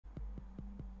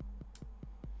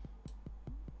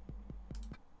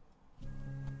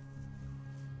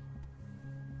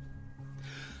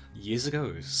Years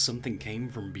ago, something came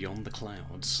from beyond the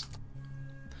clouds.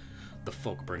 The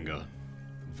Fogbringer,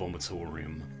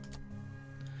 Vomitoreum.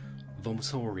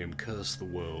 Vomitoreum cursed the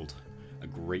world. A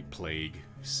great plague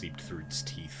seeped through its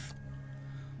teeth.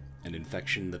 An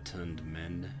infection that turned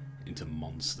men into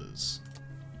monsters.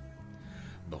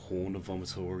 The horn of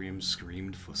Vomitoreum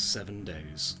screamed for 7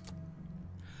 days.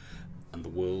 And the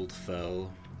world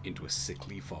fell into a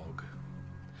sickly fog.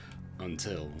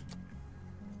 Until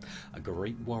a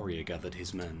great warrior gathered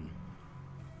his men.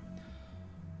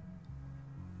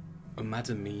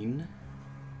 Umadamine?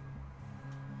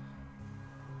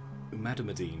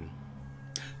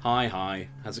 Hi,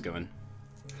 how's it going?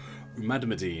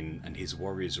 Umadamine and his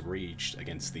warriors raged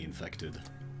against the infected.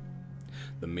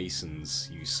 The Masons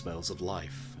used spells of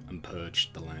life and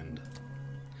purged the land.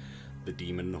 The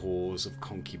demon whores of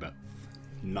Conkybath,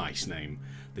 nice name,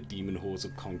 the demon whores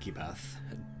of Conkybath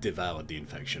devoured the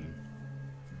infection.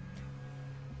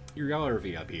 You are a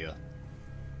VIP here.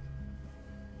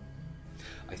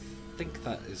 I think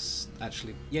that is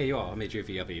actually... Yeah, you are. I made you a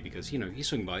VIP because, you know, you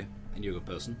swing by and you're a good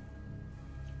person.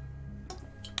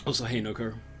 Also, hey,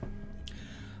 Noko.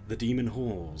 The demon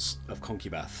whores of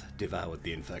Conkybath devoured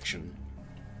the infection.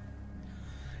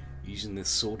 Using this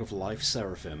sword of life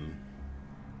seraphim,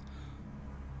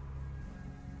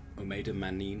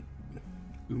 Umadamine,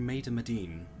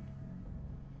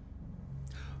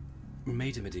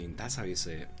 that's how you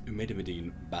say it.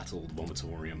 Umadamine battled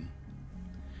Vomitoreum.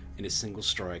 In a single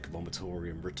strike,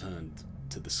 Vomitoreum returned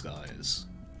to the skies,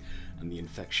 and the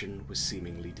infection was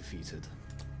seemingly defeated.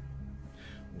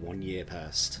 1 year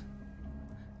passed,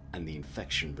 and the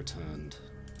infection returned.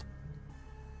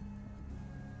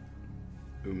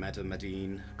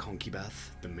 Umadamine, Conkybath,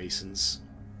 the Masons.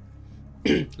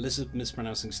 Lizard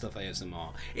mispronouncing stuff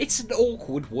ASMR. It's an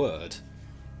awkward word.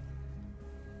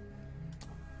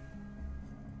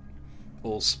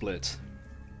 All split,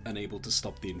 unable to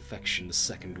stop the infection's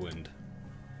second wind.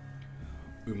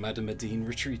 Umadamine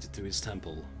retreated to his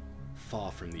temple,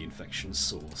 far from the infection's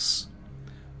source.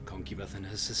 Conkybath and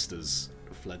her sisters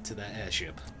fled to their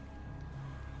airship.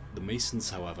 The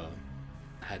Masons, however,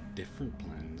 had different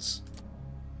plans.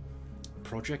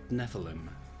 Project Nephilim,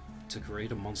 to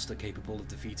create a monster capable of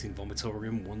defeating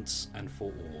Vomitoreum once and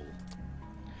for all.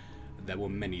 There were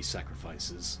many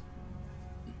sacrifices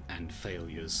and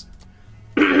failures.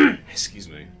 Excuse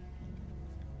me.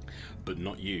 But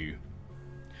not you.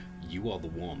 You are the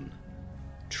one,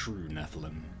 true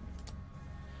Nephilim.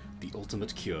 The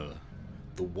ultimate cure,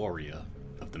 the warrior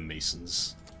of the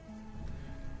Masons.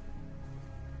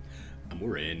 And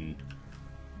we're in.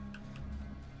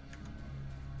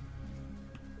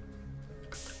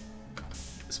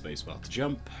 Spacebar to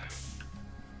jump.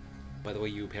 By the way,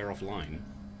 you appear offline.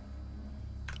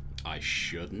 I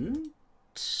shouldn't.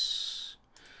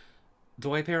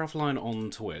 Do I appear offline on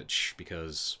Twitch?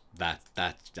 Because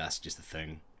that's just a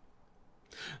thing.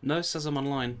 No, it says I'm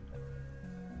online.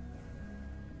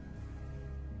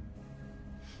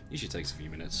 Usually takes a few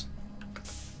minutes.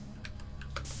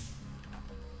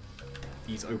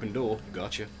 He's open door.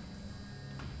 Gotcha.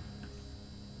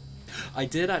 I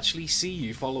did actually see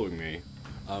you following me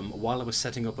while I was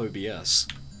setting up OBS.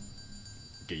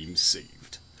 Game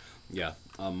saved. Yeah,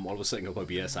 while I was setting up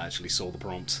OBS, I actually saw the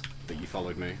prompt that you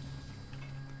followed me.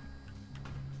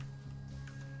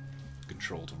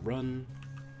 Control to run.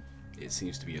 It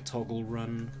seems to be a toggle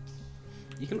run.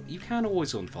 You can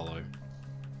always unfollow.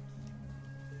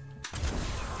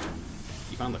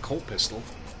 You found the Colt pistol.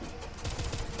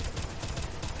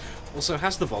 Also,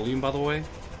 how's the volume, by the way?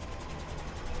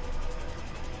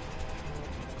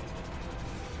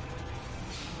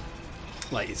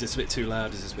 Like, is this a bit too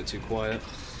loud? Is this a bit too quiet?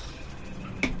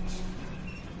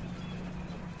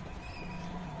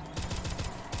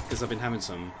 Because I've been having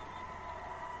some...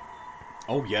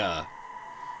 Oh, yeah.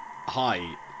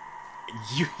 Hi.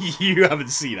 You haven't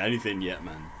seen anything yet,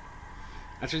 man.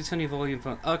 Actually, turn your volume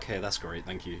for... Okay, that's great.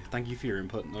 Thank you. Thank you for your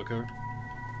input, Noko.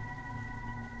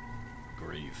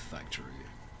 Grave Factory.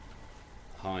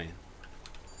 Hi.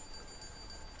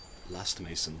 Last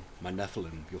Mason, my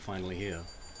Nephilim, you're finally here.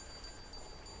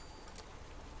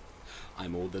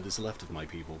 I'm all that is left of my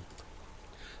people.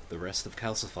 The rest have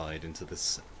calcified into the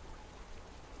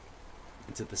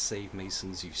save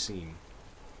Masons you've seen.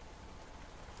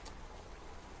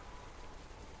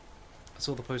 I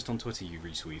saw the post on Twitter you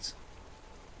retweet.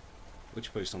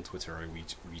 Which post on Twitter I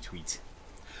retweet?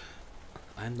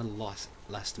 I am the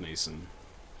last Mason.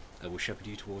 I will shepherd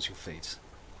you towards your fate.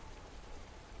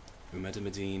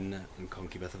 Umadamine and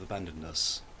Conkybath have abandoned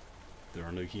us. There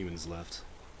are no humans left.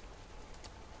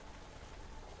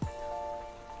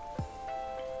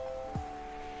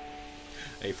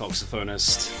 A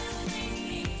foxophonist.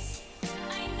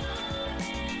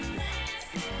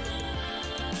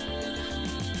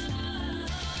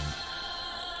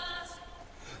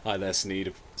 Hi there,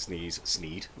 Sneed.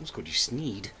 Sneed? I almost called you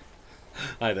Sneed.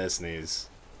 Hi there, Sneeze.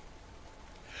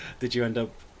 Did you end up...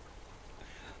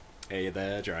 Hey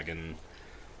there, dragon.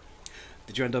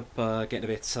 Did you end up getting a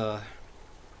bit...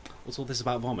 What's all this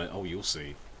about vomit? Oh, you'll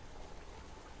see.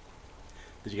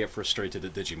 Did you get frustrated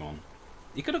at Digimon?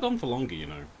 You could have gone for longer, you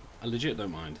know. I legit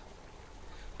don't mind.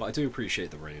 But I do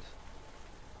appreciate the raid.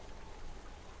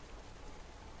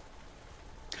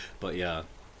 But yeah,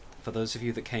 for those of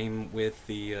you that came with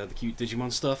the cute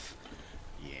Digimon stuff,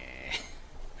 yeah,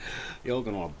 you're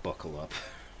gonna want to buckle up.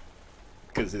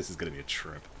 Because this is gonna be a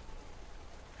trip.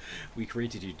 We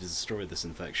created you to destroy this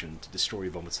infection, to destroy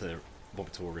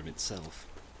Vomitoreum itself.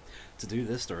 To do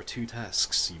this, there are 2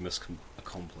 tasks you must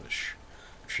accomplish.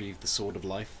 Retrieve the Sword of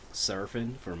Life,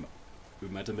 Seraphim, from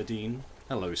Umadamadine.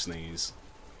 Hello, Sneeze.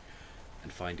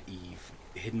 And find Eve,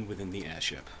 hidden within the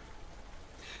airship.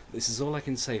 This is all I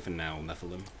can say for now,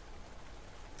 Nephilim.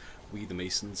 We, the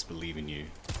Masons, believe in you.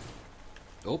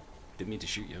 Oh, didn't mean to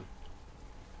shoot you.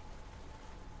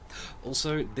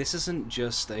 Also, this isn't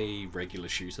just a regular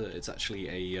shooter, it's actually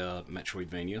a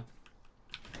Metroidvania.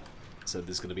 So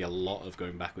there's going to be a lot of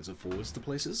going backwards and forwards to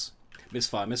places.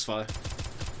 Misfire, misfire.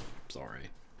 Sorry.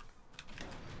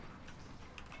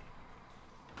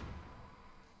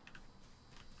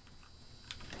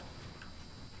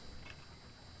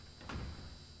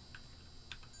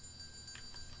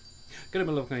 Get him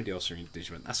a look at the Austrian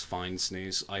Digimon. That's fine,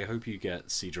 Sneeze. I hope you get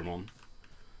Seadramon.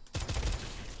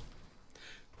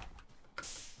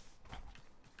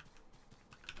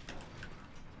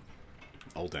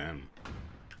 Oh, damn.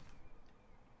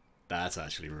 That's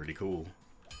actually really cool.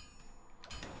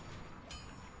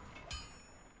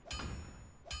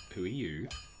 Who are you?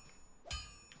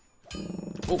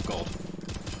 Oh, God.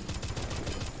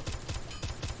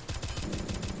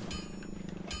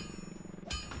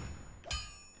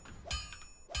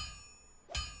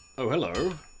 Oh,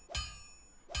 hello.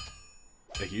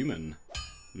 A human.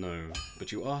 No,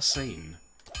 but you are sane.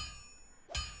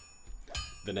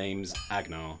 The name's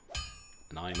Agnar,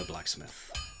 and I am a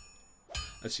blacksmith.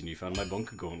 I've seen you found my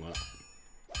bunker gauntlet.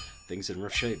 Things in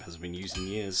rough shape, hasn't been used in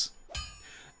years.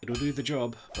 It'll do the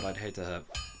job, but I'd hate to have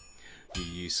you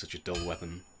use such a dull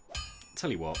weapon.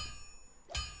 Tell you what,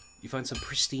 you find some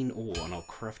pristine ore and I'll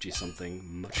craft you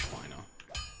something much finer.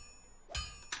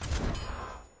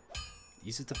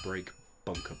 Use it to break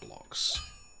bunker blocks.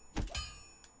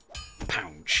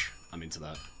 Pouch! I'm into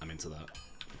that. I'm into that.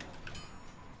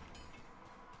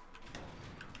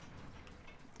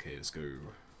 Okay, let's go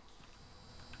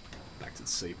back to the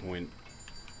save point.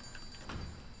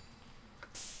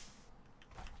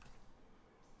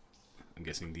 I'm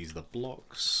guessing these are the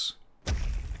blocks.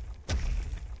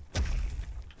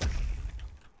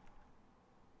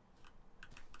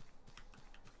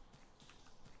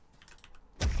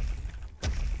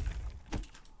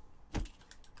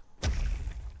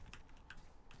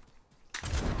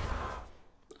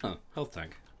 Oh, health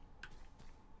tank.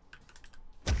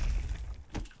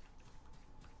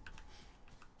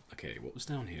 Okay, what was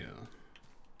down here?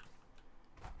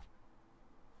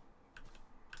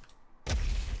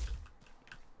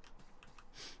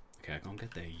 Okay, I can't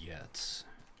get there yet.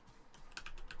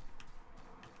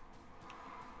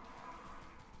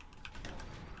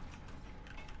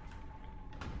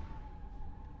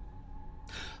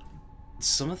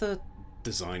 Some of the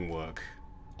design work...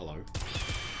 Hello?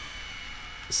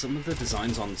 Some of the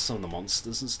designs on some of the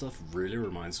monsters and stuff really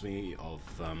reminds me of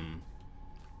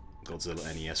Godzilla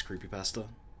NES creepypasta.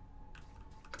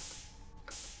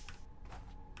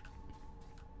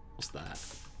 What's that?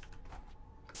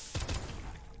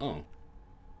 Oh.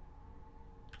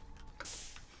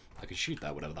 I could shoot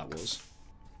that, whatever that was.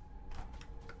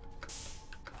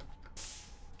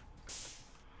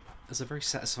 That's a very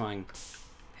satisfying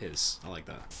hiss. I like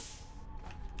that.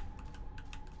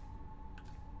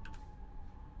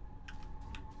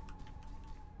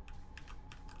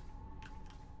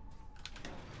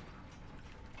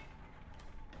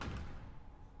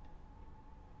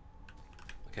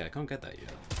 Okay, I can't get that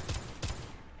yet.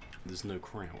 There's no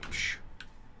crouch.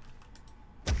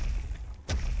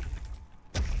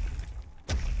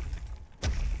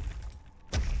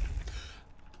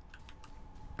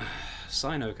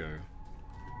 Sinoko.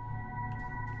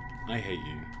 I hate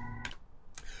you.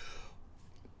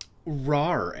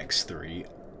 Rar X3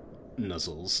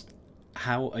 Nuzzles.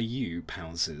 How are you,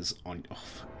 Pounces, on... Oh,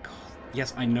 for God.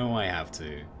 Yes, I know I have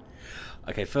to.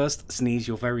 Okay, first, Sneeze,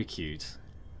 you're very cute.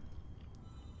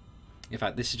 In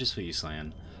fact, this is just for you,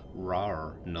 Cyan.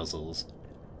 Rar Nuzzles.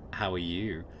 How are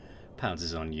you?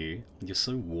 Pounces on you. You're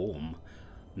so warm.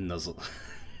 Nuzzle.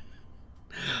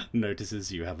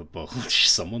 Notices you have a bulge.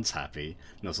 Someone's happy.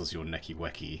 Nuzzles your necky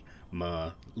wecky.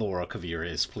 Laura, cover your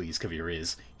ears. Please cover your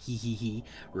ears. Hee hee hee.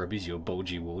 Rubbies your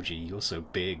bulgy wargy. You're so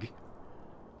big.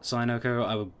 Sinoko,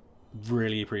 I would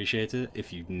really appreciate it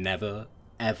if you never,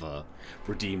 ever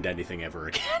redeemed anything ever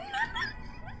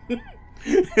again.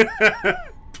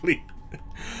 Please.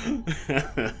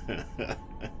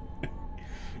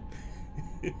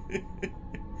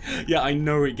 Yeah, I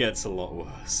know it gets a lot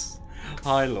worse.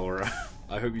 Hi, Laura.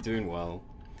 I hope you're doing well.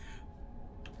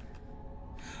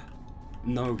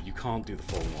 No, you can't do the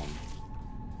full one.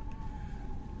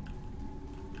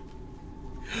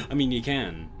 I mean, you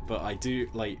can, but I do,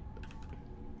 like...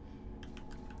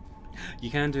 You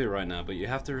can do it right now, but you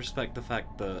have to respect the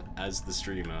fact that, as the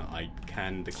streamer, I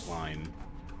can decline.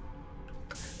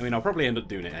 I mean, I'll probably end up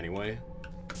doing it anyway.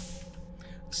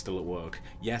 Still at work.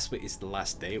 Yes, but it's the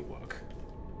last day at work.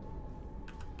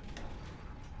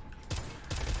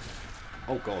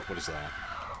 Oh god, what is that?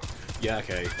 Yeah,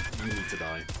 okay, you need to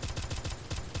die.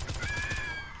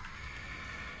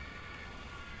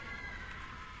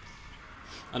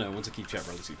 I know, I want to keep chat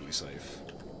relatively safe.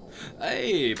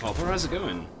 Hey, Popper, how's it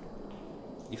going?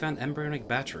 You found embryonic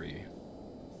battery.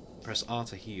 Press R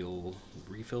to heal.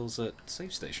 Refills at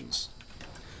safe stations.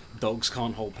 Dogs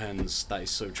can't hold pens, that is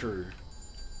so true.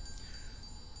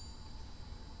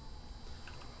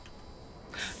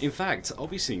 In fact, I'll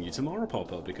be seeing you tomorrow,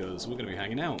 Popper, because we're going to be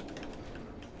hanging out.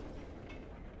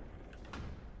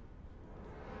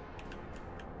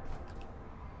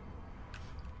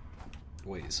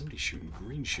 Wait, is somebody shooting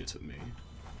green shit at me?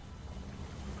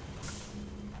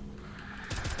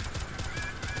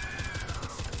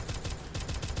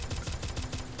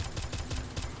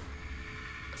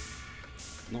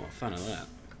 Not a fan of that.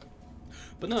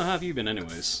 But no, how have you been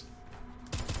anyways?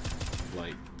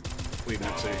 Like, what have you been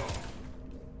up to?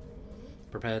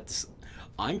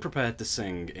 I'm prepared to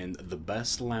sing in the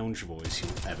best lounge voice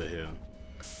you'll ever hear.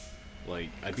 Like,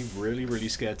 I'd be really, really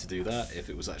scared to do that if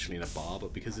it was actually in a bar,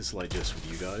 but because it's like just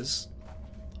with you guys,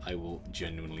 I will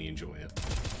genuinely enjoy it.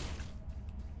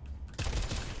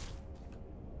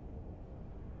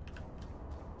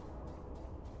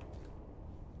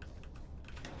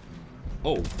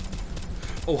 Oh.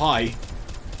 Oh, hi.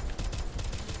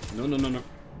 No, no, no, no.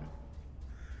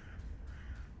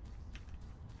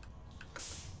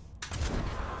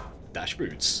 Dash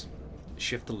boots.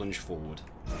 Shift the lunge forward.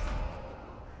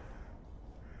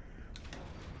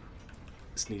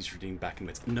 Sneeze redeemed back in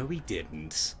bits. No, he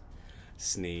didn't.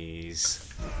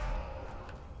 Sneeze.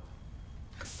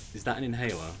 Is that an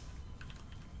inhaler?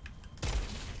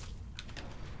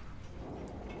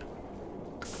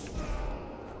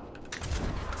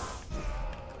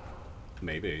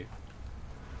 Maybe.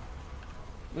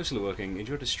 Mostly working.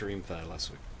 Enjoyed a stream fair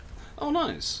last week. Oh,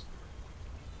 nice.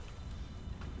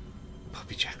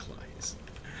 Puppy Jack lies.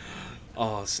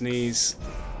 Oh, sneeze.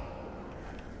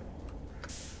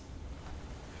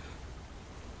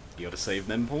 You gotta save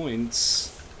them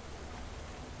points.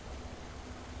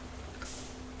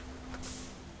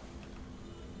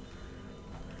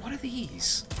 What are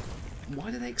these?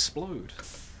 Why do they explode?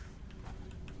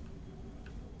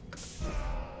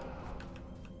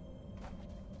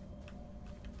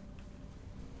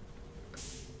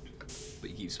 But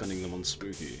you keep spending them on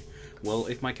Spooky. Well,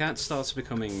 if my cat starts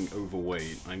becoming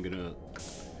overweight, I'm gonna...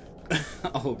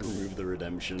 I'll remove the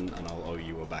redemption and I'll owe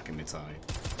you a back in my tie.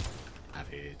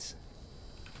 Have it.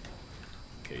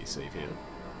 Okay, save here.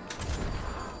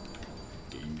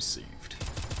 Game saved.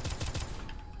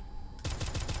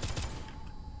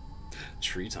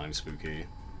 Tree time, Spooky.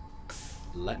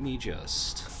 Let me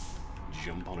just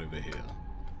jump on over here.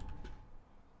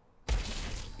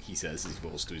 He says as he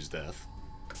falls to his death.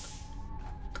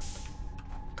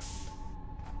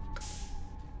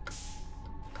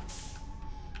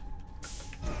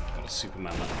 Got a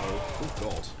Superman that oh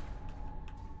god.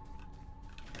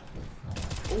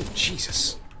 Oh,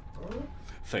 Jesus!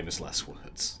 Famous last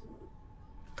words.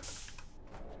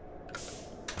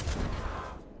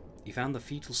 You found the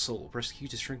fetal soul. Press Q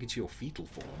to shrink into your fetal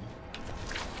form.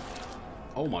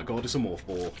 Oh my god, it's a morph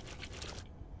ball.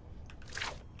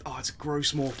 Oh, it's a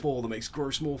gross morph ball that makes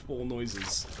gross morph ball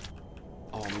noises.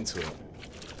 Oh, I'm into it.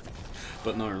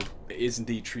 But no, it is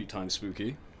indeed treat time,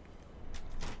 Spooky.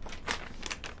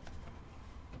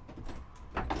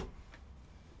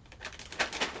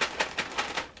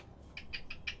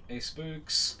 Hey,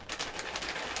 Spooks.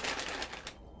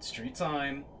 It's treat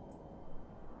time.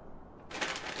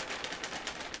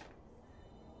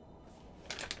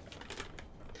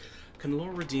 Can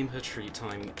Laura redeem her treat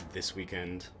time this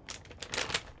weekend?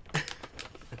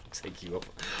 take you up.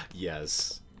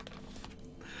 Yes.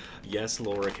 Yes,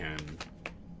 Laura can.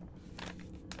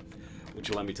 Would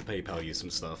you like me to PayPal you some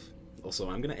stuff? Also,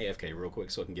 I'm gonna AFK real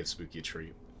quick so I can give Spooky a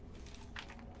treat.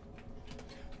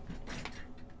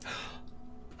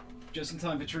 Just in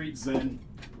time for treats, then.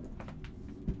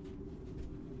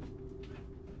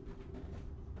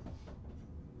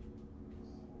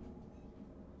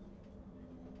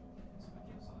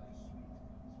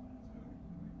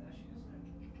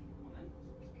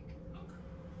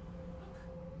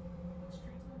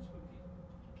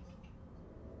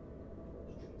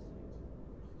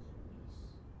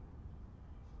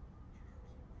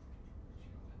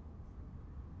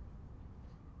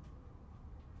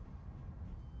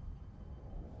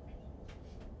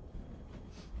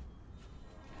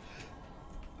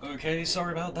 Okay,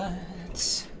 sorry about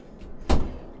that.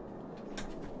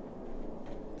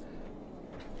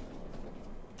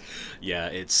 Yeah,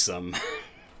 it's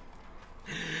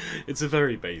it's a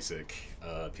very basic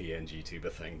PNG tuber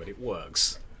thing, but it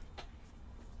works.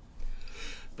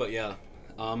 But yeah,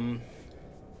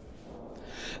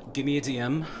 give me a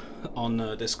DM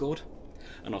on Discord,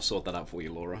 and I'll sort that out for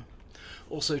you, Laura.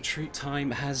 Also, treat time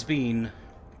has been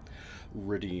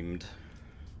redeemed.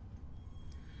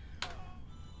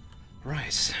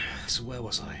 Right, so where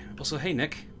was I? Also, hey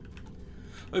Nick.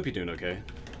 Hope you're doing okay.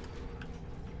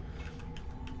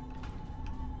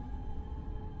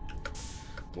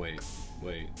 Wait.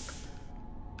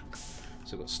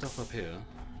 So I've got stuff up here.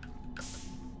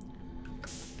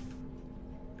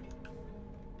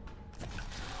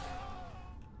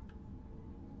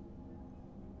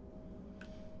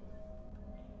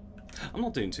 I'm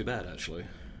not doing too bad, actually.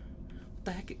 What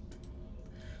the heck?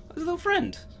 Oh, a little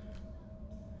friend!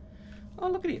 Oh,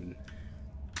 look at him.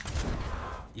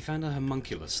 You found a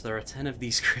homunculus. There are 10 of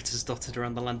these critters dotted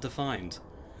around the land to find.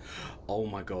 Oh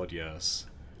my god, yes.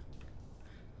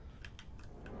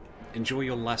 Enjoy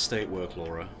your last day at work,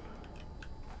 Laura.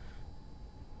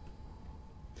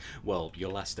 Well,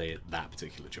 your last day at that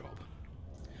particular job.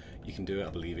 You can do it, I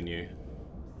believe in you.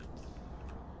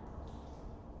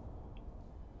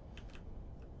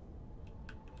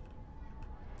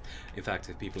 In fact,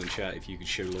 if people in chat, if you could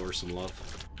show Laura some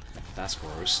love. That's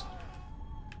gross.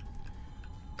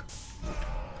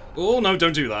 Oh no,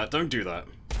 don't do that, don't do that.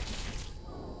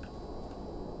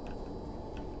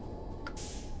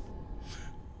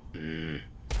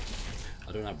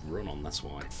 I don't have run on, that's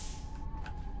why.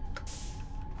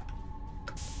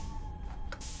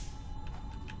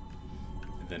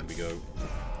 And then we go,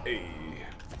 hey.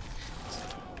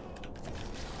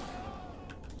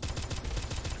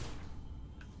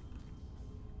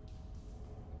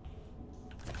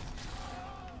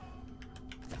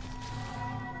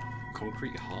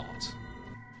 Concrete heart.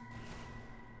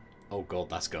 Oh god,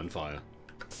 that's gunfire.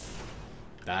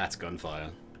 That's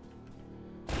gunfire.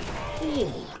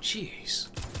 Oh, jeez.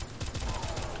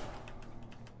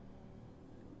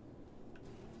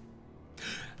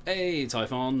 Hey,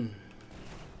 Typhon.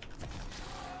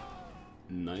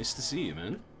 Nice to see you,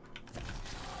 man.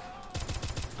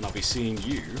 And I'll be seeing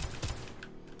you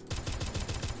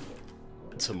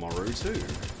tomorrow too.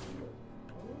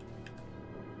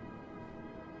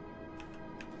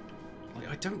 Like,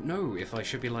 I don't know if I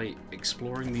should be like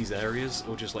exploring these areas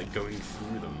or just like going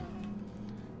through them.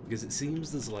 Because it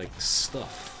seems there's like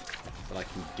stuff that I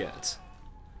can get.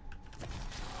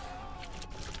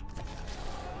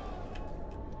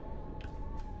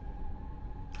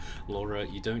 Laura,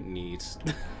 you don't need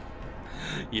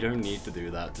you don't need to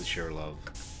do that to show love.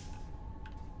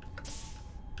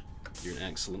 You're an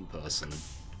excellent person,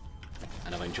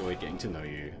 and I've enjoyed getting to know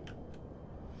you.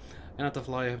 I'm gonna have to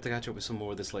fly. I hope to catch up with some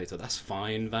more of this later. That's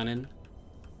fine, Vanin.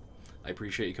 I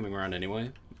appreciate you coming around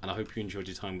anyway, and I hope you enjoyed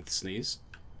your time with Sneeze.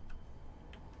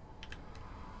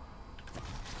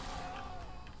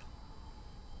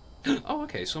 Oh,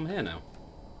 okay, so I'm here now.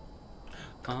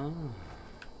 Ah.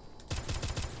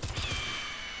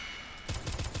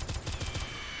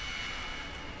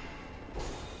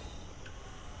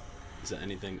 Is there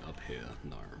anything up here?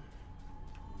 No.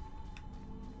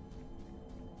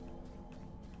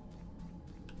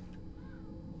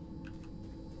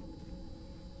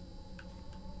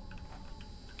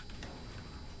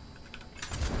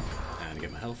 And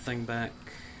get my health thing back.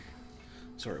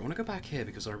 Sorry, I want to go back here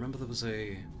because I remember there was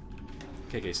a...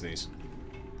 KK Sneeze.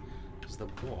 Because there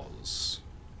was...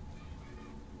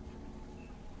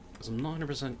 Because I'm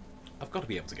 900%... I've got to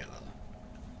be able to get that.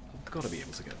 I've got to be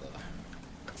able to get that.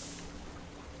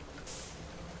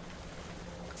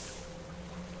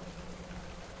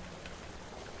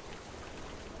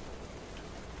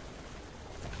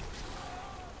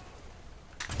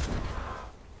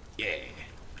 Yeah.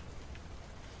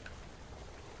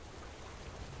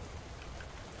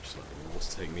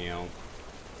 to take me out.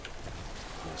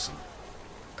 Awesome.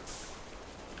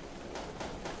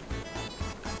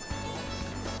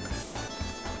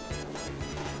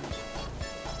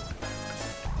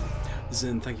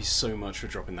 Zen, thank you so much for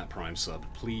dropping that Prime sub.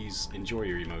 Please enjoy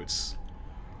your emotes.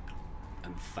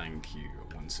 And thank you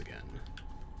once again.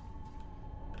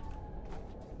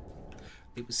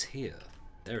 It was here.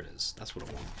 There it is. That's what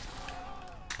I want.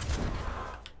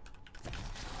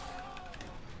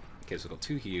 Okay, so I've got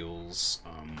 2 heals.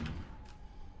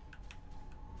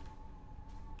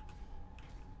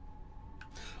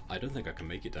 I don't think I can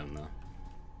make it down there.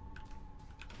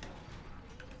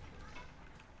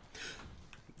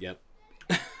 Yep.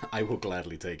 I will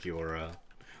gladly take your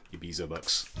Bezo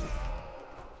bucks.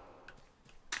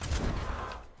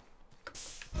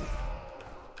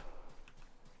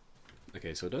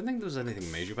 Okay, so I don't think there was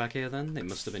anything major back here then. It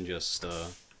must have been just,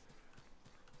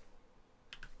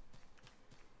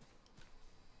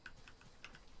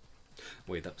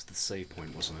 Wait, that was the save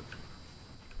point, wasn't it?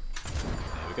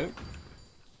 There we go.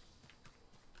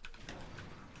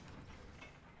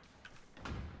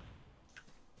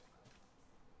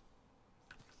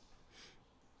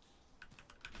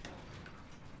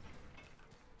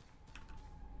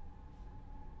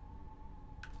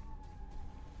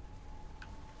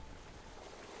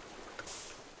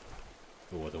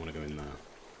 Oh, I don't want to go in there.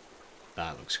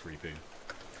 That looks creepy.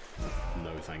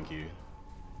 No, thank you.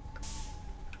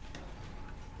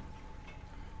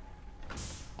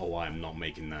 Oh, I am not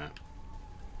making that.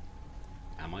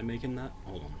 Am I making that?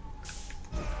 Hold on.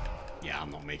 Yeah, I'm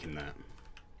not making that.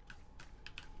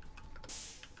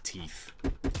 Teeth.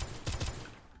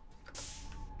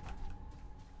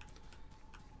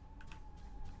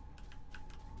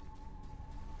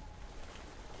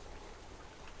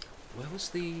 Where was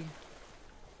the...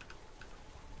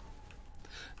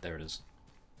 There it is.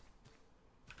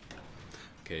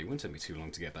 Okay, it wouldn't take me too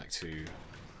long to get back to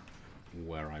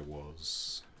where I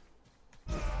was.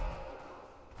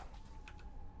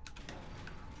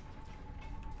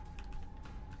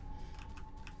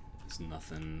 There's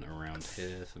nothing around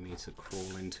here for me to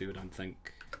crawl into, I don't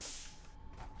think.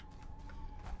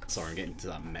 Sorry, I'm getting into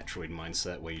that Metroid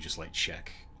mindset where you just like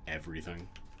check everything.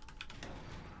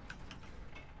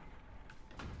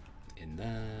 In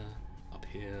there, up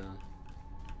here.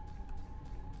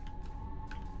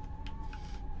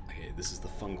 Okay, this is the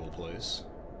fungal place.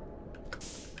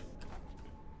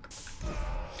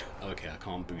 Okay, I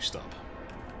can't boost up.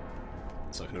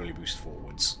 So I can only boost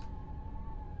forwards.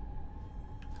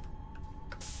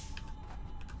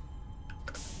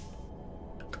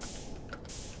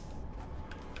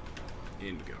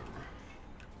 In we go.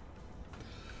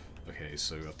 Okay,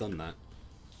 so I've done that.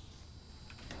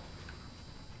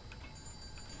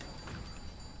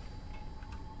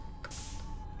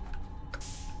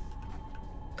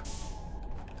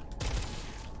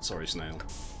 Sorry, snail.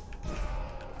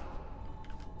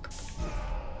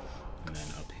 And then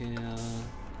up here.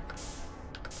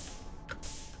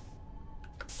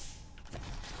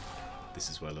 This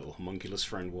is where little homunculus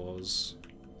friend was.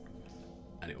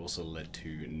 And it also led to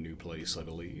a new place, I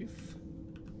believe.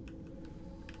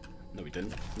 No, we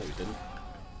didn't. No, we didn't.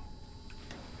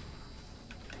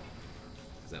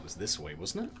 That was this way,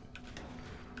 wasn't it?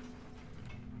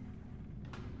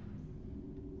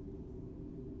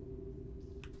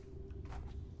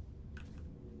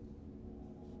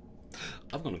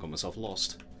 I've gone and got myself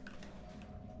lost.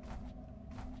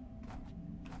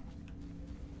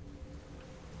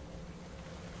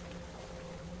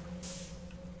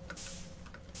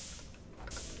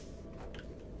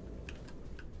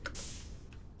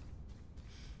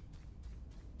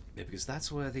 Yeah, because that's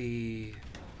where the...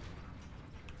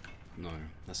 No,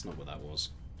 that's not what that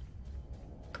was.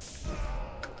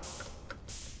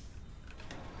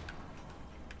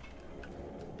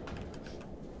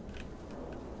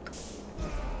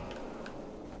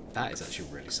 That is actually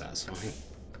really satisfying.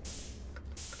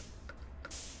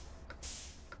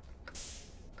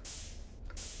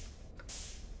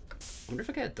 I wonder if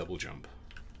I get a double jump.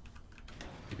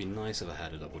 It'd be nice if I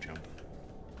had a double jump.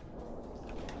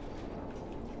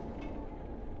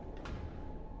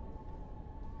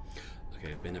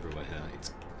 Okay, I've been everywhere here.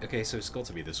 It's... Okay, so it's got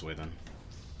to be this way then.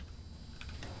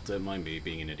 Don't mind me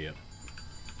being an idiot.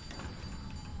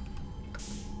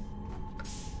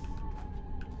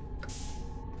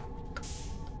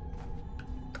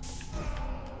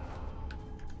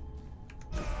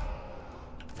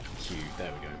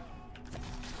 There we go.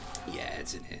 Yeah,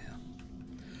 it's in here.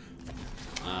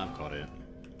 I've got it.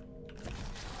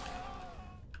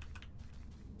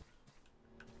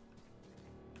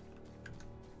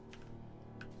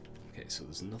 Okay, so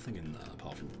there's nothing in there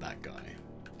apart from that guy.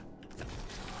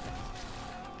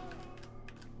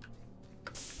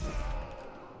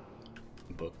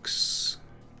 books.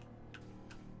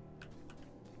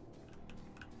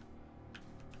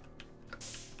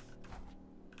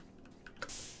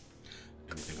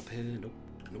 Anything up here? Nope.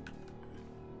 Nope.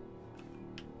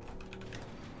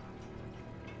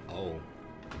 Oh.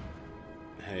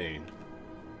 Hey.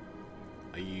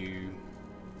 Are you...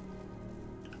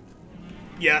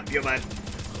 Yeah, you're bad.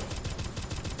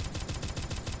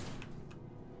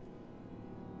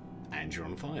 And you're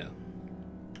on fire.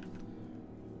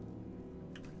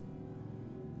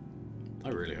 I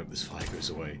really hope this fire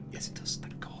goes away. Yes, it does,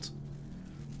 thank God.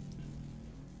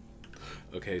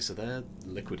 Okay, so they're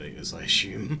liquidators, I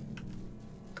assume.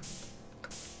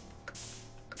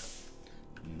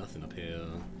 Nothing up here.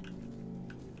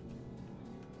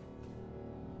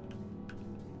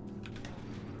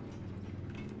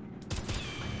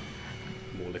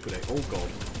 More liquidate. Oh God.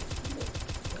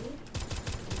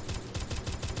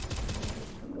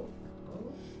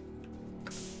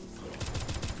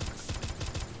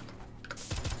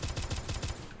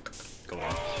 Go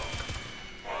on.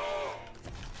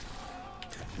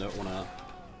 Don't wanna.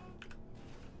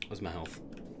 Where's my health?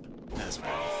 There's my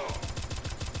health.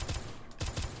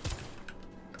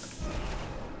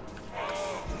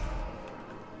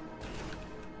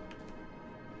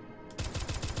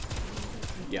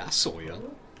 Yeah, I saw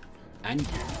you. And you.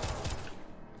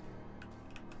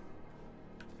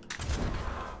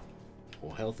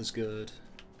 More health is good.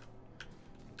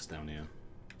 What's down here?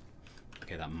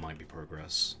 Okay, that might be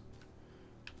progress.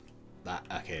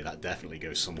 Okay, that definitely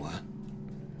goes somewhere.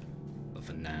 But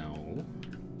for now,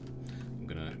 I'm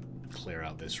gonna clear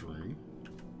out this room.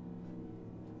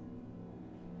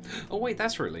 Oh wait,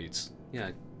 that's where it leads.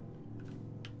 Yeah.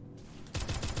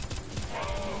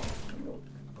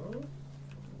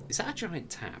 Is that a giant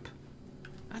tap?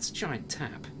 That's a giant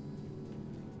tap.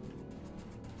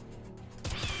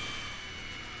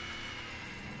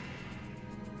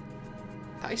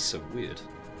 That is so weird.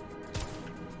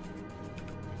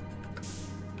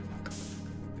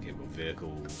 Okay, we've got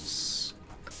vehicles.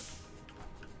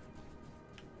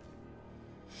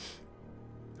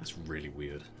 That's really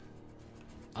weird.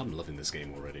 I'm loving this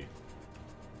game already.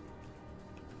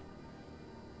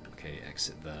 Okay,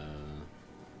 exit there.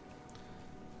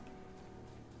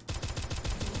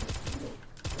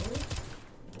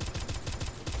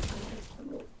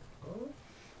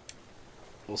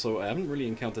 Also, I haven't really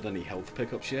encountered any health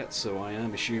pickups yet, so I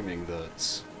am assuming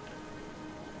that...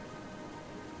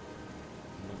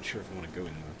 I'm not sure if I want to go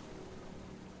in there.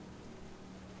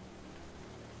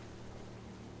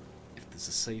 If there's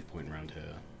a save point around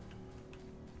here,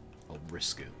 I'll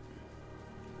risk it.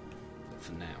 But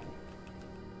for now...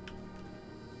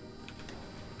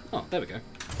 Oh, there we go.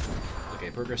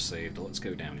 Okay, progress saved. Let's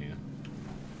go down here.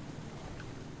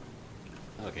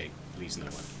 Okay, leads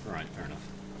nowhere. Alright, fair enough.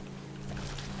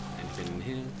 Anything in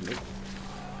here? Nope.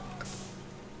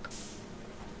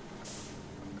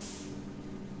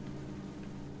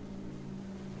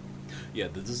 Yeah,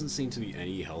 there doesn't seem to be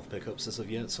any health pickups as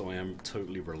of yet, so I am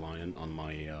totally reliant on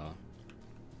my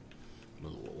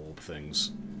little orb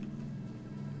things.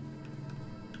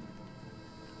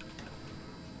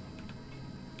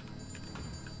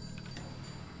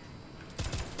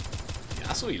 Yeah,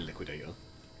 I saw you, Liquidator.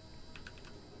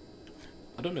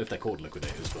 I don't know if they're called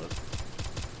Liquidators, but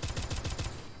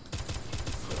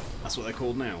that's what they're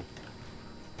called now.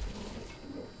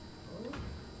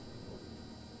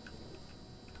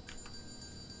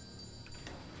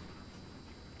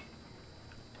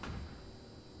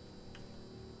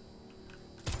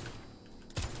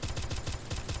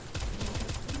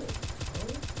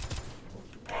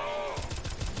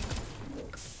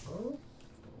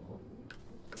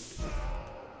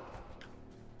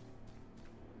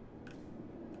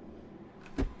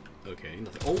 Okay,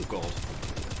 nothing. Oh God.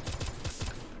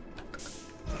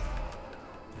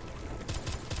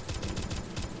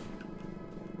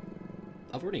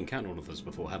 I've already encountered one of those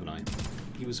before, haven't I?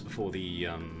 He was before the,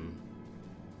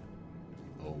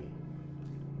 Oh.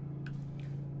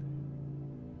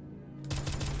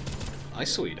 I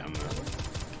saw you down there.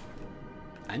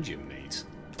 And your mate.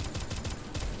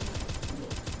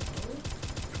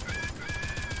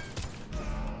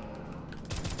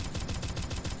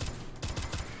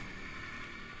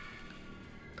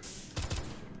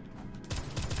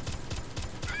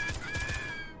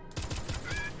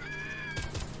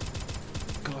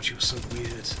 God, you're so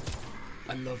weird.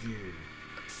 I love you.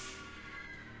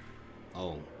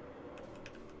 Oh.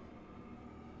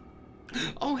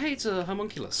 Oh, hey, it's a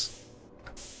homunculus.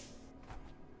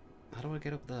 How do I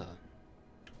get up there?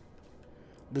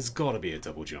 There's gotta be a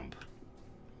double jump.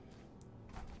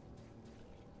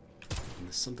 And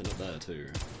there's something up there, too.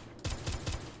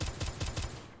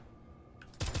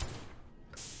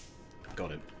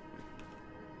 Got it.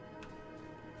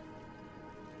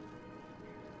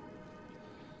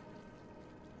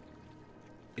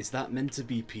 Is that meant to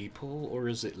be people, or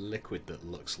is it liquid that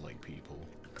looks like people?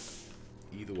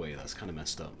 Either way, that's kind of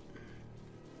messed up.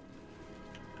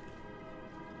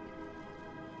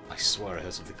 I swear I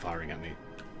heard something firing at me.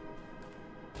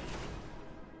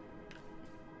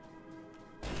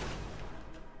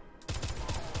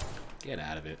 Get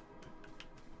out of it.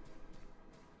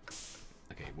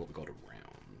 Okay, what we got around?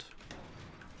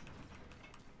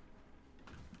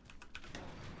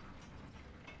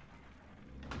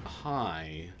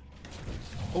 Hi.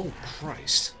 Oh,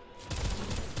 Christ.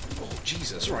 Oh,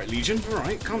 Jesus. Alright, Legion.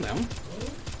 Alright, calm down.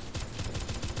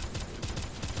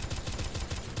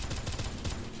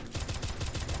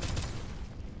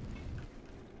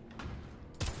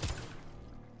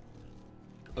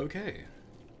 Okay.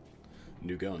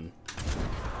 New gun.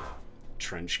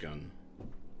 Trench gun.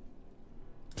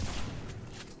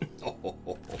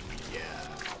 Oh, yeah.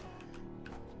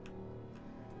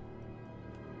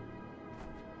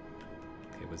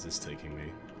 Okay, where's this taking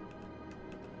me?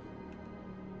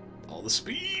 All the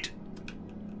speed!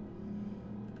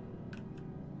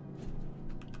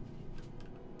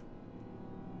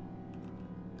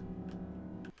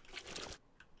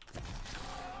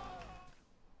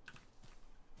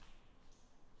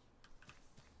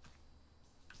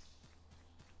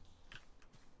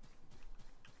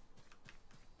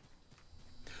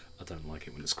 I don't like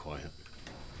it when it's quiet.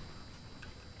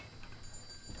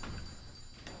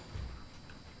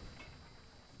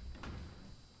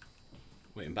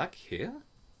 Wait, I'm back here?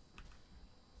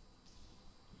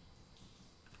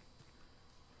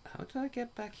 How did I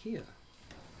get back here?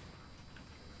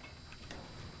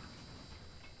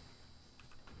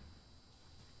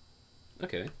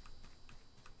 Okay.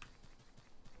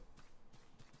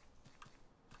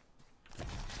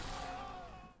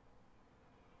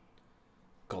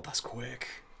 God, that's quick.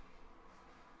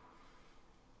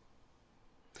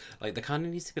 Like, there kind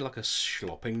of needs to be like a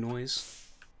slopping noise.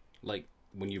 Like,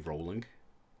 when you're rolling.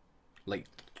 Like...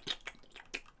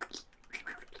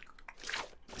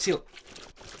 See,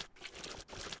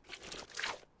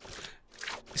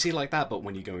 like that, but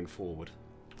when you're going forward.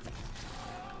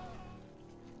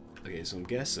 Okay, so I'm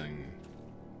guessing...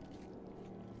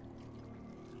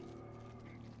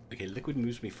 Okay, liquid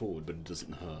moves me forward, but it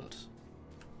doesn't hurt.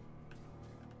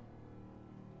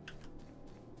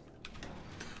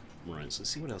 Right, so let's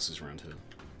see what else is around here.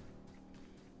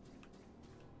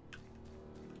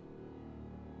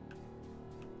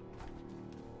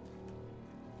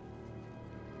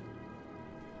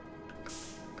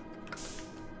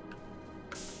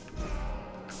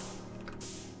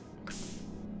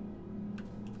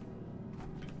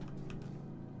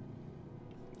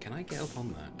 Can I get up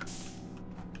on that?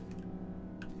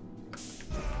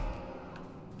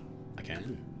 I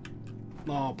can.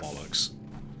 Oh, bollocks.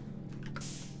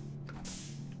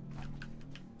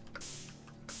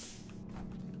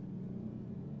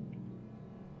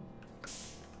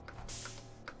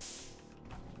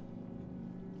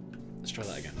 Let's try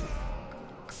that again.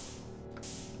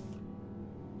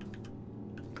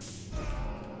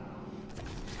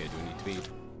 Okay, do we need to be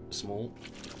small?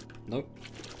 Nope.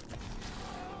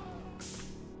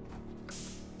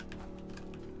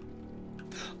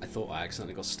 I thought I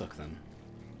accidentally got stuck then.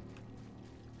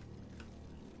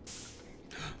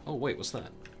 Oh wait, what's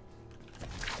that?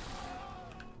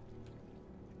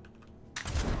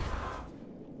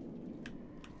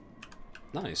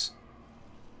 Nice.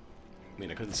 I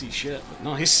mean, I couldn't see shit, but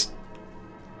nice.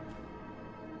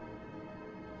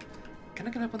 Can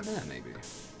I get up on there, maybe?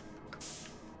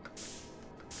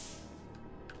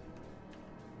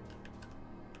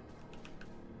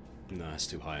 Nah, it's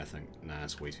too high, I think. Nah,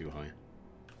 it's way too high.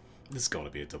 There's gotta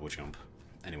be a double jump.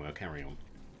 Anyway, I'll carry on.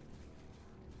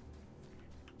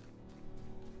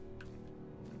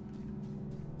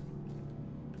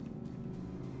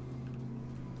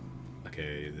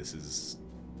 Okay, this is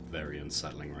very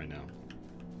unsettling right now.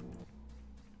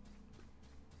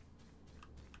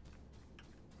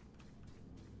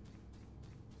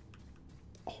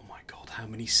 Oh my god, how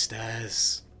many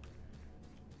stairs?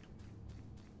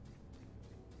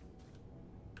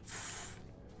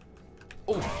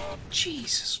 Oh,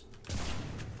 Jesus.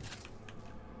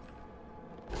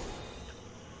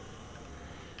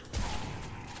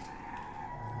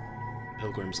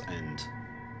 Pilgrim's End.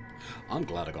 I'm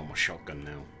glad I got my shotgun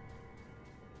now.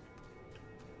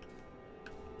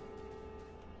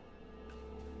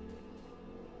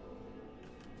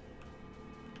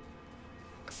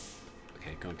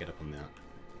 Okay, can't get up on that.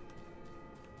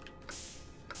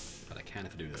 But I can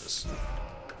if I do this.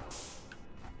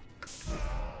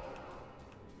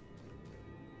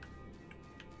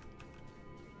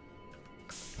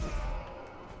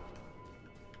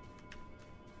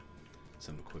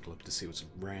 have a quick look to see what's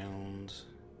around.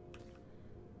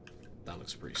 That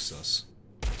looks pretty sus.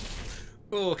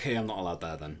 Okay, I'm not allowed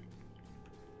there then.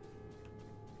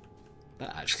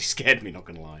 That actually scared me, not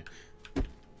gonna lie.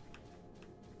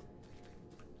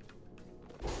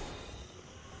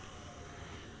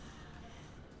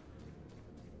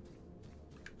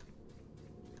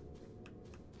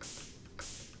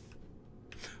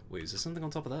 Wait, is there something on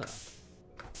top of that?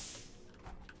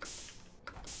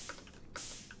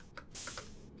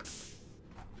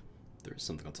 There is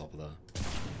something on top of that.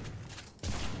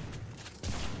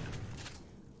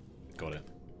 Got it.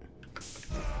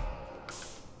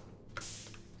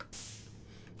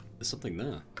 There's something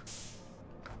there.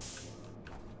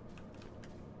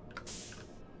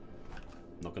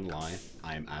 Not gonna lie,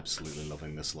 I am absolutely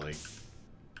loving this, like,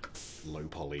 low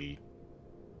poly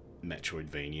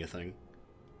Metroidvania thing.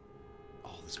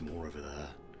 Oh, there's more over there.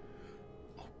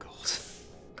 Oh god.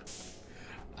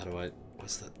 How do I...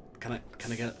 what's that? Can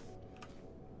I get...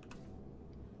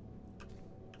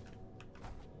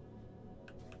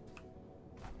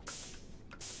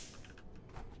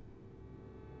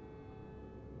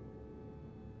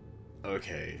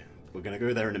 Okay, we're gonna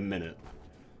go there in a minute.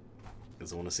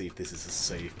 Because I want to see if this is a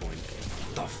save point.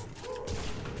 Stuff!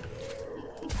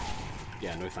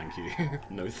 Yeah, no thank you.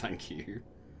 No thank you.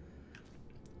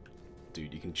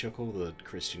 Dude, you can chuck all the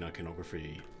Christian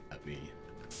iconography at me.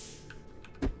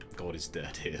 God is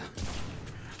dead here.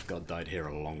 God died here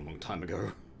a long, long time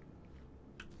ago.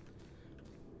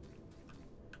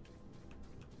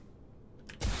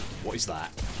 What is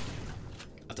that?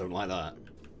 I don't like that.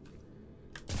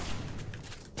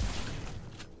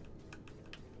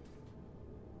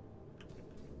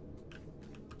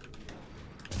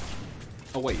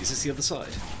 Oh wait, is this the other side?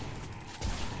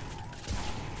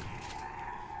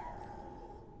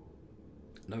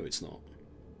 No, it's not.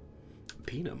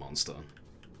 Peanut monster.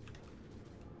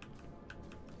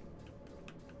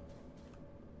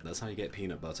 That's how you get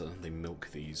peanut butter. They milk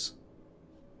these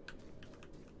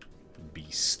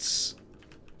beasts.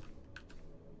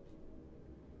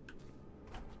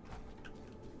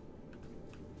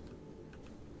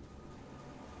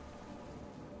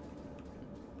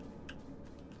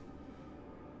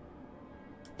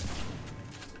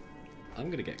 I'm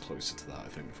gonna get closer to that, I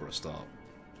think, before I start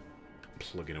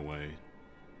plugging away.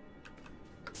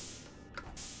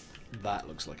 That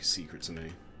looks like a secret to me.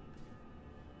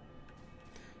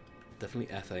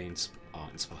 Definitely FA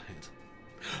art inspired.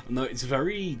 No, it's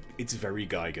very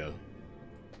Geiger.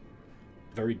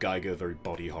 Very Geiger, very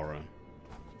body horror.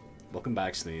 Welcome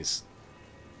back, Sneeze.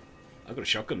 I've got a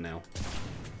shotgun now.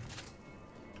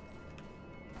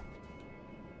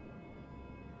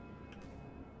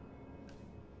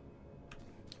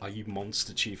 Are you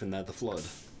Monster Chief and they're the Flood?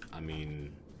 I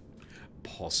mean,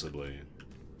 possibly.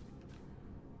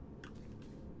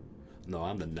 No,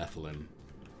 I'm the Nephilim.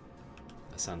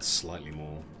 That sounds slightly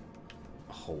more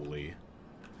holy.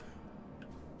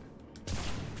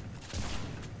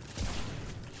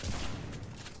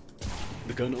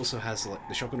 The gun also has, like,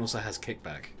 the shotgun also has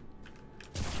kickback.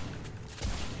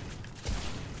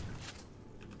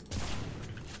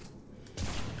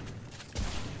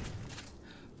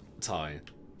 Ty,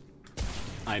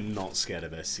 I'm not scared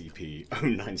of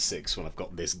SCP-096 when I've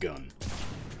got this gun.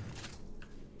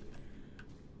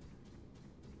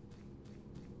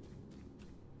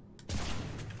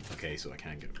 Okay, so I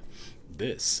can go.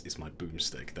 This is my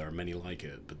boomstick. There are many like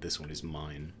it, but this one is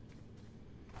mine.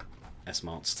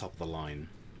 S-Mart's top of the line.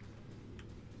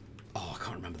 Oh, I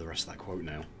can't remember the rest of that quote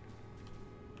now.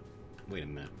 Wait a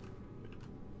minute.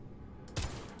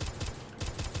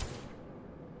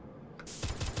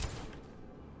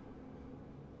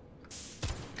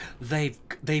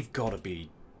 They've got to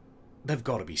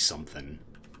be something.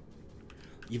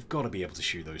 You've got to be able to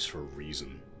shoot those for a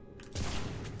reason.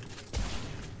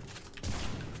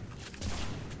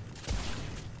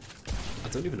 I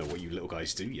don't even know what you little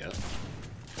guys do yet.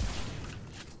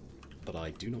 But I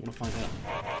do not want to find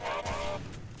out.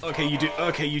 Okay, you do.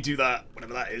 Okay, you do that.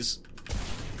 Whatever that is.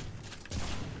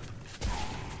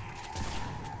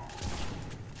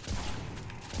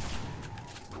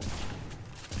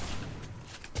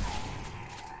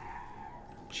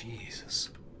 Jesus.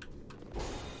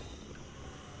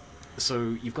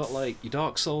 So you've got like your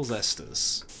Dark Souls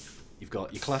Estus. You've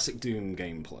got your classic Doom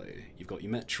gameplay. You've got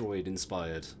your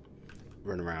Metroid-inspired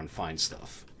run around, find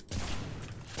stuff.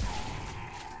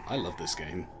 I love this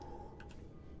game.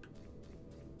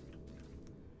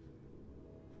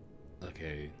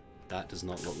 Okay, that does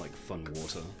not look like fun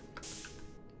water.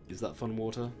 Is that fun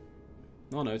water?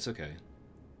 Oh no, it's okay.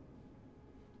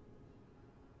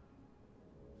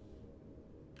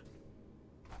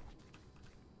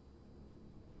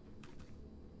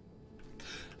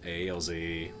 Hey,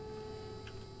 Ozzy.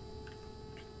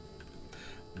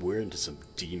 We're into some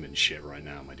demon shit right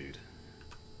now, my dude.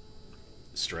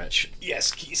 Stretch.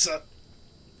 Yes, Kisa.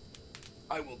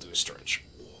 I will do a stretch.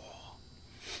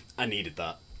 I needed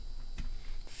that.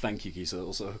 Thank you, Kisa.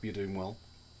 Also, I hope you're doing well.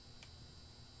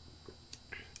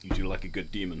 You do like a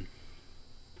good demon.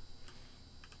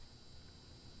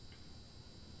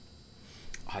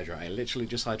 Hydrate. I literally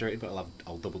just hydrated, but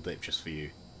I'll double dip just for you.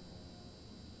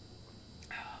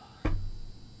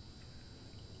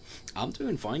 I'm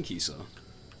doing fine, Kisa.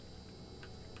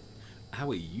 How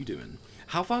are you doing?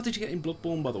 How far did you get in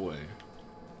Bloodborne, by the way?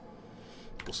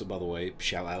 Also, by the way,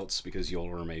 shout outs because y'all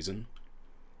are amazing.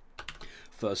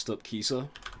 First up, Kisa.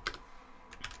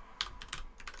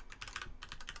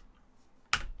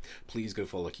 Please go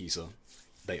follow Kisa.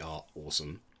 They are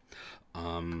awesome.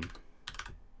 No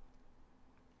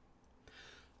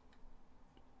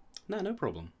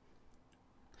problem.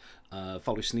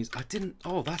 Follow Sneeze. I didn't...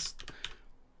 Oh, that's...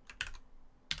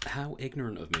 How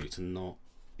ignorant of me to not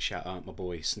shout out my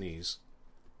boy Sneeze.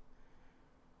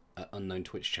 Unknown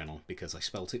Twitch channel, because I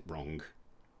spelt it wrong.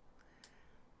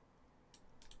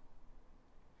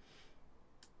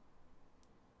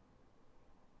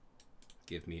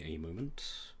 Give me a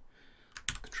moment.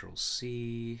 Control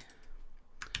C.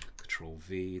 Control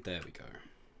V. There we go.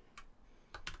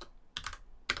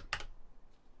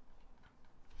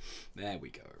 There we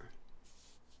go.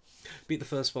 Beat the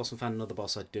first boss and found another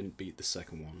boss. I didn't beat the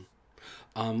second one.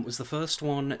 Was the first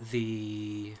one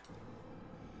the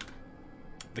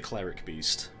cleric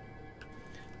beast?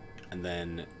 And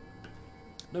then...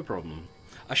 No problem.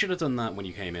 I should have done that when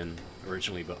you came in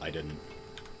originally, but I didn't.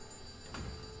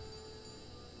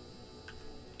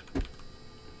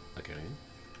 Okay.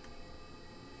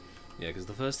 Yeah, because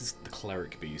the first is the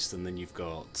cleric beast, and then you've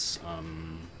got...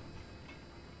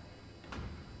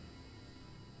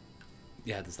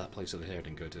 Yeah, there's that place over here I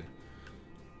didn't go to.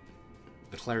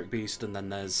 The cleric beast, and then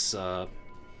there's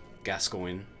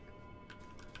Gascoigne.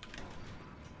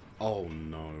 Oh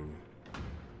no.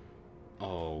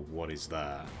 Oh, what is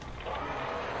that?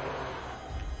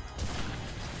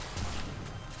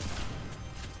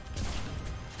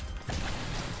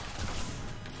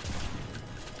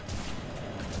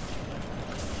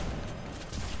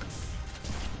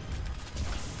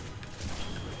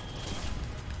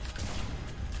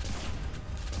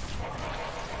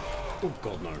 Oh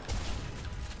god, no.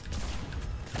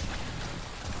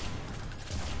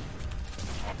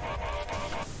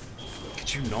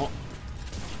 Could you not?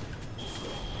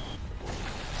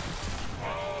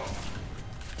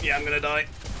 Yeah, I'm gonna die.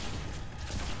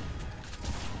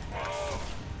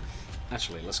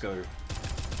 Actually, let's go.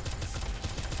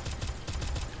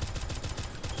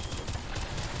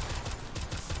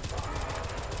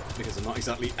 Because I'm not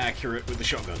exactly accurate with the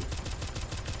shotgun.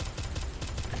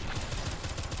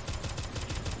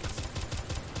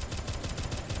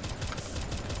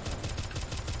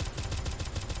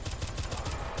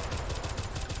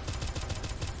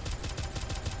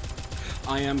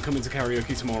 I am coming to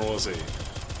karaoke tomorrow, Ozzy.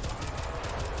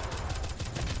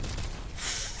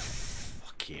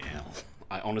 Fucking hell.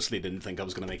 I honestly didn't think I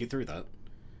was going to make it through that.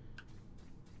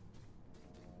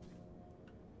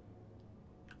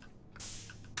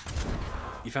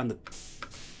 You found the...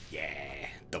 Yeah,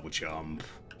 double jump.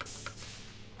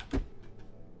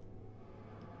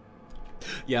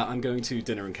 Yeah, I'm going to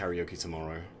dinner and karaoke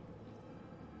tomorrow.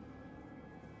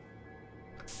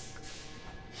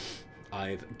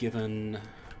 I've given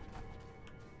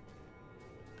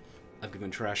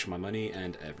Trash my money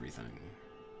and everything.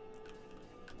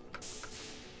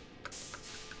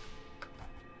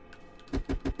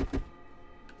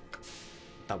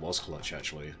 That was clutch,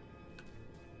 actually.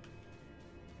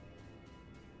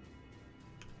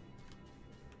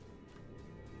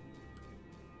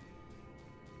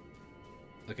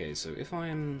 Okay, so if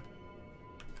I'm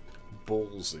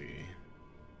ballsy...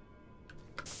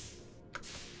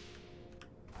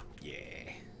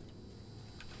 Yeah.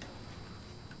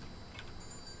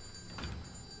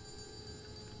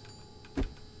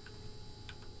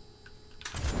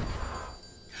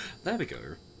 There we go.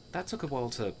 That took a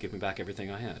while to give me back everything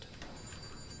I had.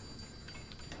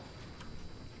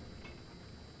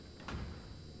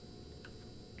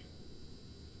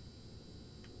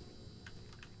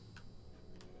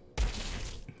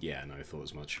 Yeah, no, I thought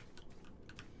as much.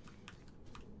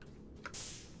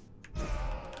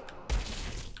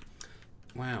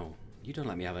 Wow, you don't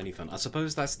let me have any fun. I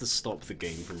suppose that's to stop the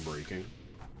game from breaking,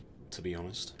 to be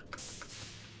honest.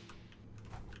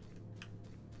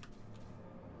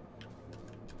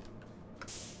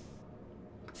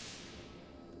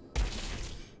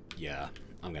 Yeah,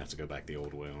 I'm gonna have to go back the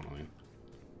old way, aren't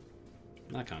I?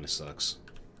 That kind of sucks.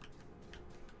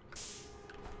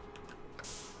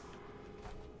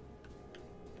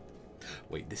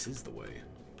 Wait, this is the way.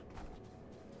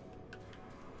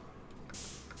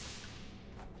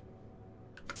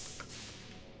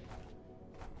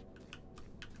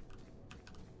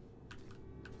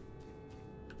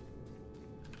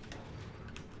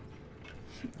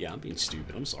 Yeah, I'm being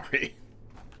stupid, I'm sorry.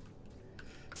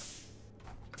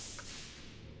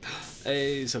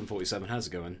 Hey, 747, how's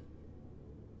it going?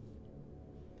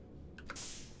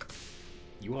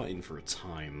 You are in for a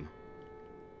time.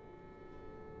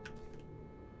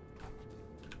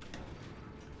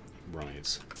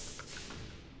 Right.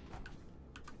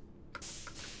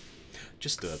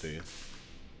 Just dirty.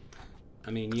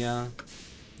 I mean, yeah,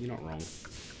 you're not wrong.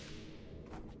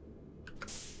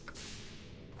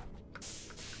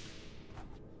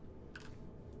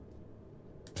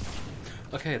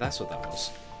 Okay, that's what that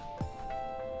was.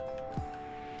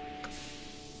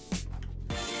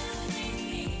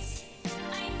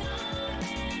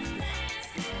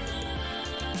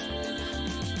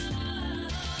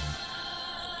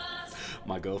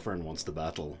 My girlfriend wants to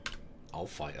battle. I'll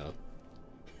fight her.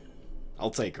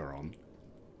 I'll take her on.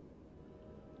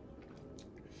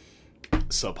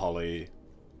 Sup, Holly?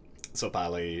 Sup,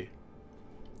 Ali?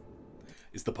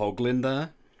 Is the Poglin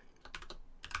there?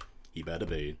 He better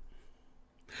be.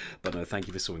 But no, thank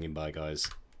you for swinging by, guys.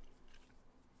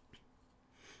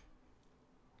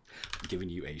 I'm giving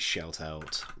you a shout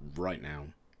out right now.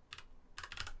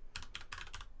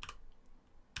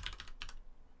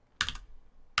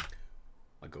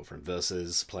 My girlfriend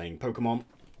versus playing Pokemon.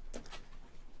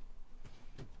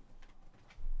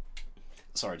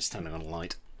 Sorry, just turning on a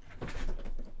light.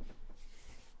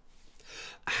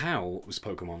 How was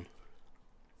Pokemon?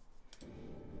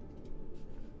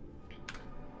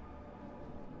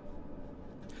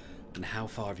 And how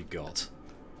far have you got?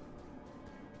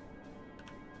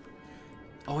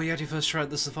 Oh, you had your first try at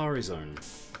the Safari Zone.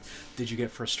 Did you get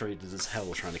frustrated as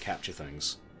hell trying to capture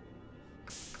things?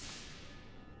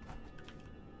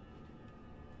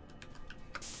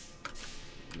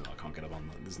 No, I can't get up on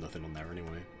that. There's nothing on there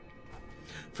anyway.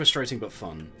 Frustrating but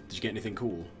fun. Did you get anything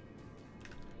cool?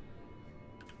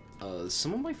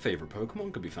 Some of my favourite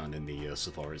Pokemon could be found in the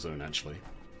Safari Zone, actually.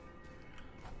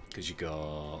 Because you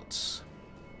got...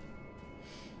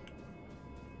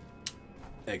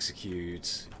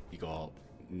 Execute, you got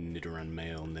Nidoran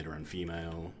male, Nidoran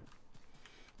female,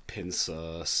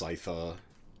 Pinsir, Scyther.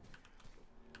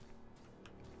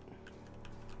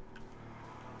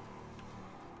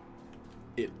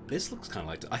 This looks kind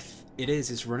of like... it is,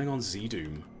 it's running on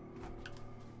Z-Doom.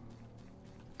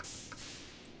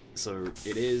 So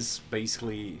it is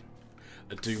basically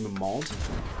a Doom mod,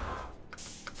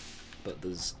 but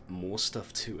there's more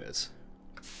stuff to it.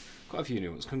 Quite a few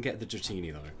new ones. Couldn't get the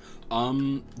Dratini though.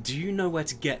 Do you know where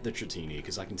to get the Dratini?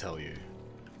 Because I can tell you.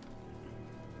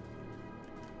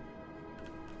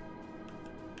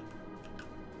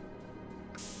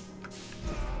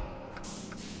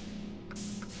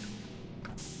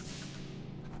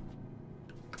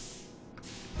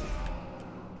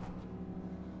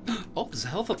 Oh, there's a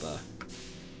health up there.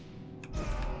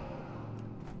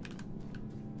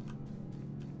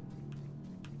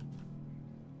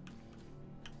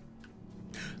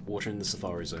 Water in the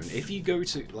Safari Zone. If you go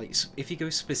to, like, if you go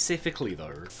specifically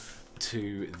though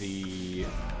to the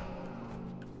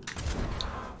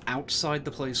outside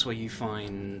the place where you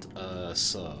find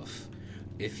surf,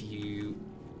 if you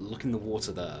look in the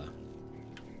water there,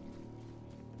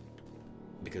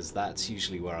 because that's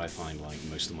usually where I find like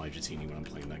most of my Dratini when I'm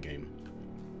playing that game.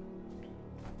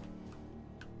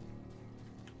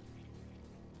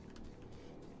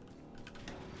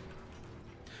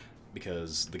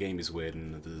 Because the game is weird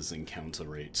and there's encounter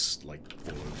rates like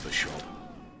all over the shop.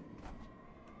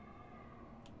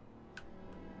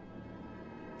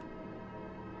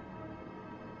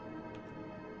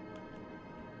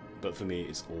 But for me,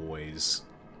 it's always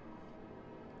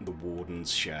the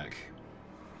Warden's Shack.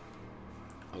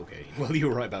 Okay, well, you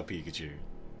were right about Pikachu.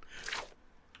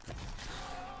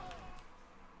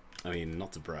 I mean,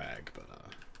 not to brag, but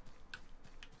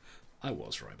I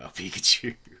was right about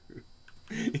Pikachu.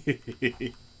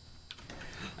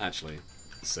 Actually,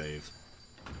 save.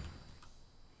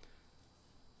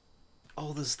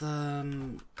 Oh, there's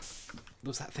the...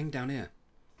 there's that thing down here.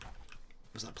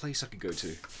 There's that place I could go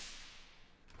to.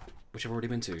 Which I've already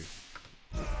been to.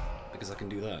 Because I can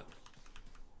do that.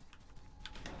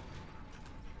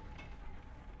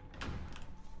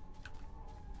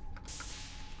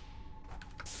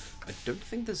 I don't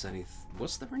think there's any...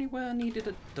 was there anywhere I needed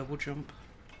a double jump?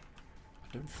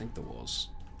 I don't think there was.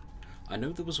 I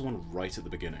know there was one right at the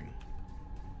beginning.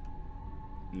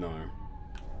 No.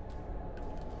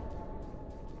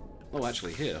 Oh,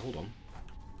 actually, here, hold on.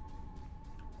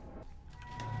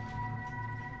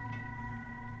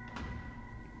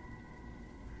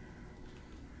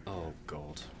 Oh,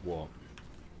 God. What?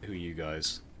 Who are you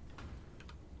guys?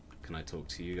 Can I talk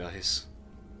to you guys?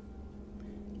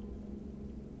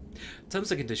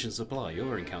 Terms and conditions apply.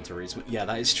 Your encounter is... Yeah,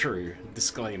 that is true.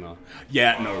 Disclaimer.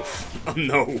 Yeah, no. Oh,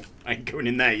 no. I ain't going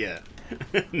in there yet.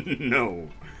 No.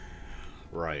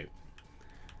 Right.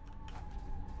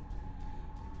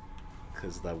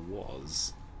 Because there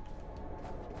was...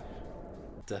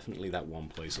 definitely that one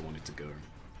place I wanted to go.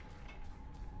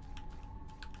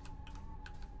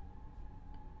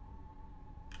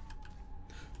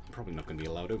 I'm probably not going to be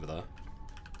allowed over there.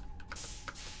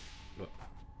 But...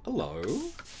 hello?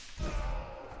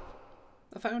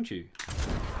 I found you.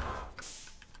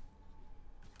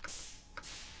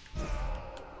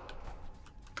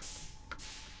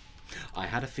 I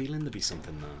had a feeling there'd be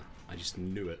something there. I just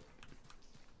knew it.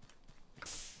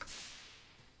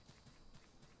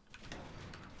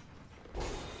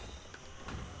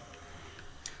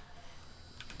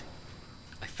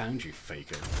 I found you,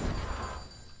 faker.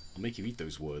 I'll make you eat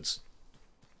those words.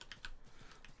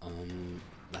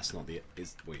 That's not the...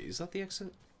 wait, is that the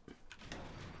exit?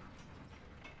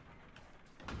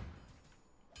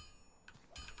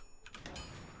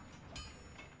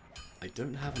 I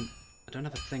don't have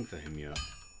a thing for him yet.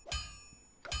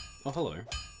 Oh, hello.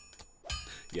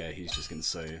 Yeah, he's just gonna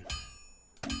say...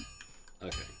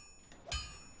 okay.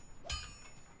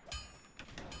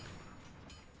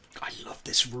 I love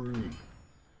this room!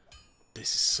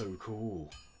 This is so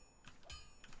cool.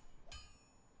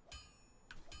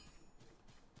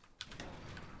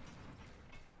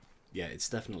 Yeah, it's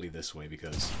definitely this way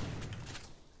because...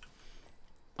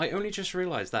 I only just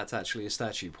realised that's actually a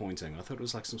statue pointing. I thought it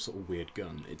was like some sort of weird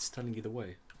gun. It's telling you the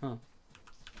way. Huh.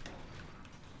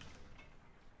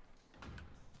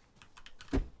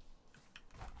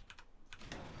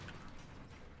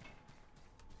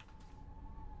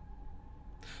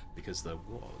 Because there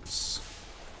was...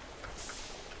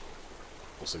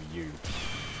 also you.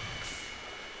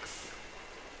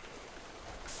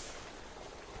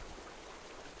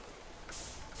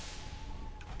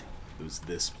 It was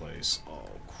this place. Oh,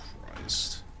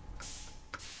 Christ.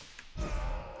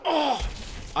 Oh!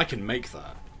 I can make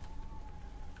that.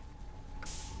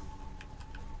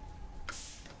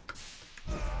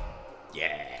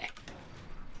 Yeah.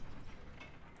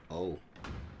 Oh.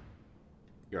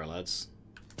 You're right, lads.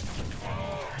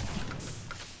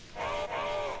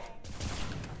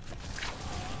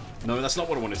 No, that's not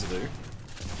what I wanted to do.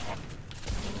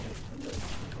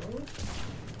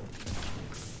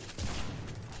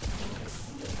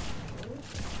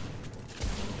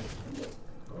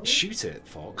 Shoot it,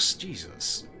 Fox.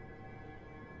 Jesus.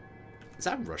 Is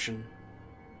that Russian?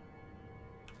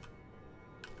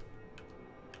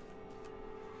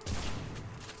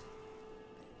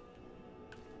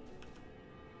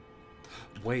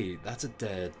 Wait, that's a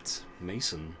dead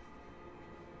Mason.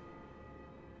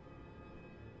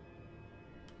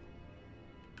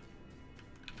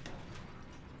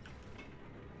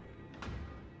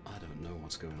 I don't know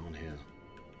what's going on here.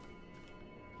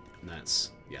 And that's...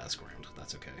 yeah, that's ground.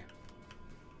 That's okay.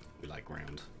 We like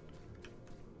ground.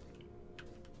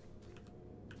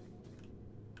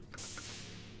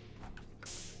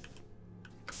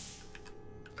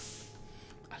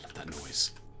 I love that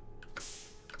noise.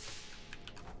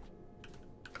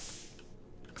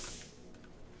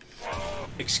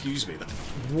 Excuse me.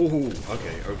 Whoa.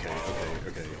 Okay.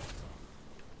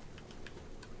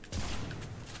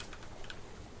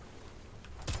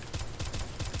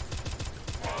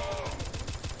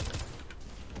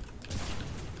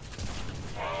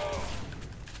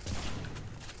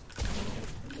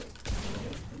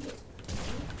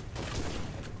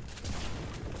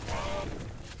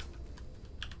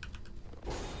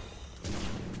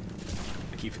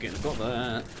 I keep forgetting I've got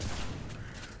that.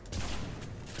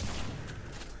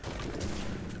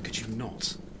 Could you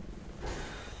not?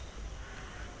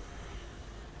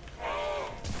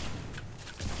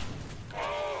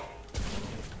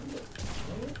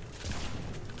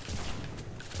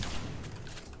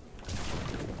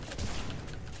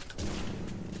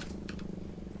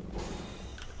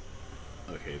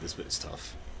 Okay, this bit is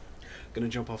tough. Gonna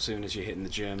jump off soon as you're hitting the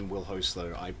gym. We'll host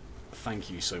though. I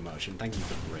thank you so much, and thank you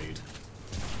for the raid.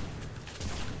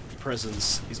 Your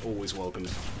presence is always welcomed.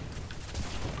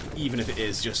 Even if it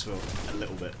is just for a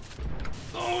little bit.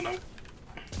 Oh no!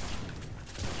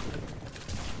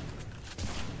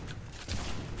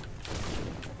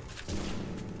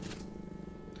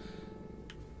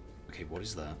 Okay, what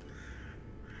is that?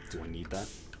 Do I need that?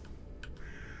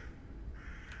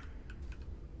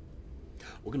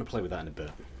 We're going to play with that in a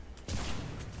bit.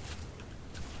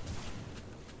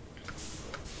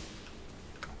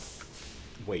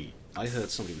 Wait, I heard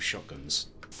somebody with shotguns.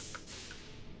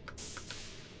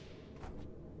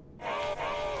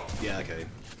 Yeah, okay.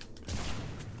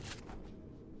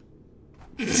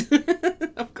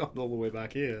 I've gone all the way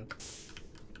back here.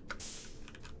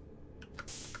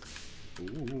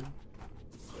 Ooh.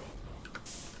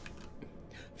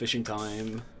 Fishing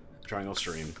time. Trying off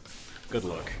stream. Good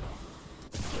luck.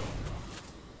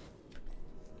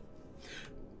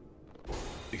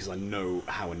 Because I know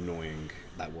how annoying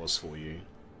that was for you.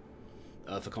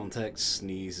 For context,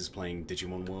 Sneeze is playing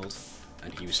Digimon World,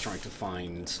 and he was trying to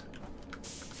find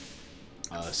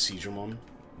Seedramon,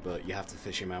 but you have to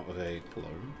fish him out of a... Hello?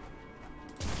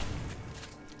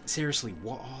 Seriously,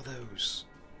 what are those?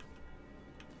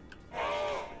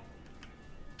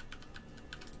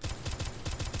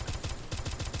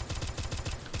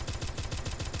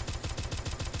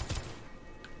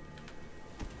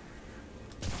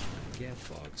 Get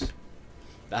fucked.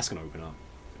 That's gonna open up.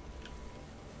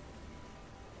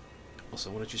 Also,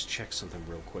 I want to just check something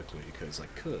real quickly, because I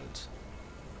could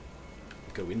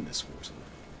go in this water.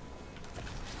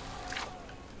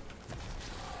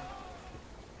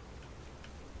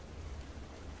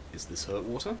 Is this hurt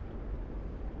water?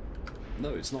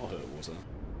 No, it's not hurt water.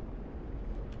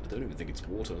 I don't even think it's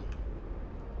water.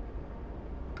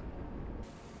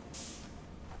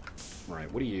 Right,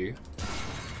 what are you?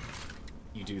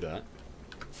 You do that.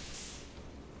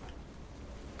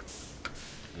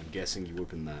 I'm guessing you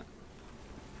open that.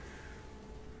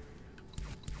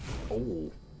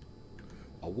 Oh.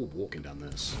 Oh, we're walking down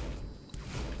this.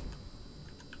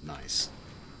 Nice.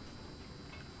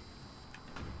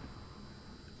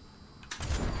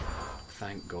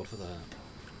 Thank God for that.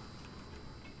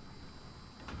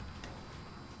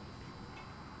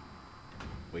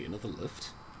 Wait, another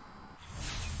lift?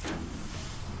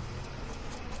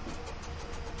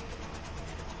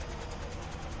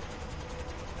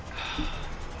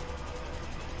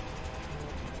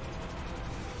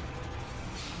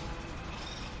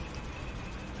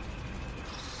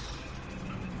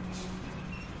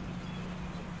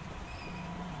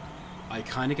 I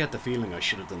kind of get the feeling I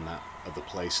should have done that at the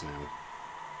place now.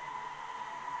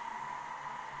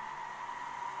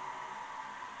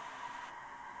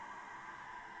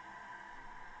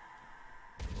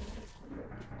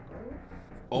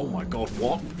 Oh my god,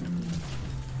 what?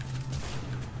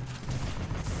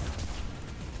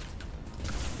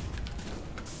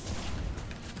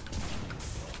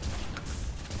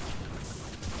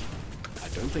 I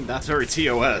don't think that's very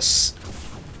TOS.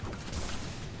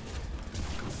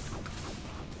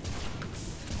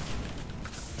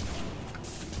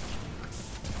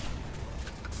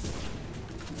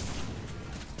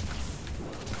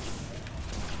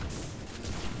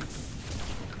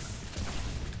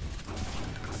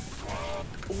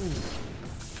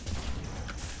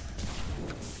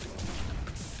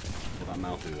 Well, that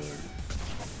mouth is there.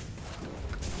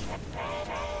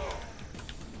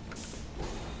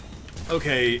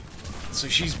 Okay, so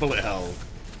she's bullet hell.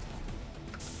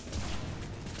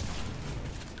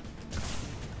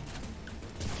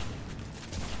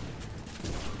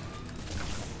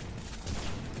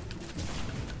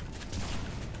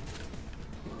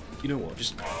 You know what,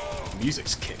 just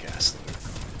music's kick-ass though.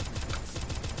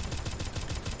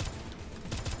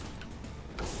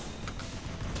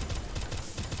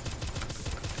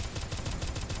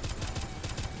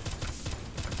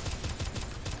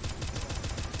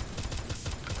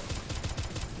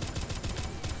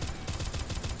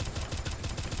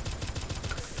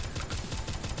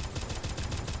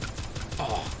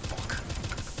 Oh, fuck.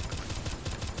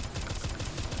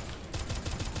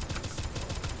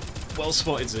 Well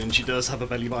spotted, Zin. She does have a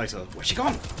belly biter. Where's she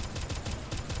gone?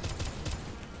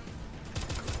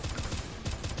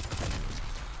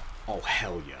 Oh,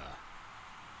 hell yeah.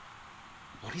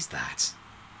 What is that?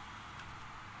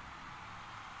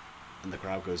 And the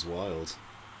crowd goes wild.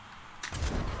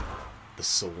 The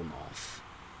sawn off.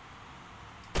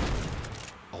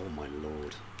 Oh my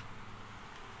lord.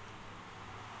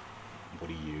 What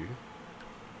are you?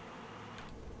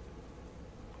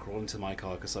 Crawl into my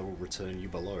carcass, I will return you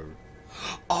below.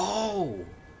 Oh!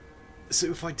 So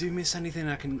if I do miss anything,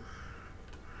 I can...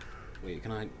 Wait,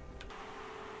 can I...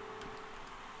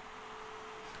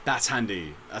 That's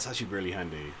handy. That's actually really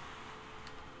handy.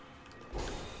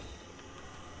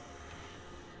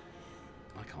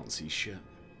 I can't see shit.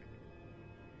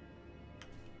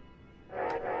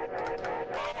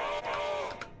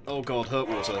 Oh god, hurt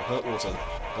water, hurt water,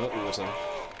 hurt water.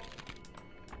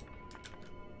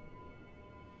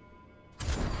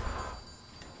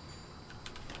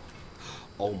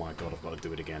 Oh my god, I've got to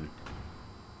do it again.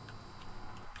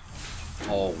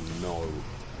 Oh no.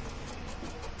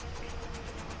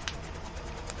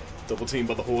 Double team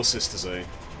by the Horse Sisters, eh?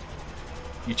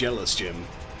 You jealous, Jim?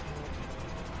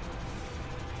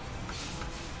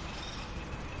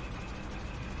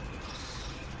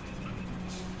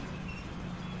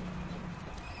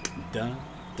 Da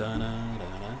da da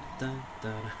da da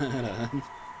da da da.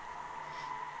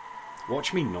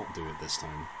 Watch me not do it this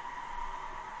time.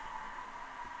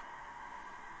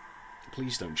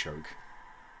 Please don't choke.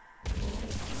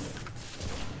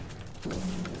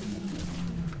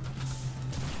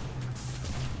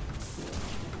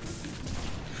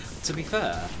 To be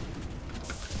fair,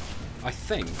 I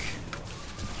think...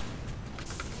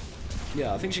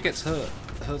 Yeah, I think she gets hurt.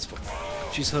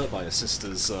 She's hurt by her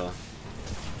sister's,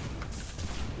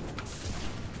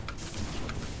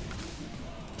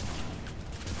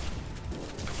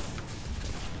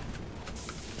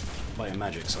 by her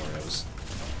magic, sorry, I was...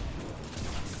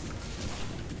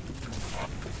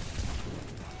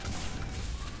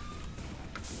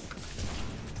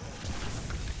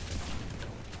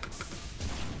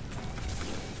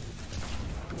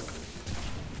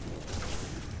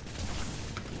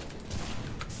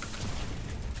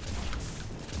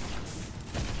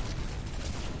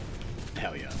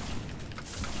 Hell yeah.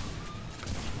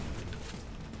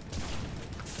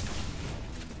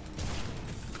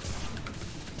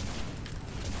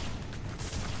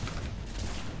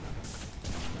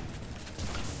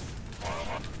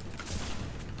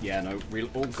 Yeah, no, real.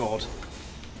 Oh god.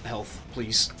 Health,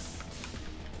 please.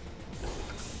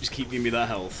 Just keep giving me that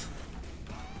health.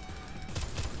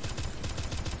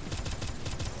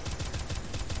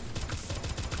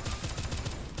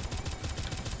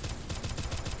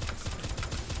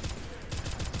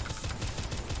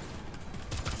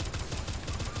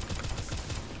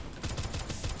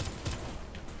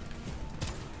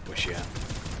 Where's she at?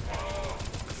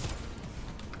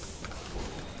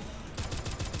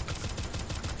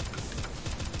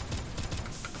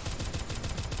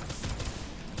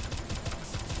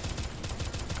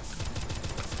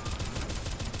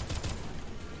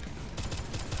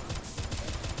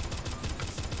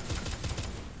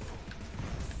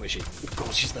 Where's she? Oh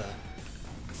god, she's there.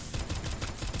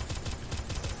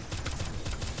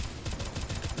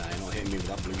 Nah, you're not hitting me with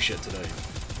that blue shit today.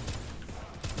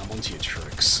 I'm onto your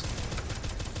tricks.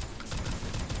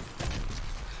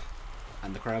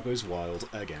 And the crowd goes wild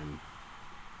again.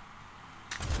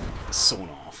 Sawn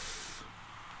off.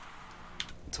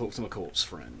 Talk to my corpse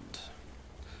friend.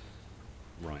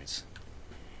 Right.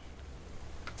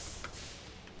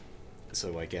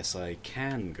 So I guess I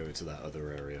can go to that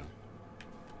other area.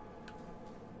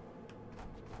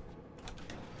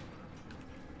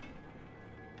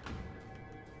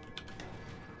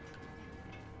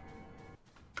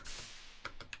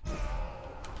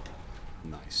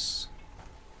 Nice.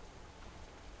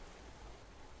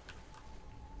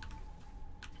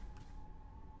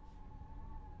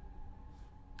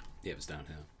 Yeah, it was down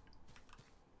here.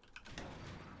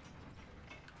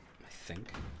 I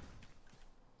think.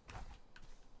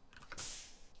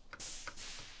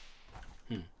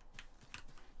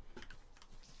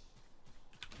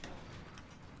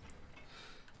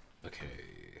 Okay.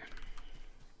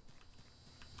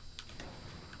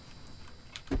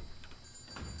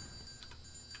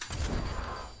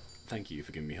 Thank you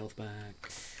for giving me health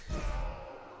back.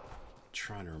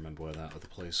 Trying to remember where that other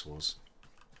place was.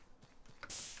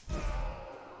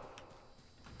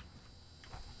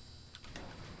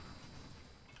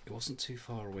 It wasn't too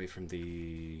far away from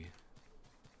the...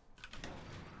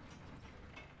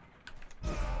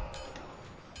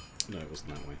 No, it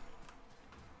wasn't that way.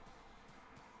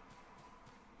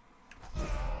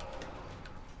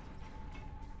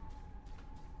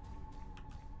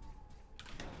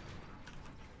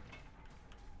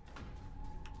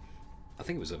 I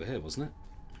think it was over here, wasn't it?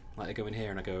 Like, I go in here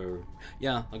and I go...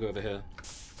 Yeah, I'll go over here.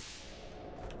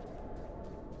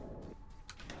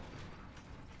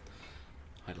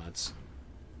 Hi, lads.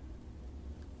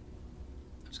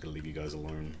 I'm just gonna leave you guys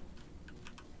alone.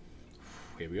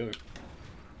 Here we go.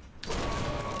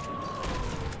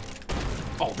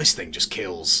 Oh, this thing just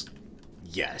kills.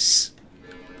 Yes.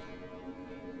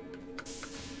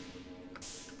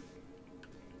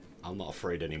 I'm not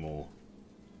afraid anymore.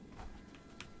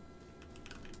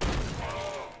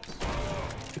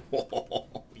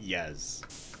 Yes.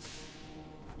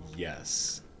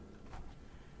 Yes.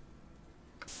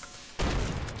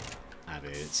 Have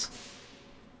it.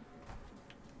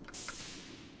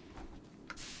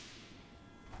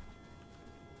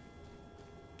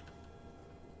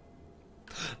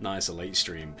 Nice, a late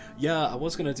stream. Yeah, I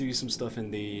was gonna do some stuff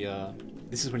in the,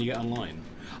 this is when you get online.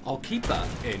 I'll keep that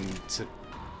into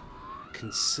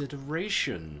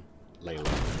consideration, Layla.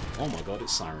 Oh my god,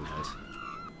 it's Siren Head.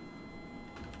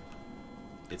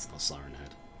 It's not Siren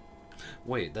Head.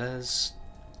 Wait, there's...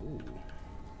 Ooh.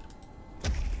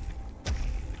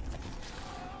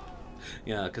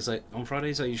 Yeah, because on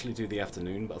Fridays I usually do the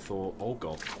afternoon, but I thought, oh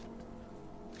god.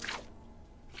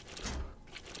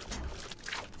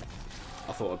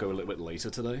 I thought I'd go a little bit later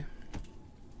today.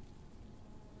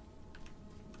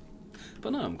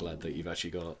 But no, I'm glad that you've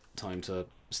actually got time to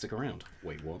stick around.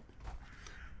 Wait, what?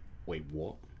 Wait,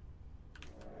 what?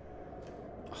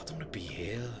 Oh, I don't want to be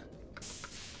here.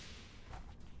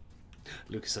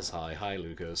 Lucas says hi. Hi,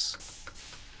 Lucas.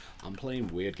 I'm playing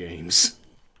weird games.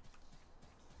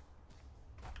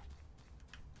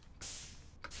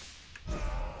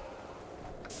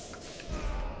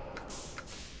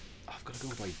 I've got to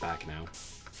go way back now.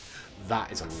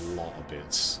 That is a lot of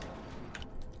bits.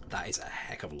 That is a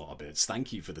heck of a lot of bits.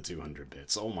 Thank you for the 200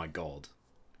 bits. Oh my god.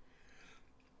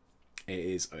 It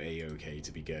is a-okay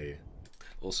to be gay.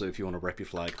 Also, if you want to rep your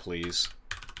flag, please.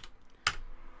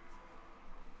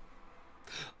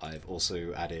 I've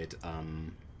also added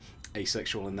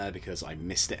asexual in there because I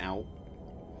missed it out.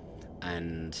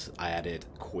 And I added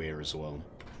queer as well.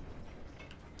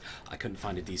 I couldn't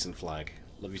find a decent flag.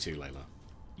 Love you too, Layla.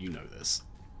 You know this.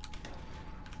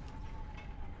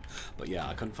 But yeah,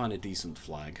 I couldn't find a decent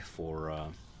flag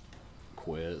for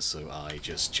queer, so I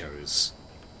just chose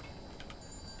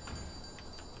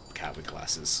cat with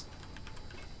glasses.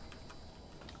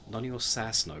 None of your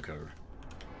sass, Noko.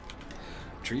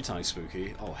 Tree tie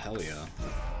spooky. Oh, hell yeah.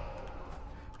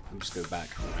 Let me just go back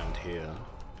around here.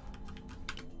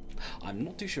 I'm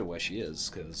not too sure where she is,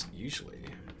 because usually...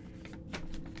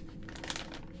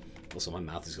 Also, my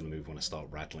mouth is going to move when I start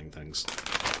rattling things.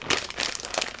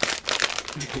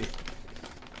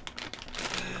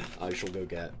 I shall go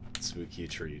get Spooky a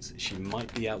treat. She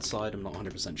might be outside, I'm not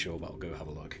 100% sure, but I'll go have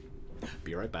a look.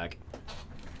 Be right back.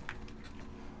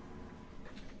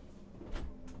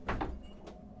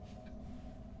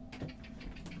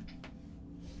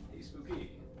 Hey, Spooky.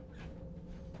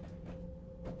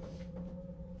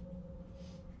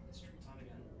 It's treat time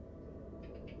again.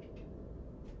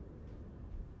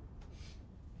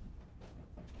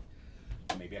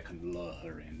 Maybe I can lure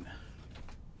her in.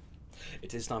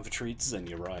 It is time for treats, and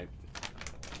you're right.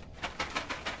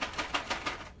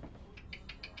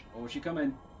 Oh, she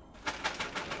coming.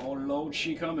 Oh, Lord,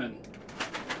 she coming.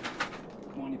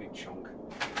 Come on, you big chunk.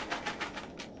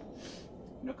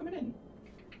 You're not coming in?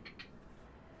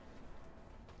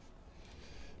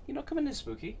 You're not coming in,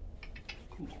 Spooky?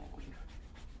 Come on.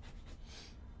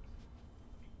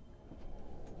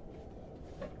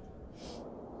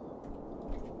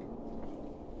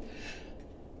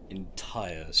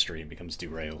 Entire stream becomes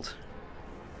derailed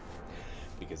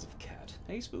because of cat.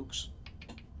 Hey, Spooks.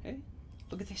 Hey,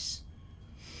 look at this.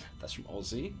 That's from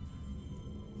Aussie.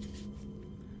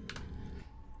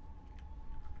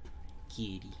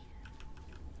 Kitty.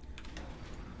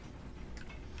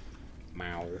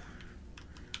 Meow.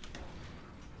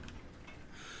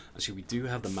 Actually, we do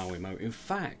have the Maui emote. In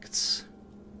fact,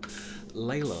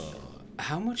 Layla,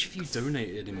 how much have you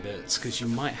donated in bits? Because you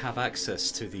might have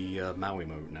access to the Maui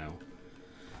emote now.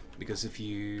 Because if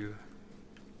you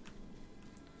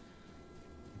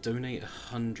donate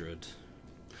 100...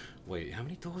 Wait, how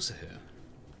many doors are here?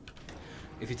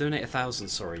 If you donate 1,000,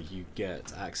 sorry, you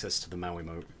get access to the Maui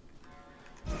emote.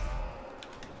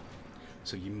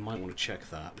 So you might want to check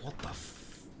that. What the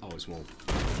f... Oh, it's more...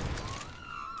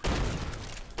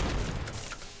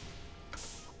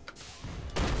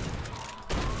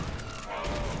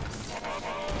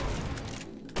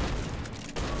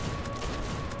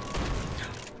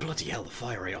 Bloody hell, the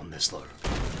fire rate on this though.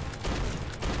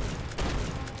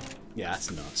 Yeah,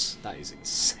 that's nuts. That is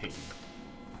insane.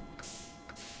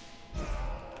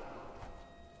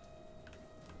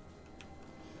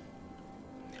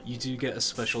 You do get a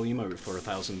special emote for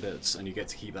 1,000 bits, and you get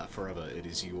to keep that forever. It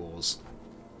is yours.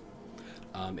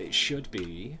 It should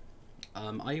be...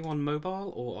 are you on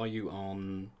mobile, or are you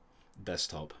on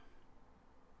desktop?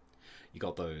 You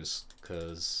got those,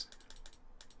 because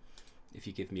if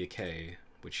you give me a K,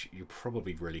 which you're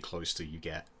probably really close to, you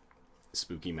get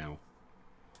Spooky Meow.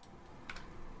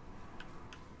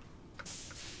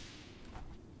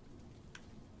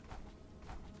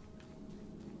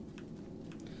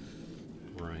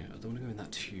 Right, I don't want to go in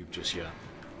that tube just yet.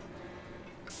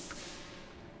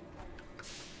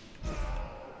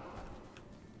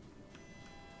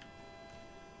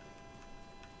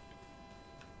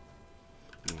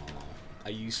 Aww.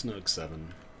 Are you Snug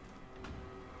 7?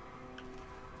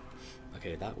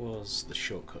 Okay, that was the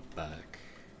shortcut back.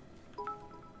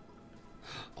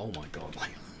 Oh my god,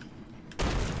 like...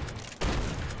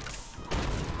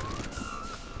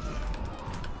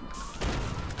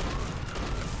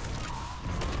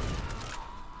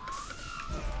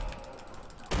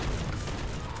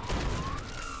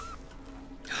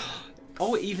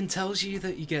 Oh, it even tells you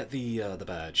that you get the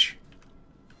badge.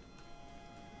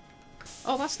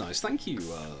 Oh, that's nice. Thank you,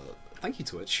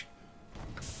 Twitch.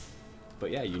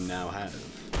 But yeah, you now have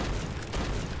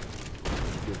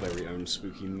your very own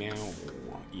spooky meow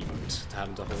emote to have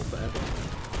in to hold forever.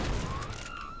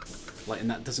 Like, and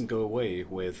that doesn't go away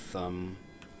with Oh,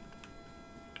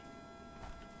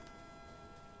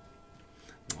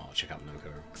 check out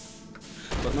Noko.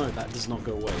 But no, that does not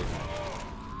go away.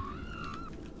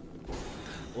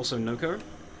 Also, Noko,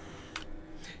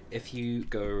 if you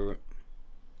go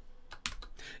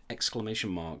exclamation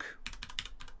mark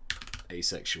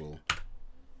asexual,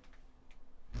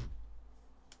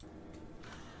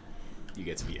 you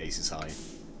get to be aces high.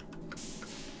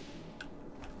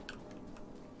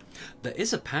 There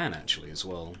is a pan actually as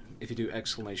well. If you do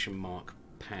exclamation mark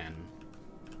pan.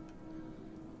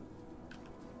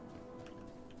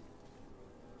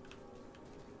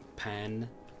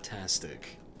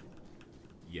 Fantastic.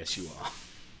 Yes, you are.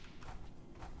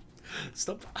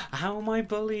 Stop. How am I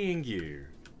bullying you?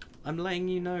 I'm letting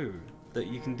you know that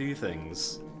you can do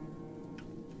things.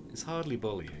 It's hardly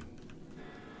bullying.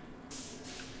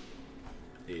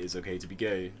 It is okay to be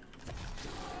gay.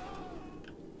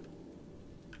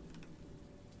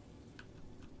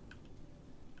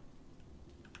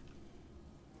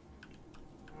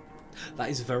 That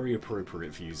is very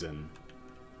appropriate for you, Zen.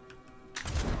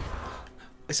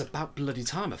 It's about bloody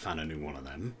time I found a new one of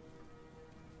them.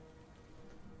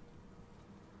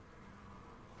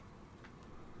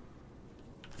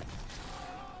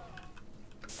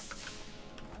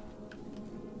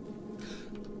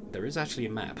 There is actually a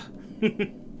map.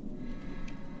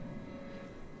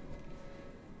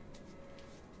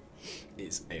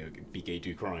 It's be gay,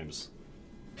 do crimes.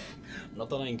 Not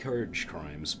that I encourage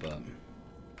crimes, but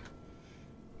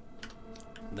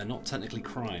they're not technically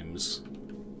crimes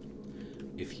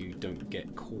if you don't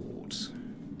get caught.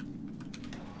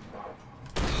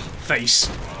 Face!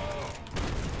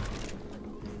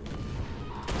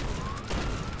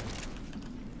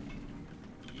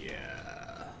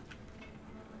 Yeah.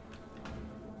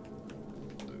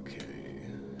 Okay.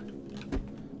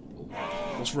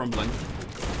 Oh, what's rumbling?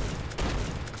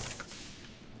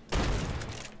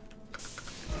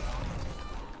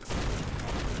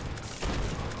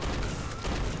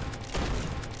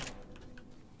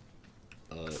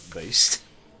 Based.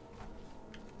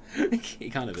 He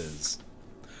kind of is.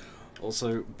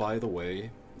 Also, by the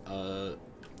way,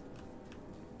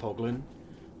 Poglin,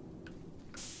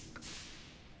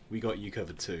 we got you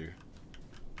covered too.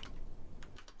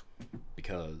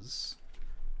 Because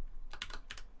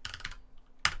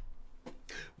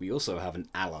we also have an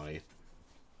ally.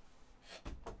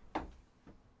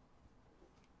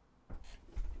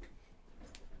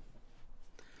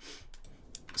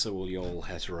 So all y'all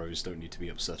heteros don't need to be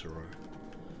upset-ero.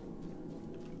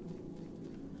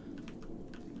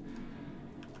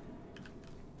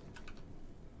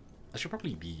 I should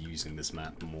probably be using this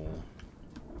map more.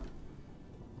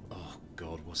 Oh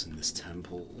god, what's in this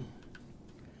temple?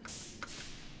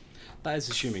 That is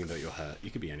assuming that you're het.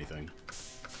 You could be anything.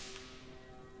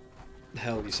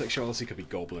 Hell, your sexuality could be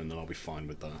goblin and I'll be fine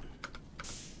with that.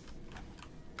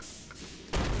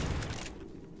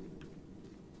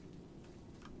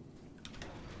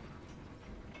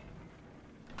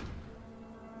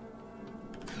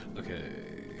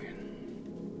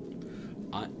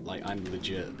 I'm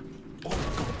legit. Oh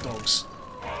god, dogs.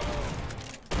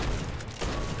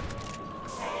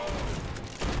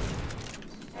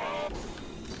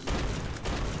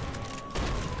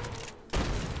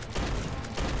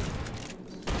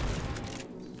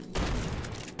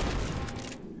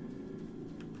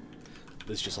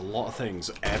 There's just a lot of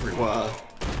things everywhere.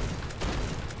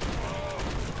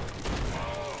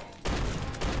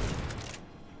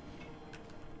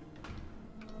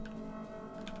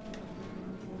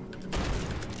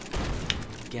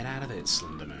 Get out of it,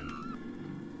 Slenderman.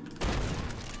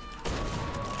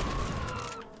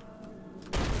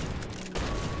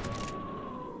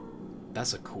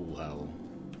 That's a cool hell.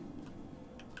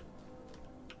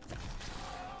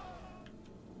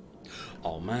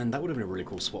 Oh man, that would have been a really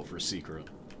cool spot for a secret.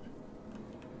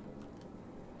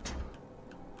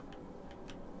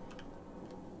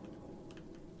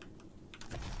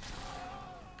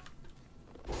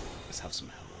 Let's have some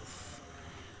health.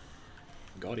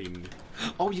 Got him.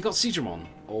 Oh, you got Seedramon.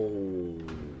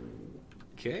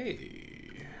 Okay.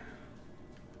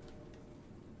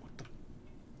 What the?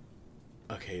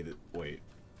 Okay, wait.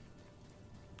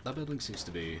 That building seems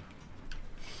to be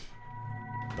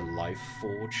the Life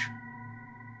Forge.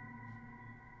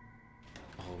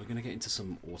 Oh, we're gonna get into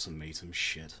some automatum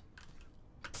shit.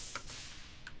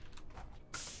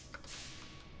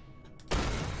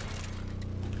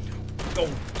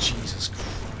 Oh, Jesus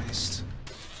Christ.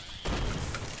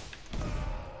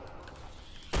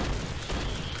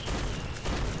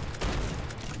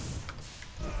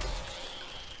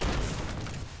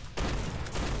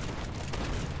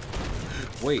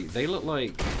 Wait, they look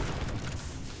like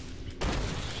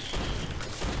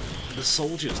the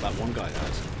soldiers that one guy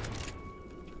had.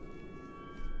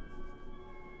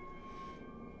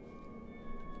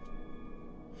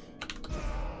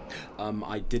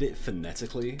 I did it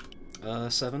phonetically,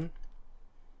 7.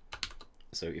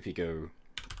 So if you go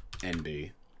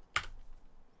NB.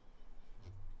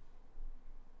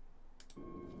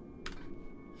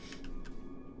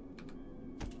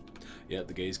 Yeah,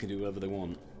 the gays can do whatever they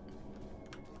want.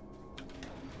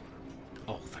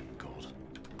 Oh, thank God.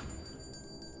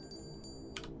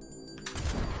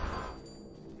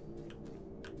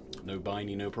 No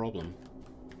biney, no problem.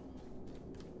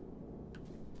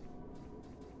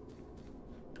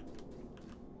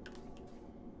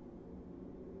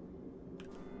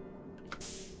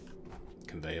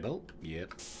 Conveyor belt?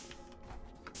 Yep.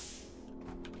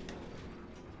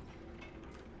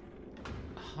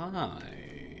 Hi.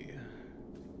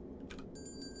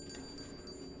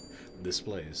 This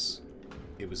place.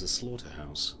 It was a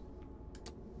slaughterhouse.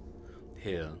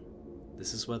 Here,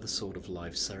 this is where the Sword of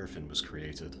Life Seraphim was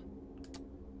created.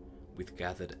 We've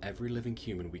gathered every living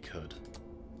human we could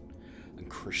and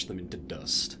crushed them into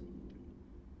dust.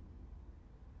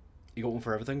 You got one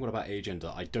for everything? What about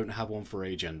agender? I don't have one for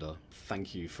agender.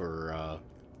 Thank you for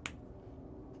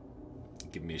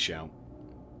giving me a shout.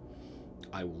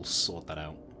 I will sort that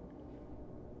out.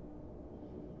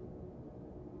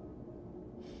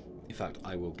 In fact,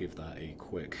 I will give that a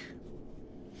quick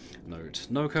note.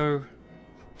 Noko.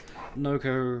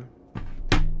 Noko.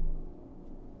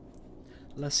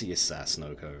 Let's see your sass,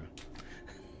 Noko.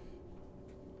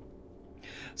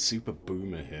 Super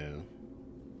boomer here.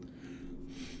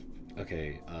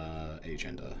 Okay,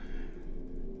 agenda.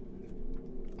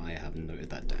 I have noted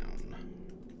that down.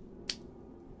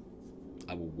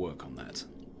 I will work on that.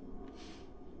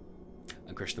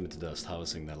 And crush them into dust,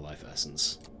 harvesting their life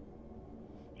essence.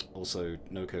 Also,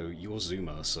 Noko, you're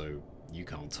Zoomer, so you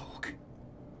can't talk.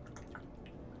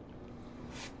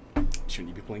 Shouldn't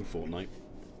you be playing Fortnite?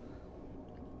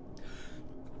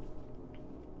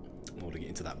 I want to get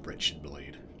into that wretched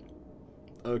blade.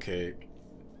 Okay.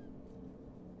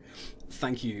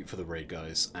 Thank you for the raid,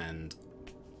 guys, and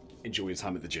enjoy your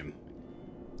time at the gym.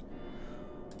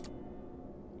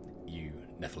 You,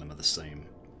 Nephilim, are the same.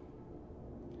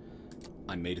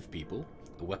 I'm made of people,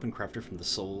 a weapon crafted from the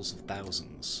souls of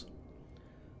thousands.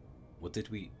 What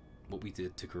we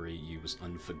did to create you was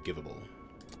unforgivable.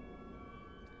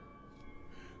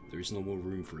 There is no more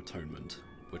room for atonement.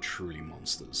 We're truly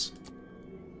monsters.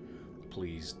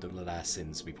 Please, don't let our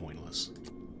sins be pointless.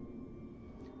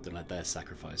 Don't let their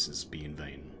sacrifices be in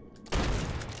vain.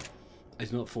 I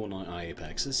do not Fortnite I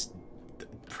Apex. It's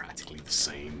practically the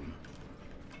same.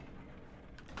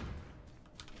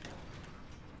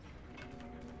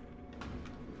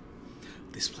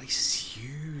 This place is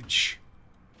huge.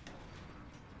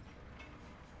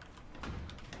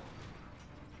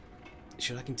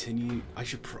 Should I continue? I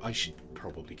should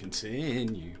probably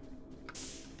continue.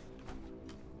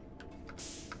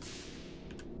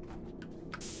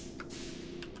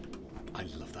 I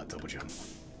love that double jump.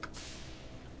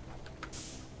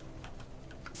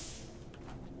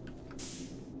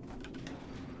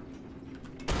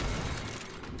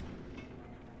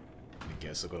 I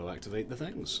guess I've got to activate the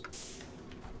things.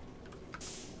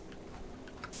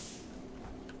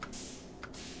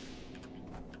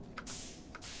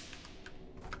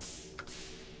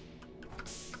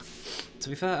 To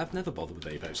be fair, I've never bothered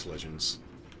with Apex Legends.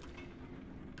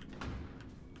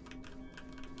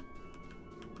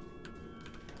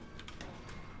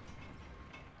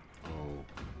 Oh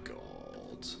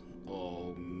god.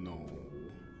 Oh no.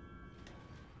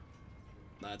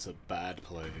 That's a bad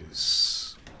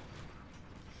place.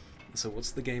 So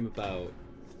what's the game about?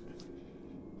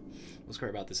 What's great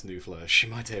about this new flesh?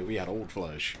 In my day we had old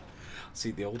flesh.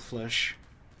 See, the old flesh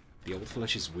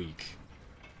is weak.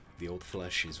 The old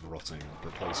flesh is rotting.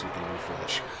 Replace with the new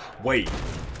flesh. Wait!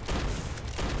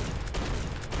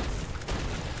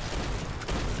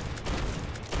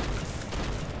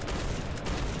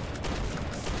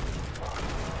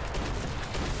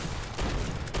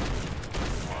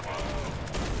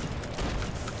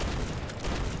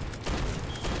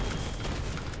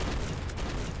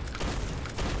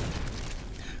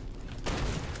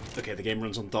 Okay, the game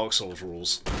runs on Dark Souls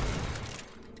rules.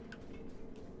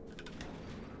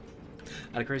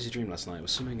 I had a crazy dream last night. I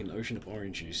was swimming in an ocean of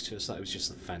orange juice. Just that it was just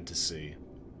a fantasy.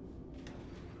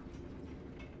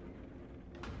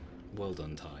 Well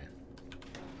done, Ty.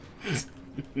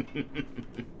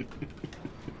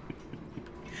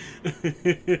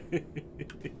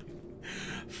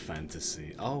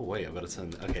 Fantasy. Oh wait, I've got to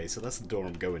turn. Okay, so that's the door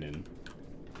I'm going in.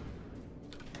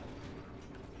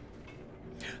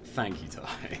 Thank you,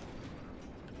 Ty.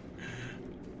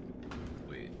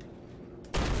 Wait.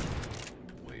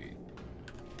 Wait.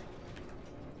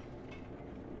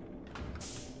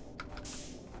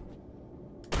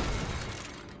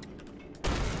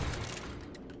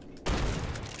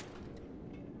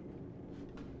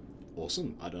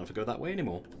 Awesome. I don't have to go that way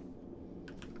anymore.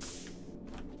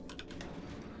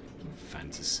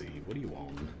 Fantasy. What are you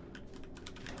on?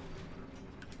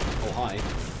 Oh, hi.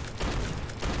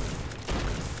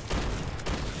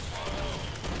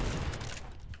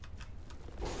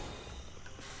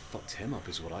 Fucked him up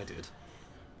is what I did.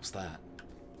 What's that?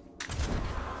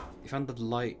 You found the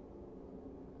light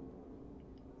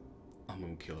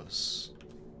homunculus.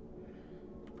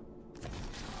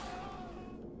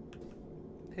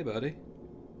 Hey, buddy.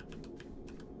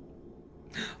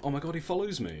 Oh my god, he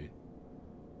follows me.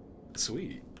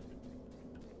 Sweet.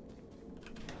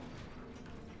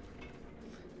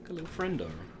 Got a little friendo.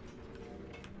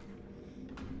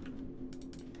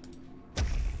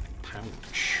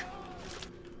 Pouch.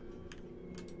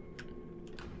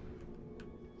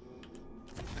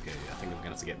 Okay, I think I'm gonna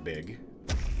have to get big.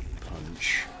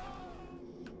 Punch.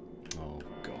 Oh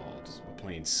god, we're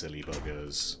playing silly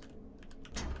buggers.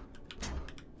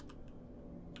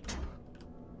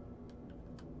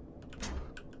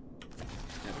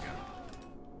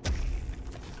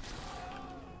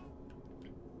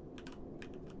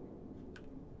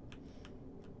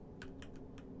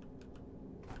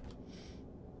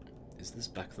 Is this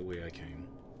back the way I came?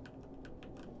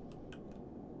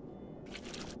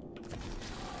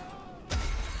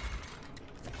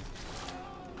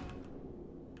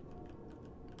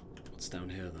 What's down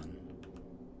here then?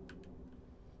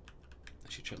 I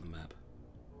should check the map.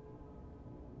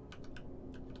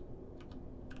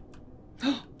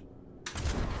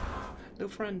 No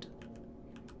friend.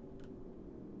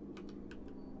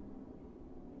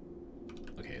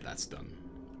 Okay, that's done.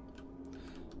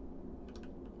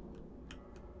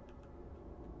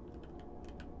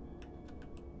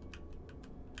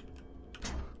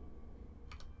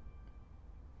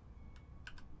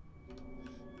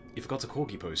 You forgot a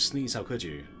corgi post. Sneeze, how could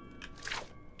you?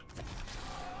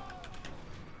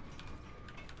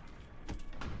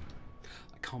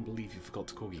 I can't believe you forgot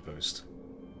to corgi post.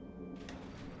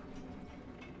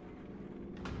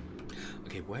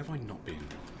 Okay, where have I not been?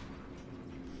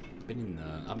 Been in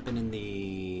the... I've been in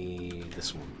the...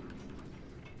 this one.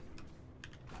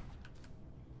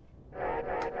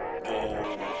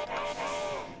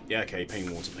 Oh. Yeah, okay,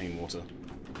 pain water, pain water.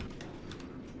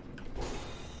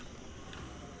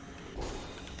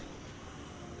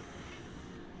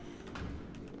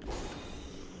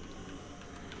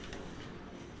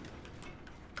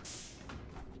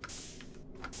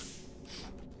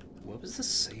 Where was the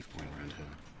save point around here?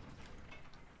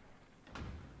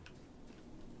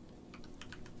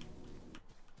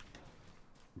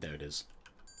 There it is.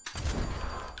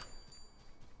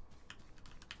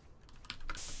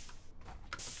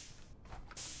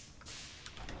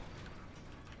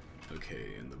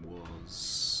 Okay, and there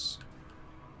was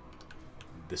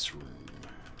this room.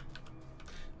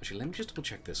 Actually, let me just double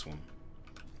check this one,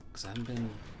 because I haven't been...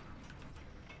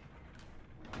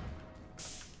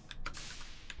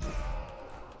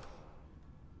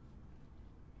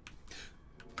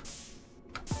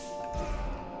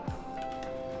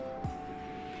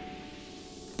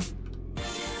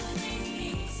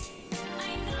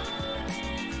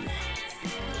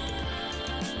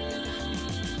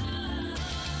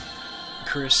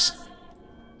 Chris,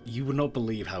 you would not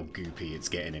believe how goopy it's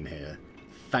getting in here.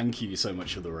 Thank you so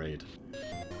much for the raid.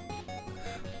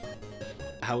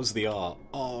 How's the art?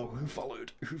 Oh, who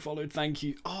followed? Who followed? Thank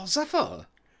you. Oh, Zephyr!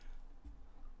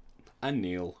 And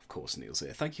Neil. Of course, Neil's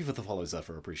here. Thank you for the follow,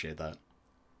 Zephyr. Appreciate that.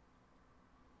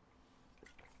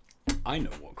 I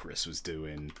know what Chris was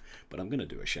doing, but I'm going to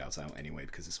do a shout out anyway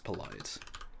because it's polite.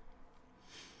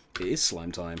 It is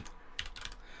slime time.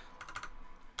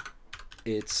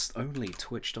 It's only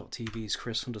twitch.tv's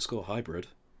Chris_hybrid.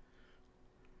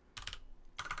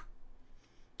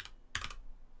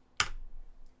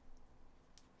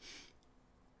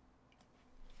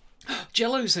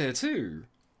 Jello's here too!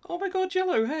 Oh my god,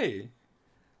 Jello, hey!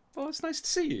 Oh, it's nice to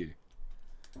see you.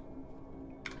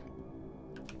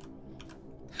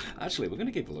 Actually, we're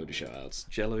gonna give a load of shout-outs.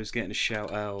 Jello's getting a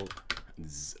shout-out.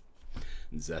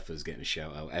 Zephyr's getting a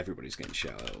shout-out. Everybody's getting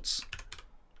shout-outs.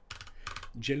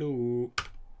 Jello!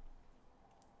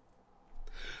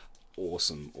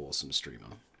 Awesome, awesome streamer.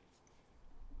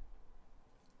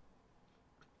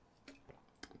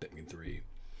 Bitmin 3.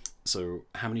 So,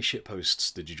 how many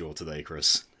shitposts did you draw today,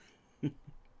 Chris? And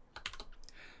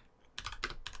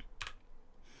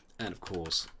of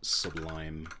course,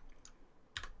 Sublime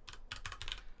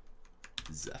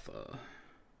Zephyr.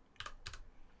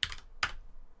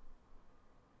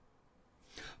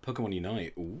 Pokemon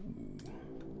Unite. Ooh.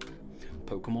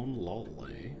 Pokemon LOL,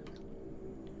 eh?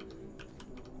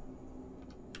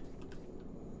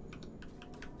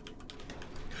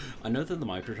 I know that the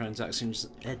microtransactions...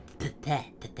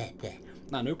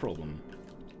 Nah, no problem.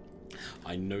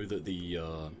 I know that the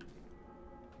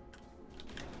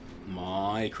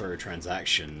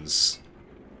microtransactions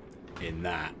in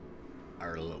that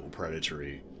are a little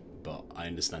predatory, but I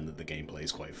understand that the gameplay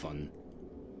is quite fun.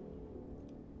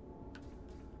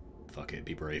 Fuck it,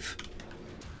 be brave.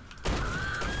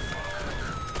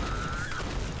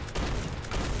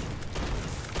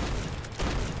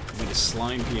 Make a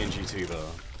slime PNG tuber.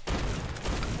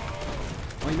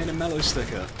 Oh, you made a mellow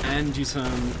sticker, and you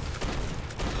turn...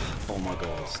 Oh my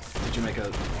god. Did you make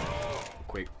a...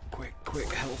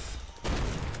 Quick health?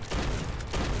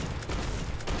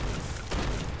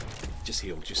 Just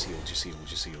heal, just heal, just heal,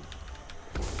 just heal.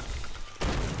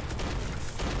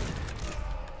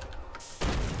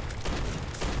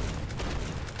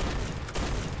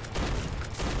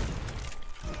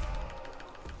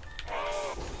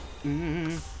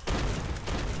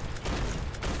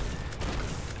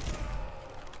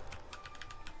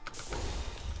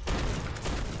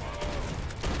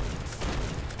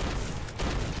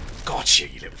 Gotcha,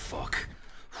 you little fuck.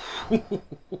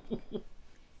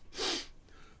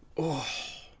 Oh,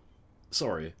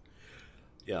 sorry.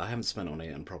 Yeah, I haven't spent on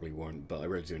it and probably won't, but I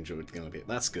really do enjoy it.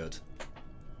 That's good.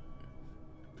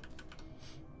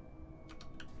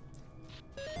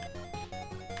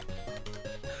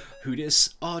 Who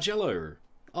dis? Oh, Jello.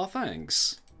 Oh,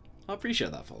 thanks. I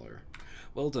appreciate that follow.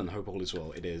 Well done. Hope all is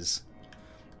well. It is.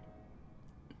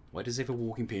 Why does he have a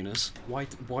walking penis? Why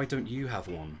don't you have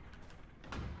one?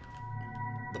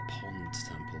 The Pond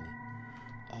Temple.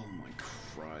 Oh my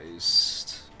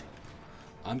Christ.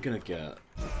 I'm gonna get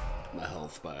my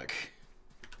health back.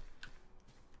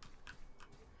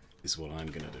 Is what I'm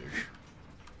gonna do.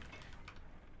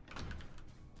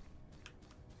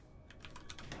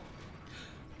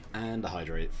 And a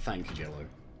hydrate. Thank you, Jello.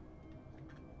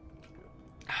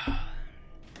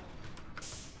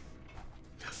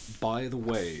 By the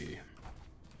way,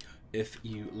 if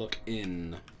you look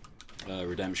in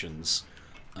Redemptions,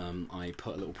 I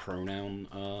put a little pronoun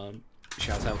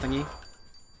shout-out thingy.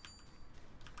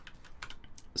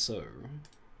 So,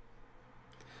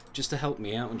 just to help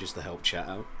me out and just to help chat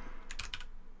out.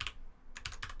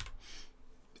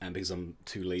 And because I'm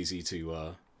too lazy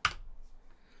to...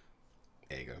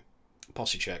 There you go.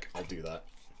 Posture check, I'll do that.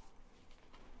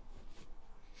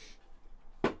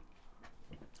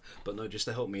 But no, just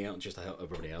to help me out, just to help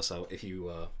everybody else out, if you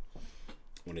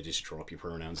want to just drop your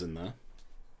pronouns in there.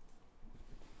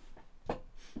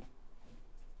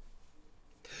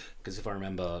 Because if I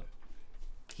remember,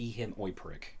 he, him, oi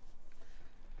prick.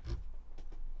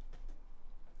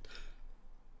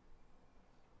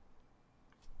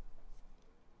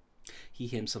 He,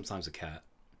 him, sometimes a cat.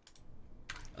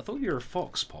 I thought you were a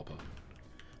fox, Popper.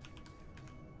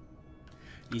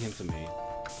 He, him for me.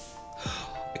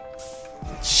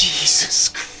 Jesus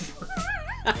Christ.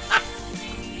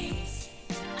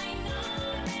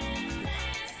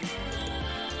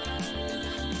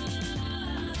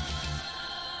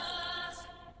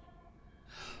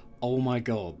 Oh my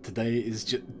god, today is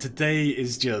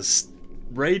just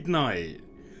raid night.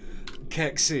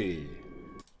 Kexi.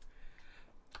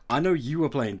 I know you were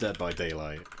playing Dead by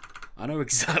Daylight. I know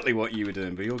exactly what you were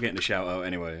doing, but you're getting a shout out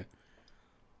anyway.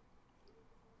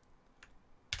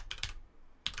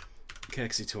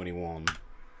 Kexi21.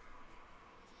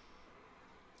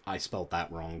 I spelled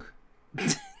that wrong.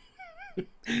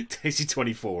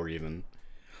 Daisy24 even.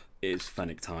 It's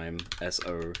Fennec time.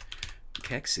 S-O.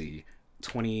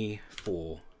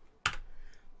 Kexi24.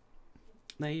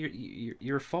 No,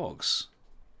 you're a fox.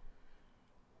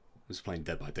 Who's playing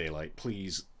Dead by Daylight.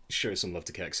 Please show some love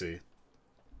to Kexi.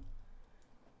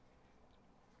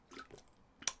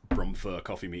 Brumfur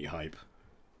coffee meat hype.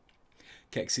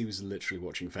 Kexi was literally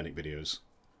watching Fennec videos.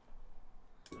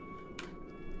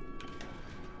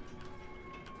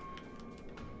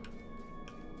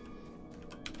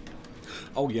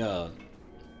 Oh yeah.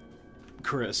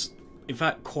 Chris, In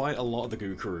fact, quite a lot of the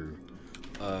Goo crew.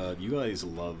 You guys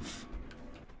love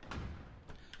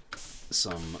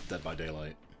some Dead by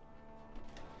Daylight.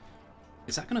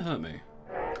 Is that gonna hurt me?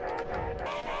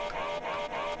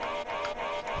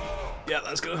 Yeah,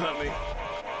 that's gonna hurt me.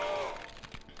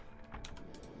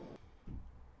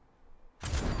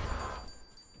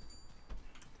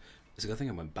 It's a good thing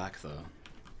I went back though.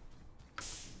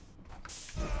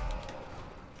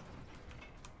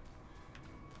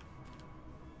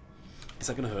 Is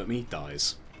that gonna hurt me?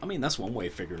 Dies. I mean, that's one way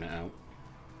of figuring it out.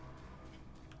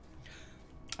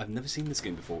 I've never seen this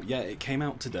game before. Yeah, it came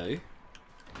out today.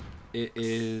 It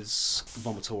is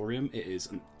Vomitoreum. It is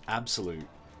an absolute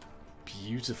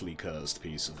beautifully cursed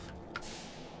piece of...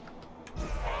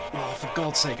 Oh, for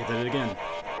God's sake, I did it again.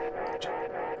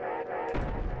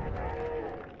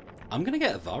 I'm gonna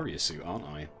get a Varia suit, aren't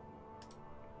I?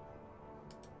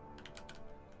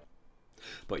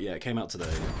 But yeah, it came out today.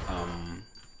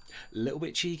 A little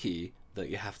bit cheeky that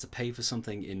you have to pay for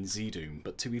something in Z-Doom,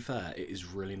 but to be fair, it is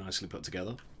really nicely put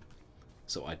together.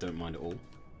 So I don't mind at all.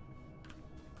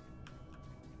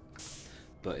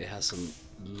 But it has some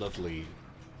lovely,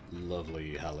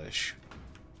 lovely Hellish.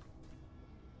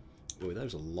 Oh,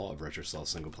 there's a lot of retro-style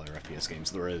single-player FPS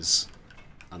games. There is,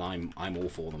 and I'm all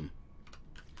for them.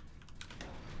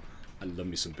 I love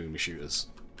me some boomer shooters.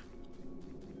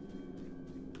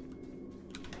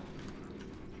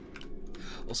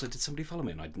 Also, did somebody follow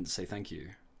me and I didn't say thank you?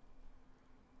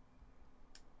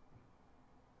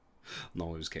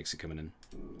 No, it was Kexy coming in.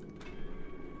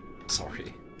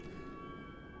 Sorry.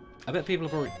 I bet people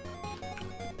have already...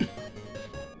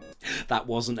 That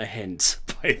wasn't a hint,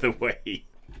 by the way.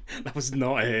 That was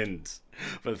not a hint.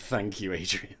 But thank you,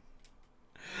 Adrian.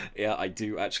 Yeah, I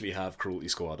do actually have Cruelty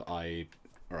Squad.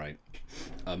 Alright.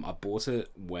 I bought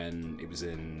it when it was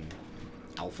in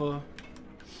alpha,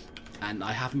 and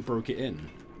I haven't broke it in.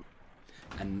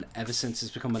 And ever since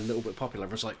it's become a little bit popular,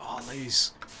 everyone's like, oh,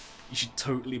 Laze, you should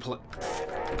totally play...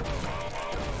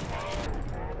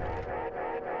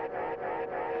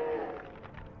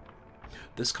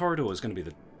 This corridor is going to be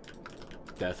the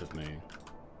death of me.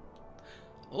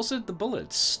 Also, the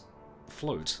bullets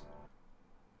float.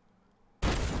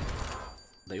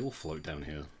 They all float down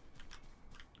here.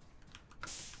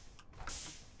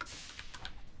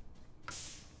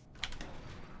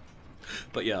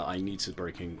 But yeah, I need to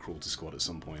break in Cruelty Squad at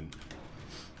some point.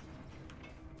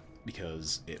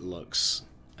 Because it looks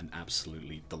an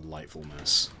absolutely delightful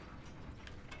mess.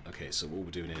 Okay, so what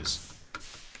we're doing is...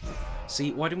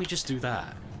 See, why didn't we just do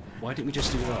that? Why didn't we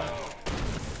just do that?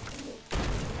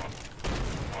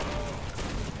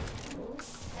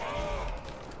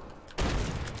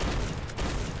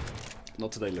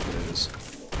 Not today, Liquidators.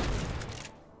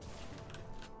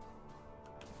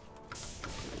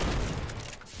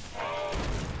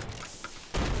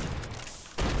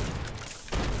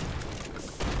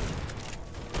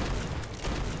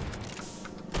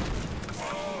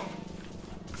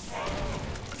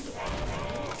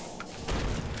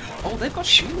 Oh, they've got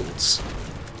shields!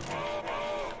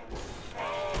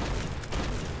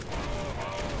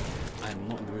 I am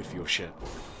not in the mood for your shit.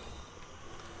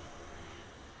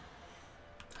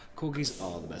 Corgis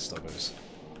are the best doggos.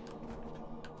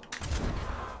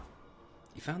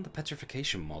 You found the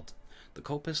petrification mod. The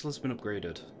cold pistol has been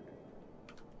upgraded.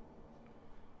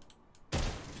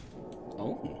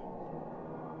 Oh.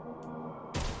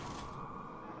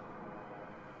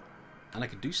 And I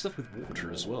could do stuff with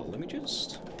water as well. Let me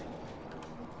just...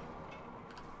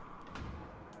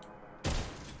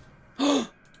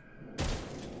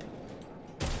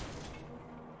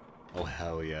 Oh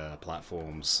hell yeah,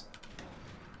 platforms.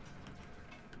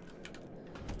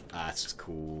 That's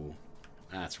cool.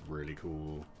 That's really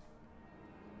cool.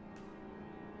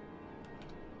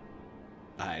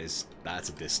 That's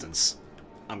a distance.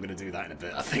 I'm gonna do that in a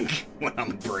bit, I think, when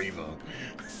I'm braver.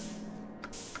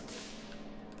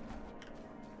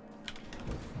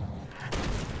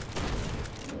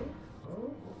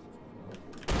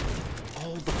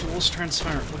 Oh, the floor's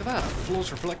transparent. Look at that. The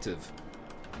floor's reflective.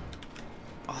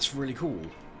 Oh, that's really cool.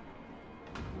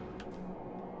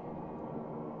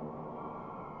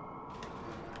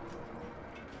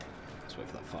 Let's wait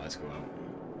for that fire to go out.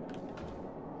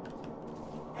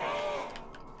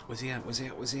 Where's he at? Where's he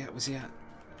at? Where's he at? Where's he at?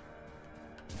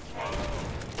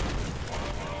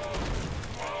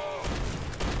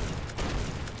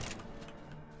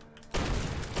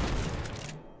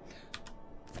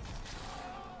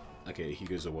 Okay, he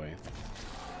goes away.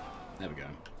 There we go.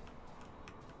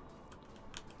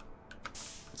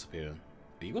 What's up here?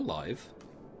 Are you alive?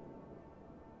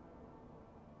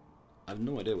 I have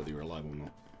no idea whether you're alive or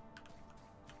not.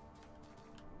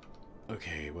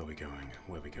 Okay, where are we going?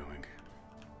 Where are we going?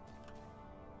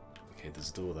 Okay, there's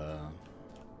a door there.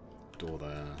 Door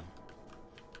there.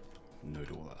 No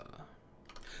door there.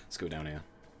 Let's go down here.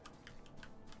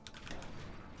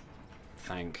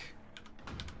 Thank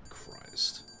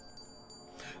Christ.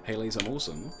 Hey, ladies, I'm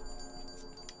awesome.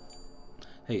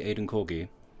 Hey, Aiden Corgi.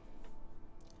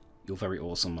 You're very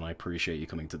awesome, and I appreciate you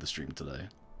coming to the stream today.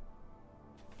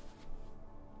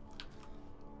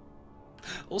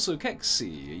 Also,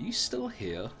 Kexi, are you still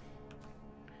here?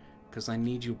 Because I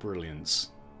need your brilliance.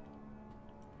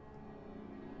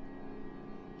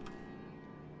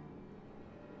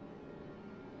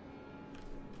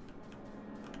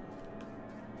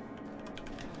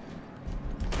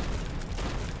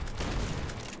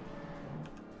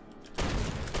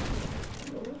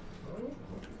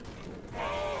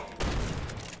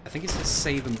 I think it says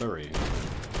save and bury.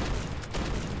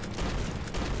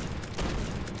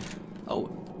 Oh.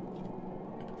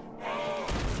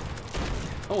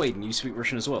 Oh, Aiden, you speak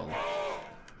Russian as well?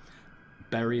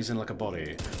 Berries in like a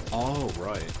body. Oh,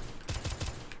 right.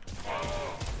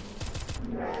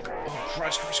 Oh,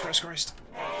 Christ.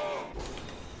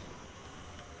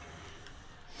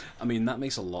 I mean, that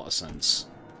makes a lot of sense,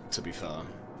 to be fair.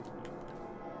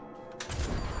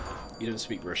 You don't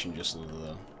speak Russian, just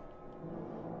the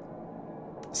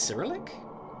Cyrillic?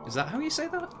 Is that how you say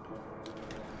that?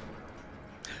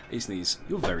 Hey, Sneeze.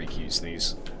 You're very cute,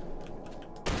 Sneeze.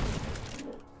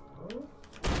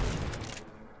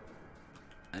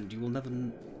 And you will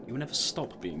never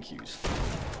stop being cute.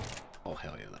 Oh,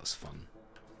 hell yeah, that was fun.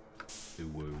 Ooh,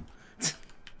 woo.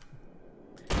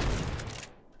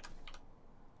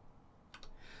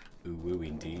 Ooh, woo,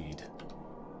 indeed.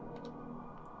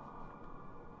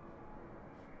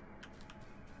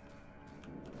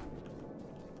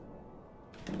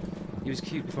 He was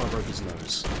cute before I broke his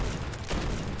nose.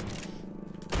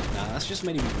 Nah, that's just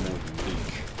made him even more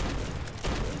unique.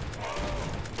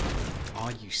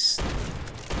 Are you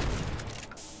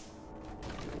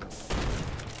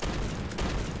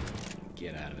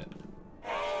Get out of it.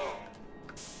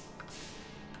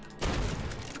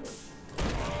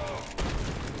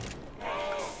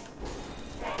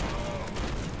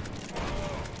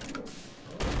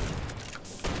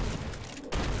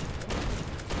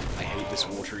 I hate this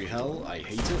watery hell. I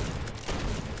hate it.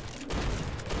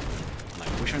 And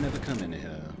I wish I never come in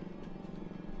here.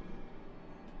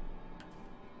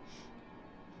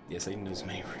 Yes, Aiden knows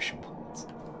many Russian words.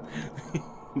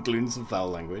 Including some foul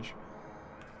language.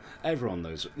 Everyone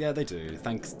knows. Yeah, they do.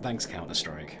 Thanks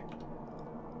Counter-Strike.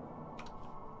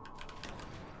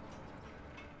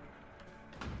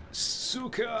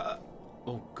 Suka!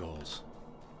 Oh, God.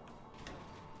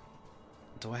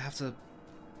 Do I have to...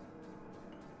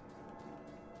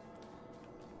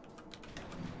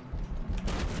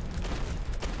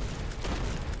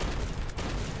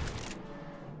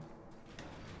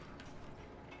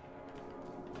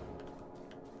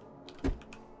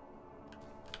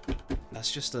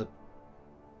 That's just a...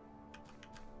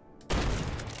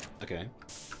 Okay.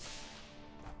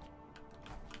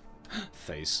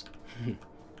 Face.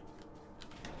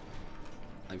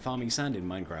 I'm farming sand in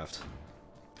Minecraft.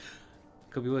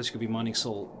 Could be worse, could be mining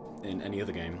salt in any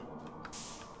other game.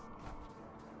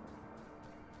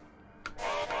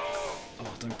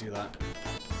 Oh, don't do that.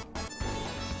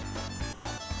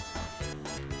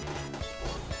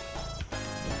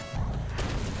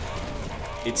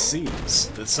 It seems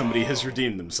that somebody has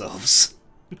redeemed themselves.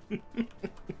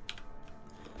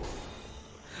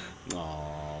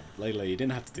 Aw, Layla, you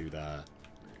didn't have to do that.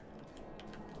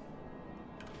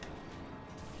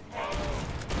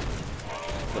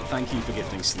 But thank you for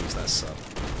gifting Sneeze that sub.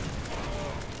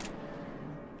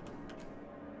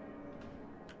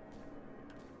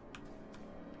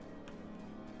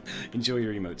 Enjoy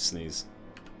your emote, Sneeze.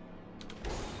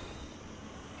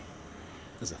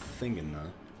 There's a thing in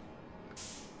there.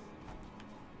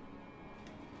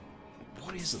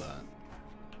 What is that?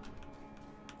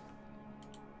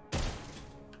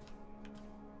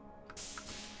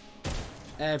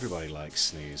 Everybody likes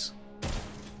Sneeze.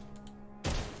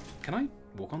 Can I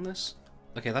walk on this?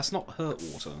 Okay, that's not hurt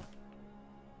water.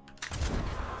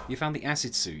 You found the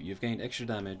acid suit. You've gained extra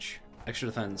damage, extra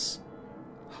defense.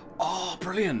 Oh,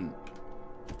 brilliant!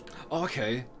 Oh,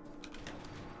 okay.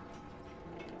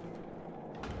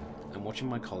 I'm watching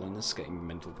my colonists getting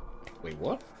mental... Wait,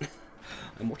 what?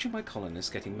 I'm watching my colonists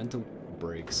getting mental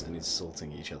breaks and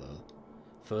insulting each other,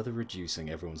 further reducing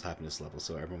everyone's happiness level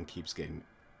so everyone keeps getting...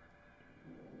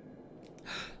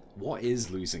 What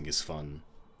is losing is fun?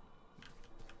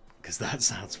 Because that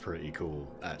sounds pretty cool,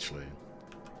 actually.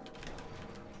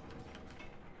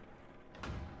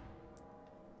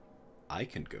 I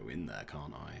can go in there,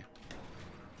 can't I?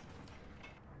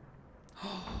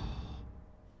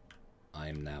 I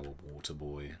am now a water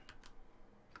boy.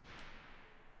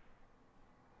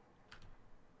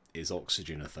 Is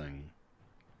oxygen a thing?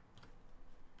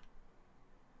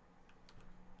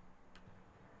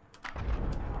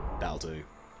 That'll do.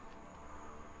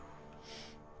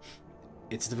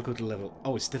 It's difficult level.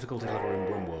 Oh, it's difficult level in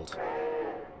RimWorld.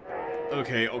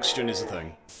 Okay, oxygen is a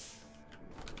thing.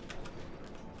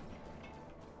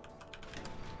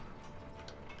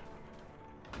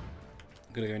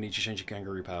 I'm gonna go need to change your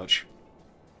kangaroo pouch.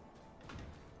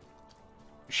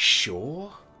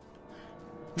 Sure?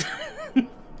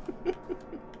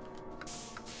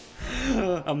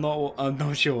 I'm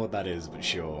not sure what that is, but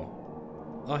sure.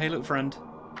 Oh, hey, look, friend.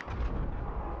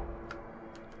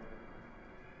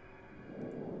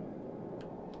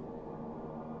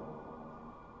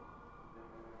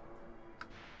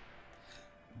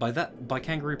 By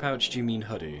kangaroo pouch, do you mean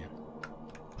hoodie?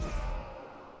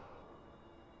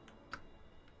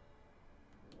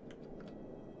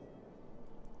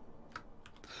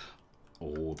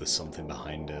 Oh, there's something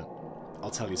behind it. I'll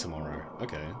tell you tomorrow.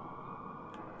 Okay.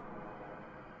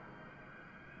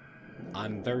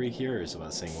 I'm very curious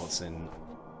about seeing what's in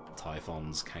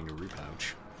Typhon's kangaroo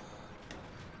pouch.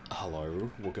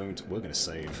 Hello, we're gonna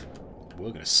save.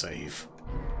 We're gonna save.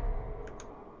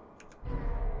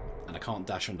 And I can't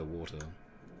dash underwater.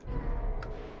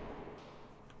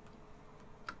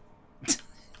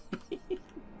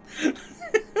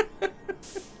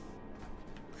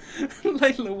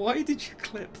 Layla, why did you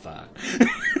clip that?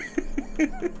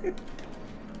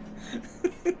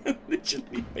 It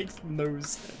literally makes no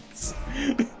sense.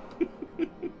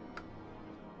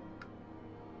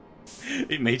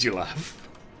 It made you laugh.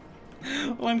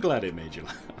 Well, I'm glad it made you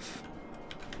laugh.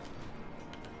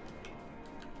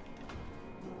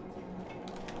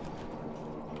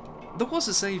 There was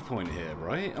a save point here,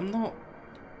 right?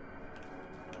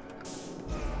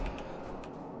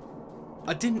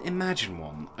 I didn't imagine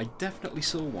one. I definitely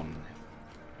saw one.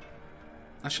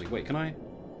 Actually, wait, can I?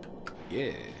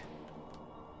 Yeah.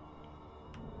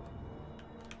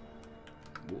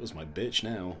 What was my bitch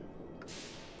now?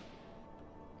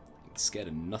 Ain't scared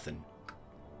of nothing.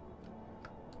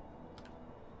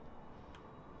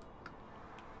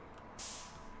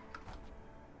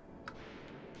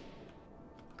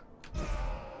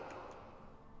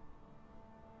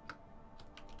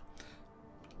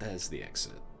 There's the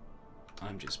exit.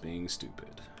 I'm just being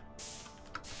stupid.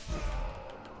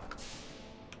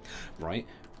 Right?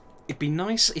 It'd be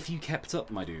nice if you kept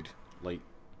up, my dude. Like,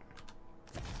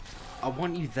 I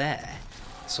want you there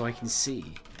so I can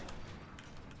see.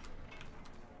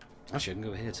 Actually, I can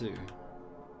go here too.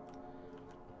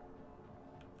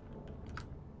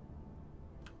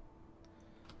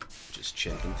 Just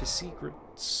checking for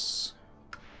secrets.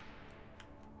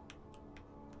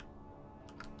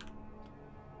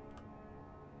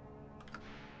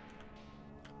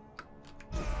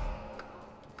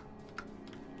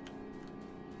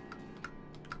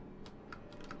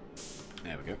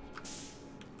 There we go.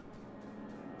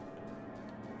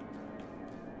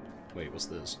 Wait, what's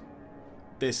this?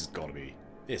 This has gotta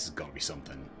be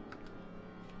something.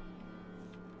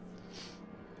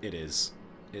 It is.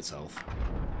 It's health.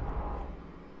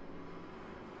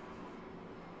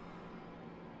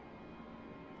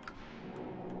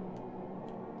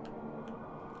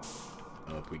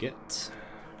 Up we get.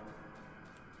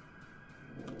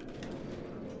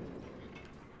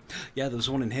 Yeah, there was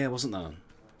one in here, wasn't there?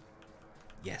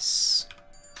 Yes.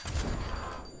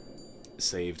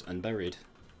 Saved and buried.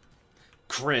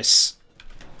 Chris!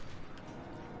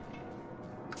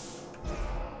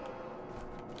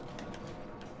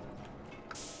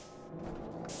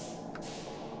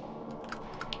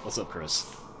 What's up, Chris?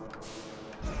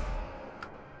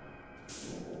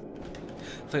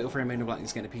 Fatal Frame made Black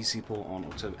is getting a PC port on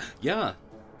October. Yeah!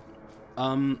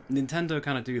 Nintendo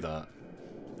kind of do that.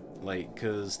 Like,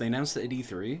 because they announced it at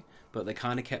E3, but they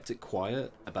kind of kept it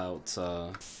quiet about,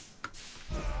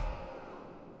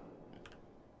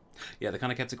 yeah, they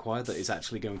kind of kept it quiet that it's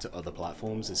actually going to other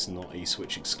platforms, it's not a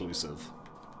Switch exclusive.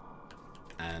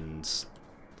 And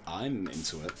I'm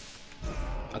into it.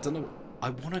 I don't know, I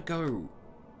want to go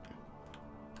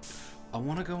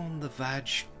on the Vag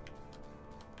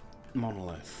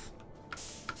monolith.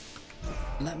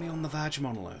 Let me on the Vag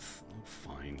monolith. Oh,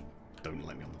 fine. Don't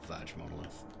let me on the Vag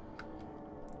monolith.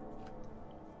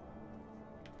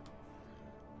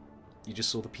 You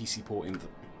just saw the PC port in the...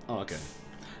 Oh, okay.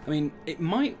 I mean, it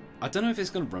might... I don't know if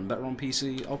it's going to run better on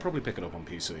PC. I'll probably pick it up on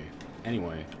PC.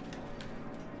 Anyway.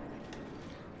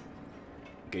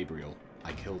 Gabriel.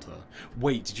 I killed her.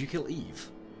 Wait, did you kill Eve?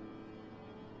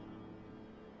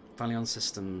 Finally on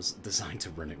systems designed to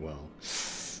run it well.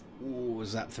 Ooh,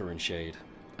 Zapther and Shade.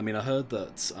 I mean, I heard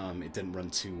that it didn't run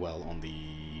too well on the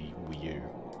Wii U.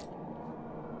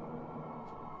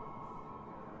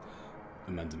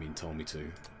 Amandamine told me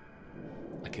to.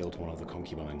 I killed one of the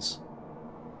concubines.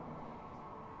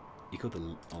 You got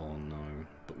the... Oh no,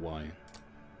 but why?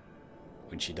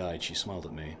 When she died, she smiled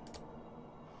at me.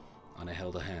 And I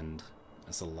held her hand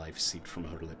as the life seeped from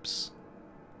her lips.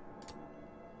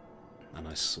 And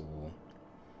I swore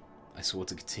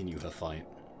to continue her fight.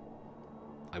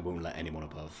 I won't let anyone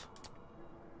above.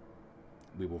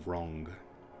 We were wrong,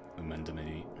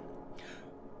 Umandamine.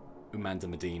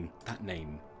 That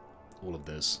name, all of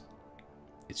this,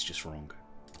 it's just wrong.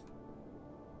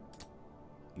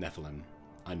 Nephilim,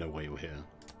 I know why you're here.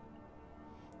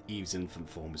 Eve's infant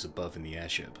form is above in the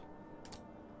airship.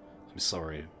 I'm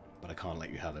sorry, but I can't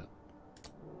let you have it.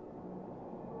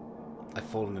 I've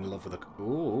fallen in love with a...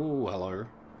 Ooh, hello.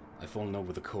 I've fallen in love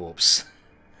with a corpse.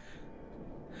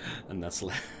 And that's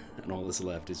and all that's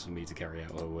left is for me to carry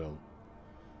out her will.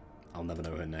 I'll never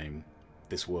know her name.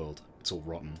 This world, it's all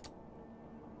rotten.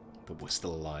 But we're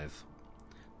still alive.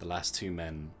 The last two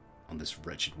men on this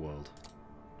wretched world.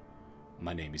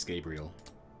 My name is Gabriel.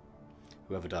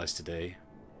 Whoever dies today,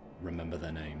 remember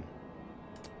their name.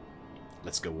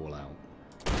 Let's go all out.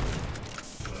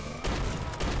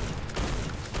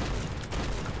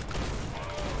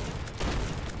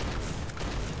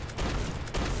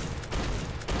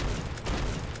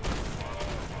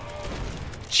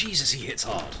 Jesus, he hits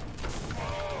hard.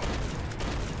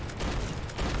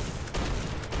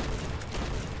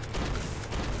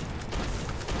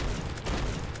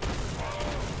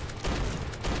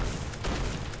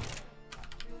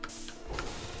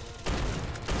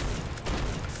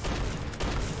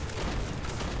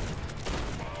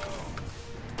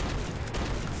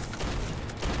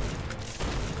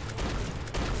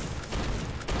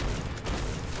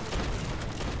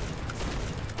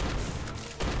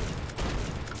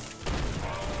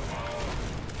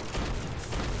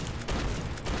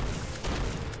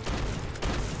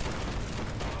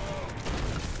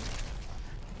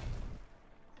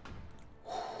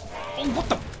 Oh, what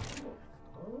the?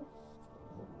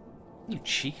 You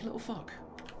cheeky little fuck.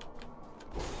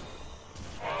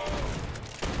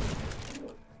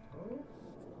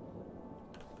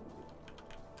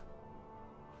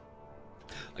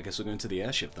 I guess we're going to the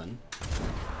airship then.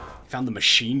 Found the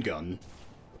machine gun.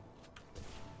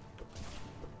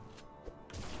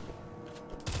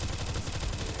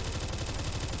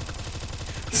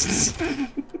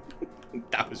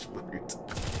 That was rude.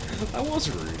 That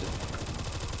was rude.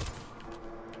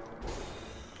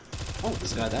 Oh,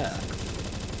 there's a guy there.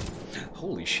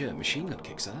 Holy shit, machine gun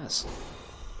kicks ass.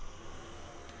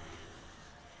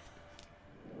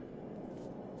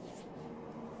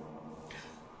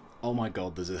 Oh my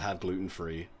god, does it have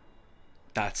gluten-free?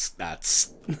 That's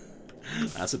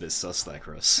a bit sus there,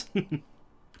 Chris.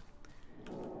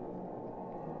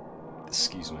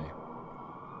 Excuse me.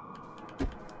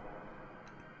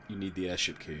 You need the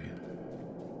airship key.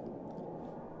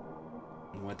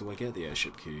 Where do I get the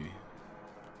airship key?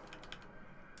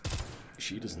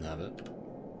 She doesn't have it.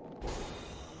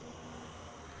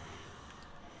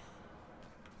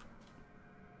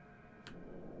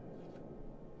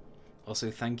 Also,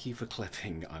 thank you for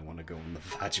clipping I want to go on the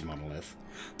Vag Monolith.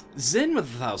 Zin with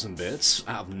 1,000 bits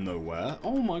out of nowhere.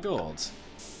 Oh my god.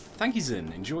 Thank you,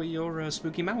 Zin. Enjoy your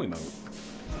spooky Maui mode.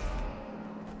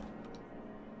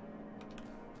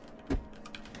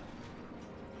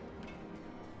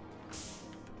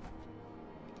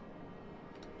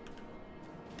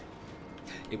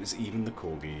 It was even the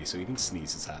corgi, so even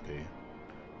Sneeze is happy.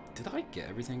 Did I get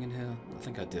everything in here? I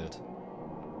think I did.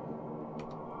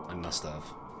 I must have.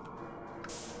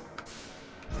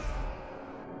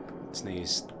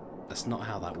 Sneeze, that's not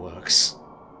how that works.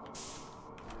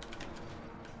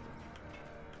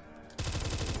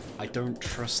 I don't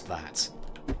trust that.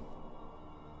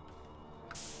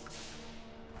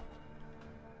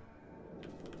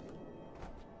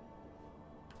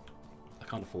 I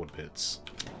can't afford bits.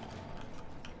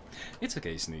 It's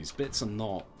okay, Sneeze. Bits are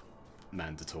not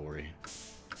mandatory.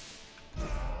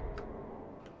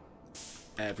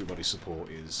 Everybody's support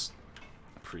is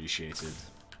appreciated.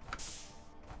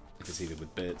 If it's either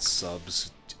with bits,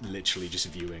 subs, literally just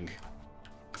viewing.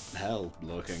 Hell,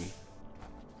 lurking.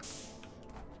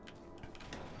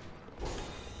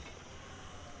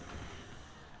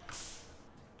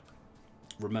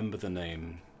 Remember the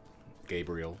name,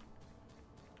 Gabriel.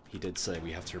 He did say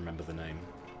we have to remember the name.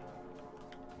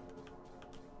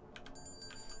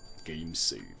 Game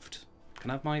saved.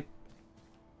 Can I have my... Can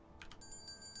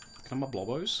I have my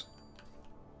blobos?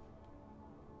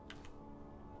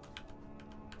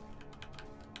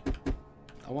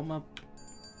 I want my...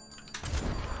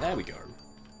 There we go.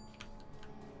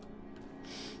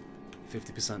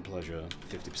 50% pleasure,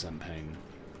 50% pain.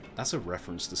 That's a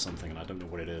reference to something and I don't know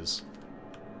what it is.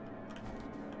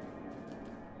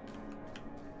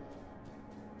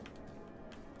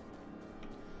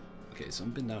 Okay, so I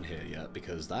haven't been down here yet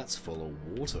because that's full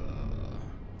of water.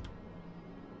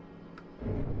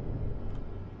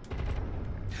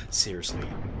 Seriously,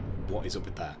 what is up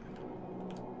with that?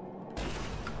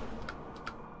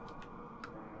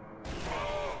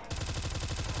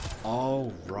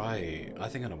 Oh, right. I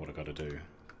think I know what I gotta do.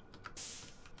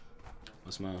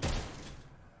 What's my...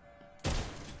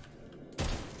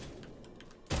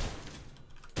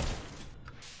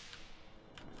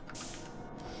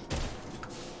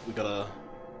 We gotta...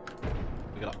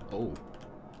 Oh.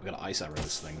 We gotta ice arrow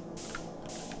this thing.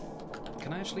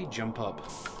 Can I actually jump up?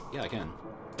 Yeah, I can.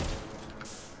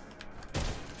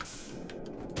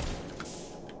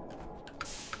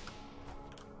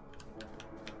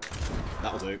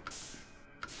 That'll do.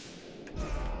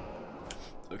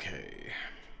 Okay.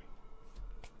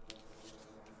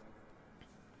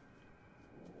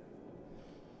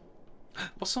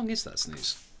 What song is that,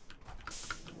 Sneeze?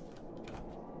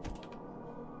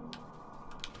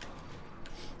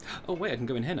 Oh wait, I can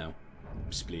go in here now.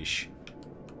 Spleesh.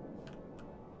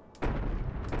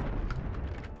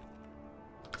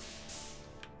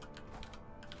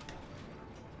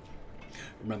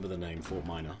 Remember the name, Fort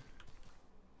Minor.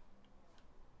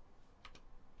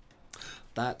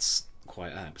 That's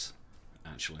quite apt,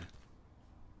 actually.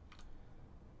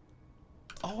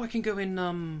 Oh, I can go in,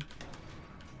 well,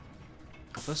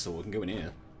 first of all, I can go in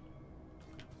here,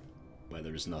 where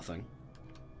there is nothing.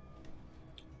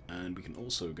 And we can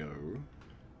also go...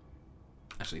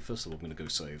 Actually, first of all, I'm going to go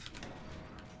save.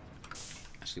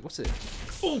 Actually, what's it?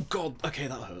 Oh, God! Okay,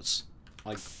 that hurts.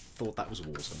 I thought that was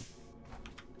water.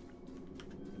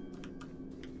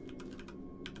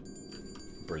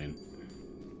 Brilliant.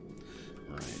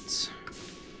 Right.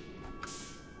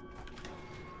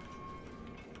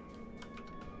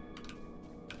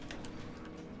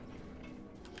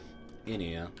 In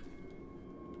here.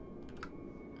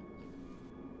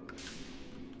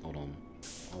 Hold on.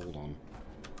 Hold on.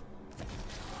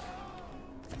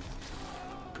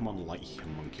 Come on, light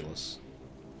homunculus.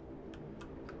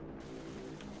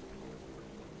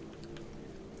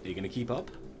 Are you gonna keep up?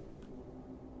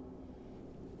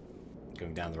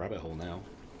 Going down the rabbit hole now.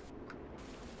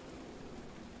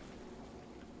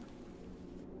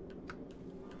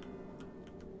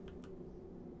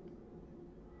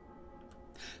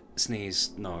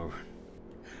 Sneeze, no.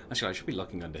 Actually, I should be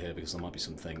looking under here because there might be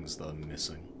some things that I'm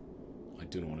missing. I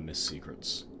do not want to miss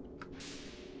secrets.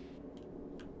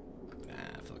 Nah,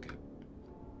 fuck it.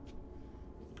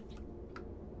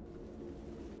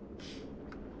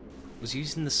 Was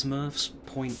using the Smurfs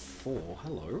 .4.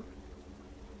 Hello.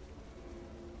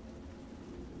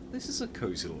 This is a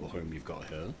cozy little home you've got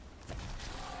here.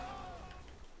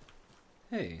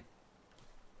 Hey.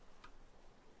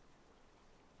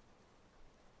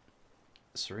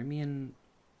 Cerimian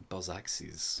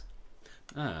Bozaxes.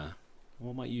 Ah,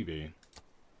 what might you be?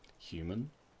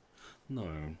 Human? No,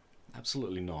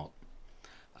 absolutely not.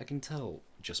 I can tell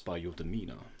just by your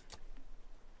demeanor.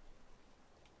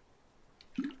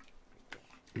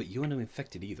 But you are no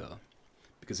infected either,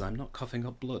 because I'm not coughing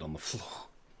up blood on the floor.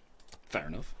 Fair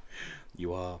enough.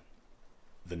 You are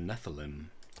the Nephilim.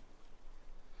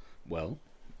 Well,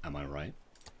 am I right?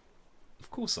 Of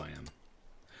course I am.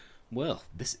 Well,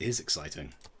 this is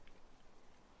exciting.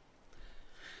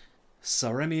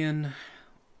 Cerimian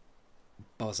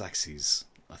Bozaxes,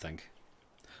 I think.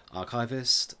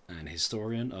 Archivist and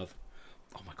historian of...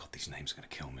 Oh my god, these names are going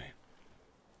to kill me.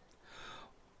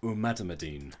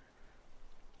 Umadamadine.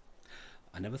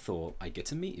 I never thought I'd get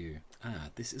to meet you.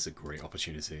 Ah, this is a great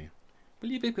opportunity.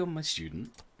 Will you become my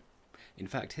student? In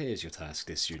fact, here's your task,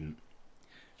 dear student.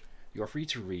 You are free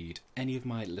to read any of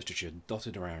my literature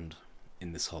dotted around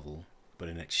in this hovel, but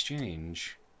in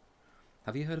exchange...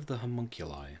 Have you heard of the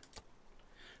homunculi?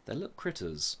 They're little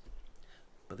critters,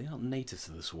 but they aren't native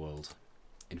to this world.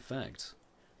 In fact,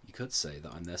 you could say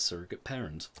that I'm their surrogate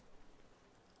parent.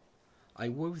 I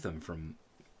wove them from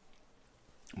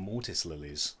mortis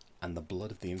lilies and the blood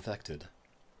of the infected.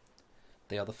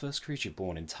 They are the first creature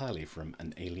born entirely from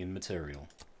an alien material.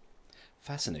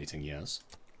 Fascinating, yes?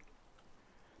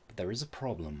 But there is a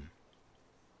problem.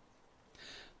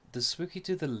 Does Spooky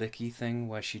do the licky thing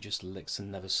where she just licks and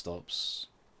never stops?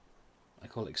 I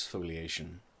call it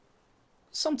exfoliation.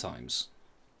 Sometimes.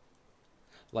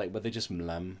 Like, where they just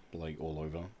mlem, like, all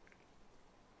over.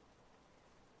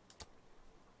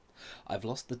 I've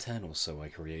lost the 10 or so I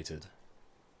created.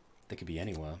 They could be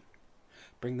anywhere.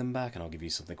 Bring them back and I'll give you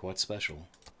something quite special.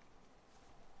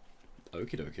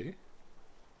 Okie dokie.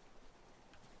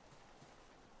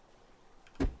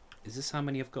 Is this how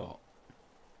many I've got?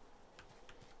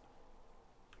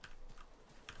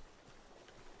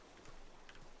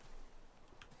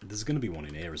 There's gonna be one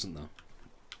in here, isn't there?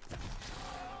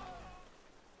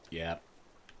 Yeah.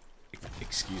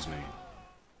 Excuse me.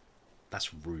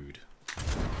 That's rude.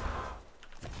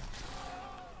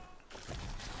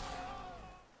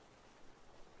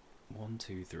 One,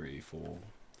 two, three, four,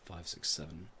 five, six,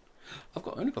 seven.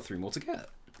 Only got 3 more to get.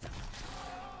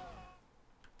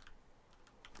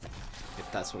 If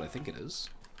that's what I think it is.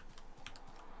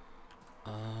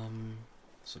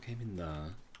 So it came in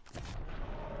there.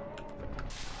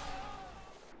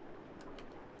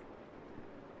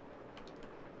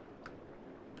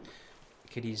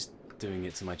 Kitty's doing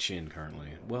it to my chin currently.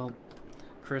 Well,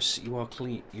 Chris, you are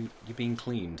clean. You're being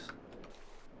cleaned.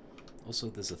 Also,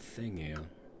 there's a thing here.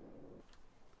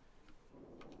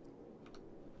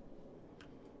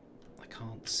 I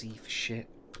can't see for shit.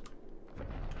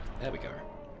 There we go.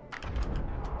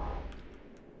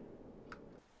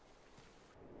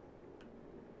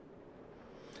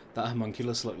 That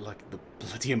homunculus looked like the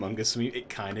bloody Among Us mute. It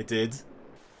kinda did.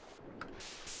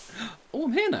 Oh,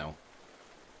 I'm here now.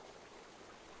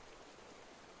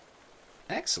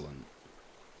 Excellent.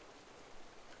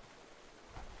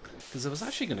 Because I was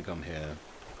actually going to come here.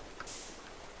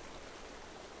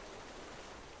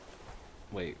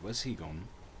 Wait, where's he gone?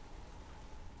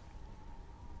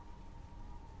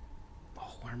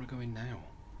 Oh, where am I going now?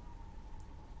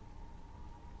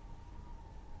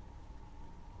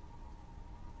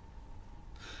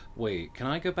 Wait, can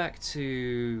I go back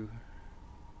to...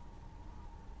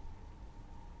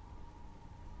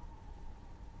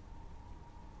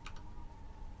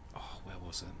 Where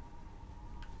was it?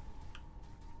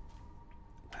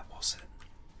 Where was it?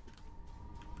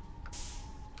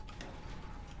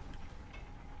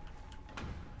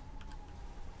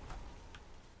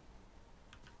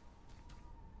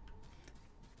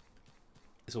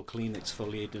 It's all clean,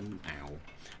 exfoliated, and ow.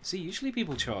 See, usually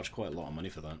people charge quite a lot of money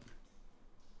for that.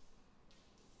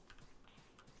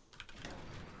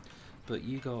 But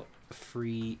you got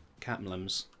free cat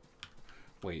emblems.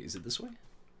 Wait, is it this way?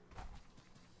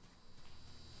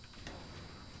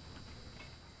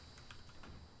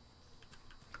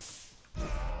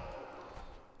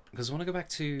 Because I want to go back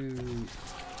to...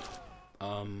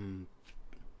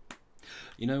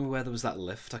 you know where there was that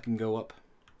lift I can go up?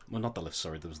 Well, not the lift,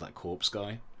 sorry, there was that corpse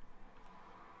guy.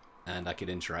 And I could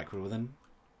interact with him.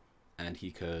 And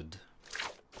he could...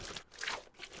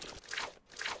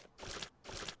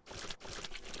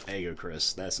 There you go,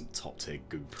 Chris. There's some top-tier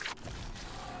goop.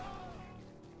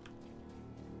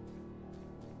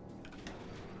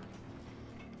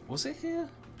 Was it here?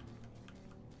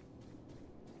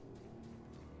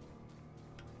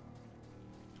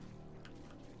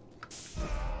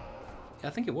 Yeah,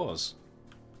 I think it was.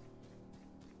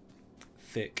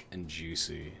 Thick and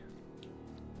juicy.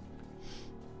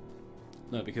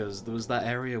 No, because there was that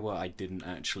area where I didn't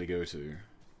actually go to.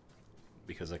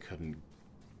 Because I couldn't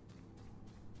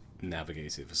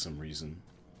navigate it for some reason.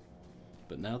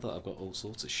 But now that I've got all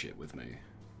sorts of shit with me...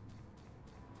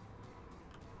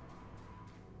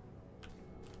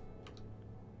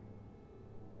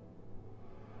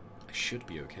 I should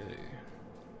be okay.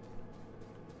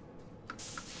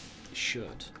 It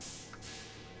should.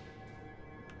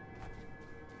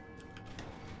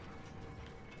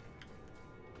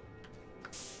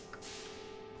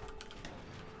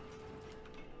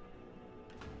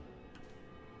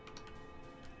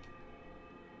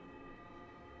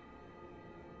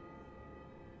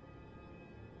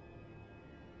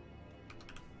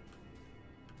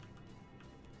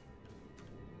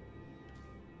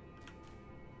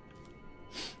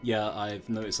 Yeah, I've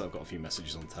noticed I've got a few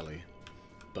messages on telly,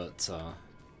 but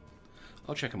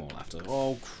I'll check them all after.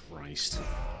 Oh, Christ.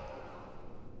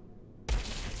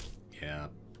 Yeah,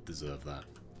 deserve that.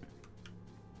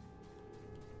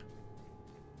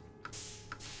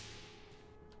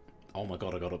 Oh my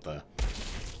god, I got up there.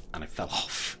 And I fell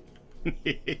off. I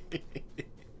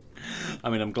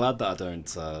mean, I'm glad that I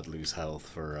don't lose health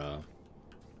for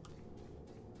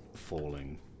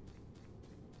falling.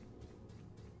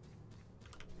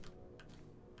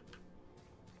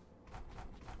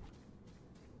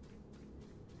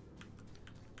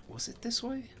 Was it this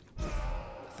way? I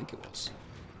think it was.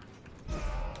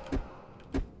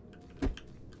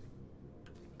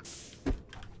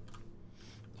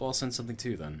 Oh, I'll send something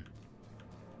too then.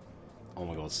 Oh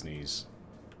my god, sneeze.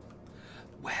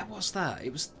 Where was that?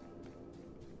 It was...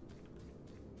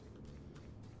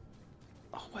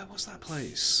 Oh, where was that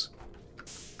place?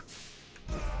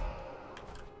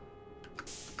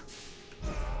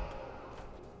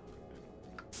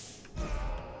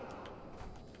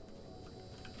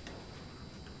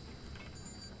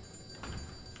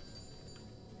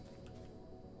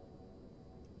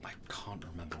 Can't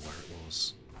remember where it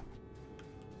was.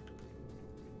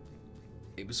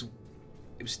 It was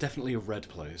definitely a red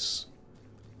place,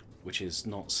 which is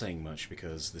not saying much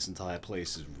because this entire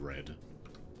place is red.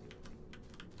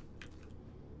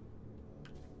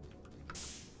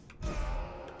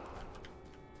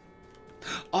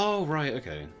 Oh, right,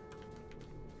 okay.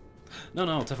 No,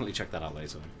 I'll definitely check that out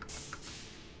later.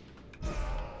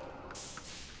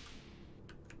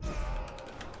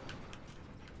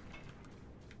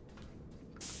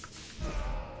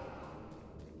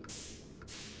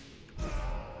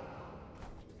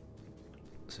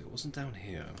 So it wasn't down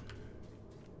here.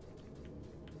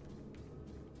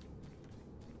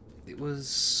 It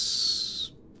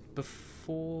was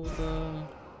before the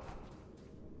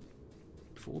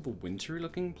wintry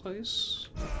looking place?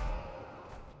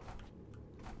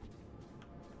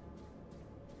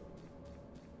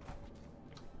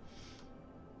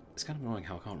 It's kind of annoying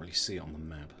how I can't really see it on the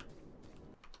map.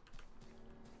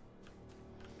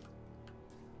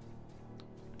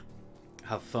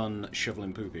 Have fun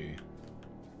shoveling poopy.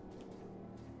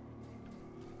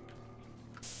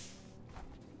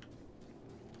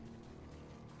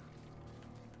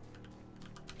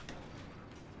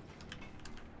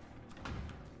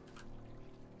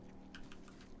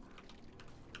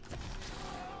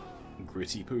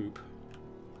 Gritty poop.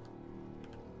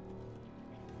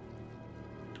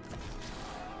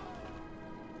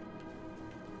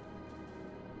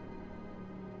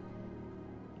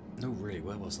 No, really,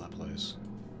 where was that place?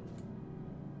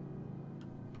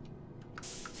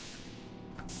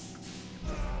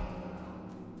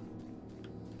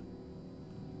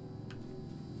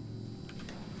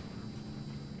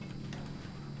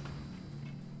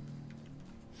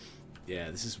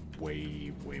 Yeah, this is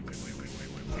way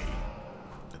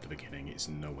at the beginning. It's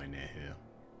nowhere near here.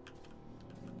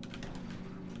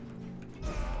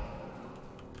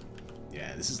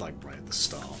 Yeah, this is like right at the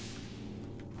start.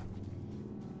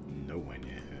 Nowhere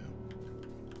near here.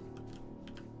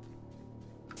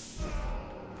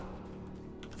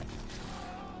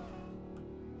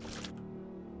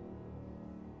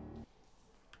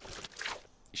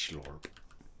 Schlorp.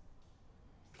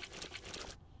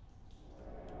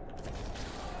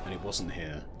 And it wasn't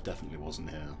here. Definitely wasn't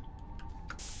here.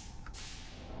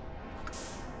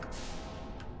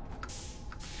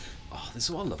 Oh, this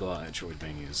is what I love about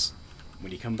Metroidvanias.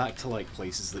 When you come back to like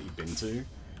places that you've been to,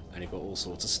 and you've got all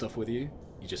sorts of stuff with you,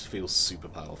 you just feel super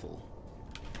powerful.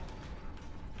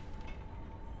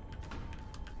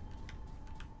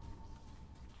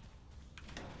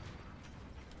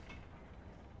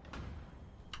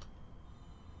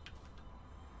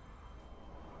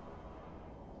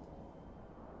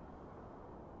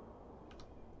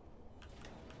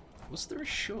 Was there a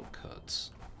shortcut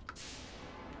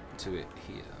to it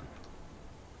here?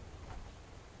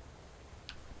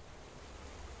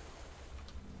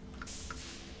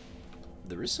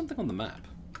 There is something on the map.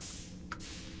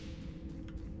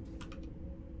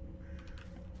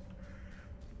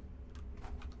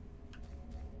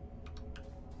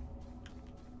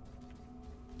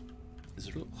 Is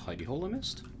there a little hidey hole I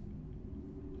missed?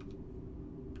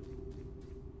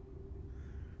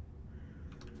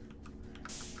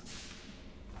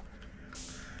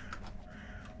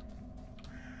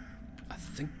 I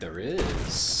think there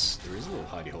is. There is a little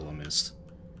hidey hole I missed.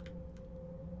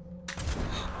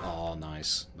 Oh,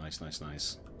 nice.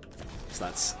 Nice. So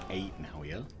that's 8 now,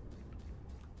 yeah?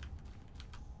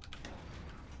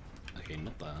 Okay,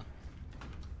 not there.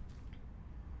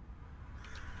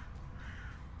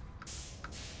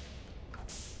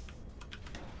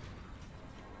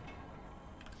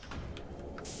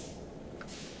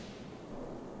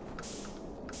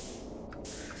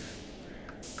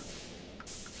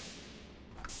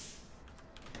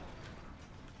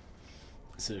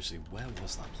 Seriously, where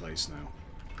was that place now?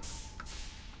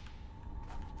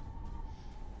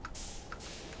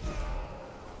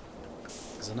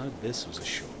 Because I know this was a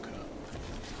shortcut,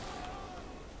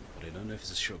 but I don't know if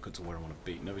it's a shortcut to where I want to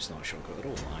be. No, it's not a shortcut at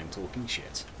all. I'm talking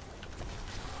shit.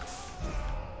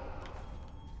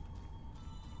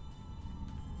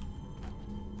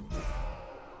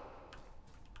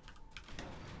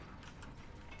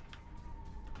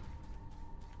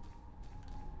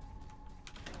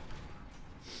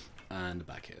 And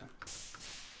back here.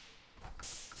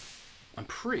 I'm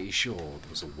pretty sure there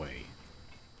was a way.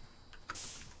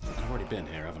 And I've already been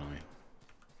here, haven't I?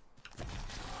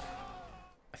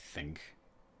 I think.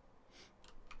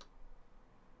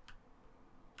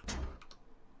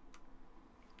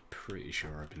 Pretty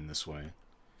sure I've been this way.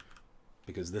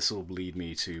 Because this will lead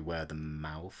me to where the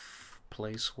mouth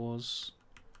place was.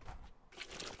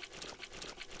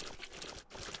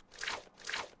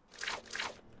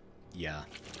 Yeah.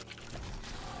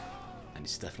 And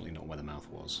it's definitely not where the mouth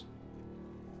was.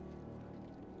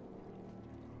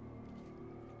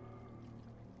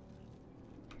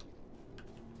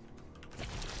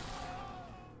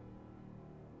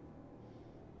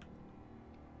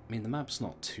 I mean, the map's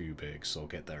not too big, so I'll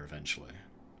get there eventually.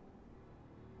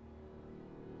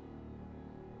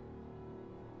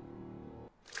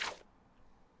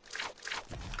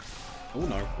 Oh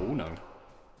no, oh no.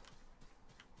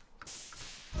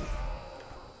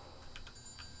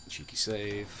 Cheeky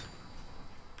save.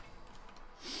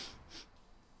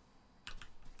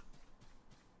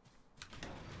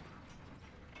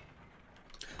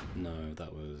 No,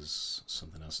 that was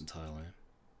something else entirely.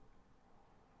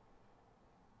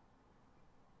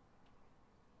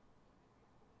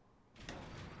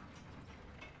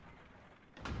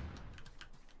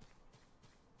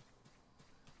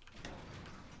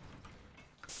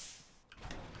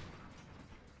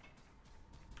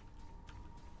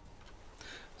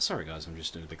 Sorry guys, I'm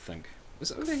just doing a big think. Was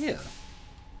it over here?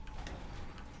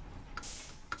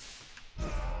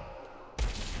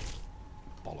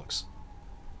 Bollocks.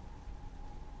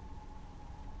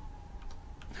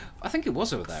 I think it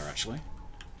was over there, actually.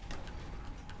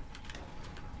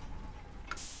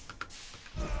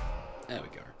 There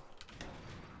we go.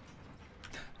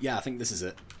 Yeah, I think this is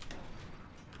it.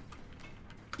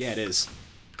 Yeah, it is.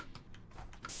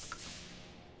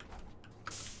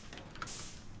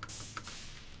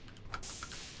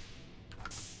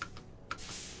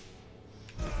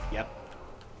 Yep.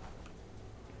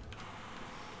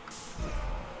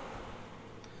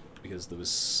 Because there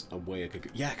was a way I could go.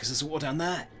 Yeah, because there's a water down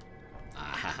there. Ah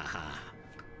ha ha ha.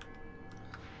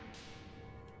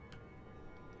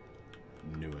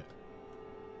 Knew it.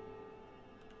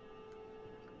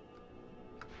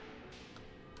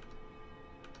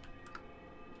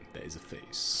 There's a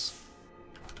face.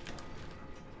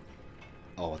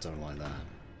 Oh, I don't like that.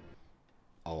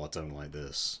 Oh, I don't like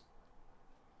this.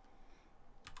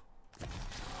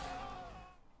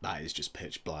 That is just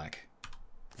pitch black.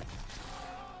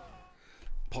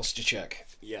 Posture check.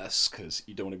 Yes, because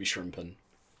you don't want to be shrimping.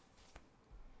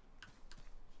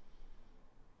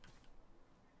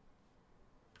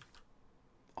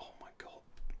 Oh my god.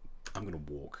 I'm gonna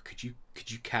walk. Could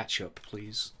you catch up,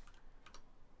 please?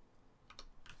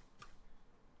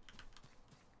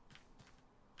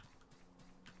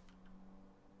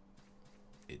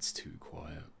 It's too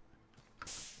quiet.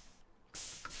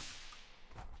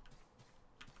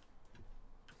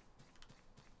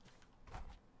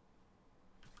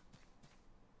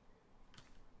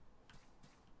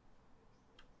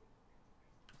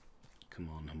 Come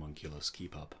on, homunculus,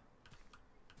 keep up.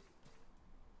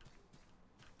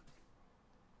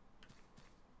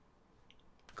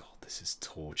 God, this is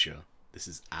torture. This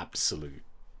is absolute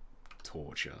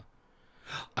torture.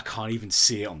 I can't even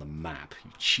see it on the map,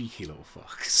 you cheeky little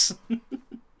fucks.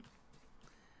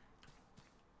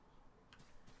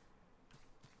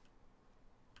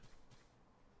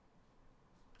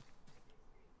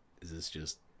 Is this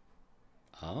just...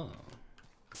 Oh.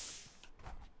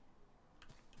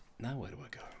 Now where do I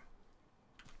go?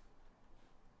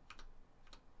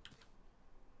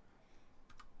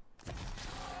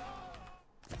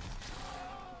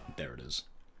 There it is.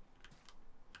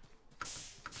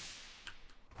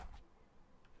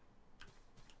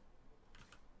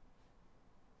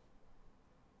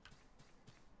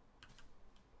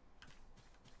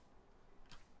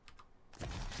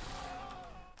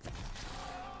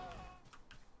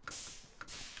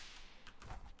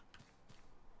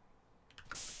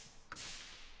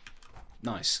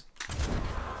 Nice.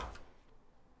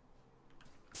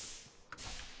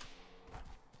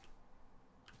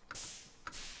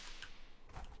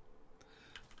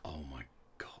 Oh my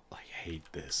god, I hate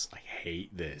this. I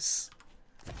hate this.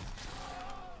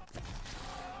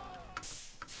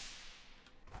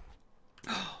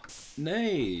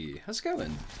 Nay, how's it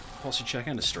going? Posture check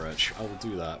and a stretch. I will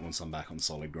do that once I'm back on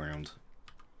solid ground.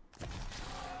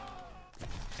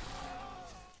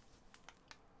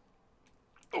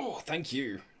 Oh, thank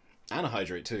you. And a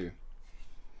hydrate too.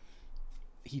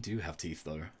 He do have teeth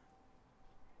though.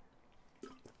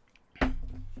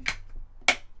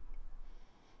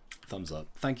 Thumbs up.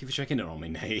 Thank you for checking in on me,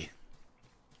 Nay.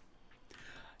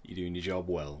 You're doing your job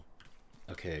well.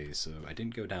 Okay, so I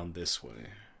didn't go down this way.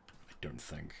 I don't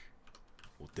think.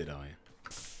 Or did I?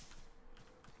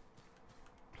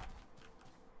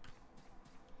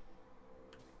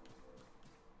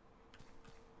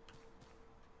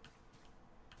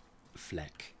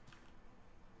 Fleck.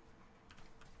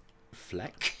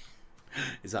 Fleck?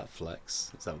 Is that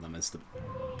flex? Is that what that means to...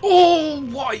 Oh,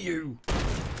 why you?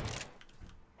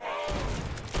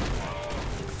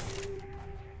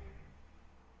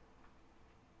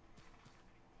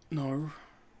 No.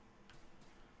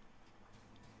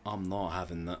 I'm not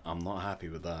having that. I'm not happy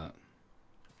with that.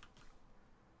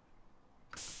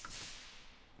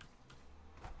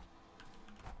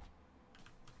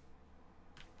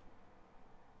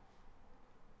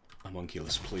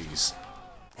 Homunculus, please.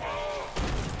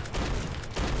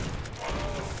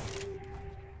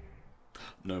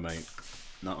 No, mate.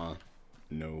 Nuh-uh.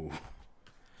 No.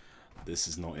 This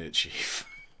is not it, Chief.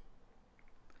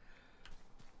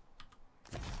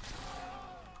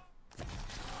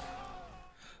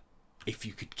 If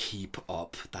you could keep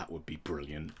up, that would be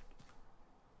brilliant.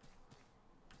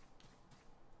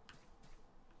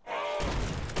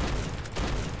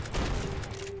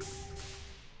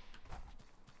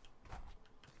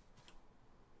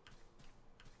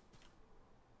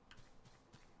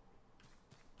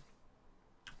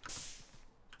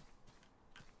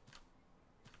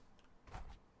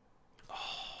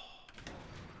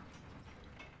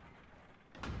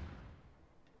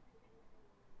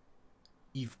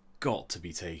 You've got to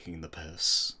be taking the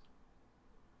piss.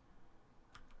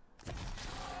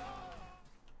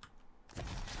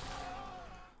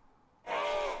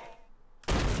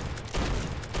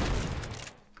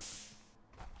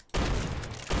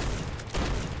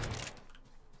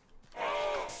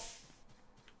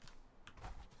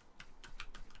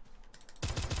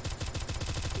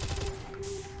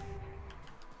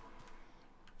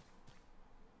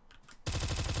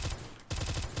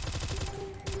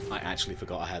 I actually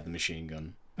forgot I had the machine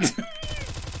gun.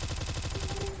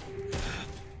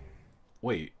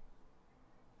 Wait.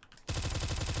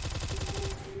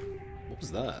 What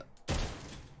was that?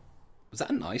 Was that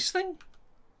an ice thing?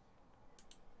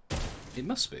 It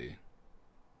must be.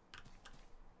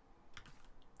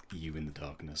 You in the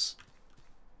darkness.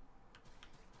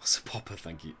 What's a popper,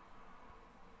 thank you.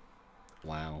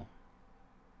 Wow.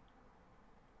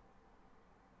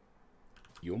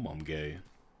 Your mom gay.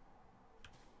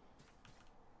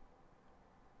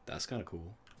 That's kind of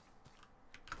cool.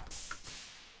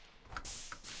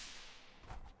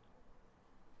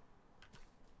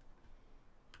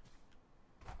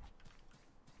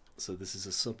 So this is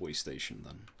a subway station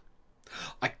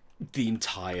then. The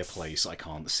entire place I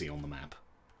can't see on the map.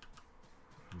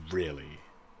 Really?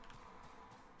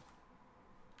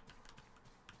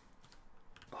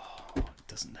 Oh, it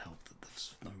doesn't help that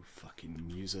there's no fucking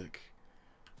music.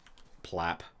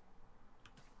 Plap.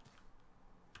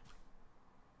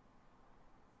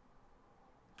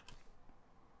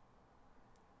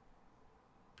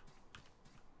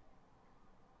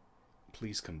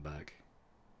 Please come back.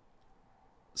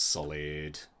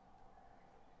 Solid.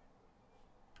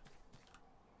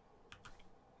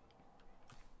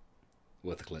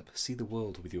 Worth a clip. See the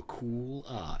world with your cool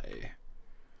eye.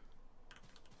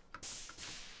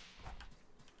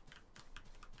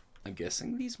 I'm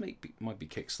guessing these might be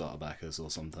Kickstarter backers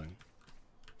or something.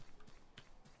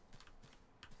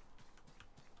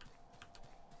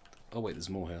 Oh wait,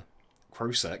 there's more here.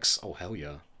 Crow sex. Oh hell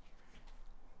yeah.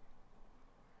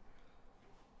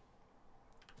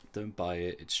 Don't buy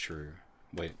it, it's true.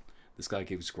 Wait, this guy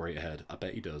gives great head. I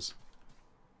bet he does.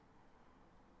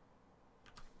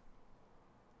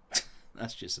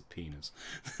 That's just a penis.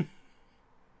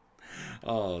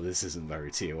 Oh, this isn't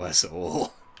very TOS at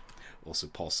all. Also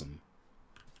possum.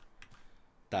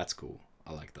 That's cool.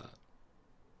 I like that.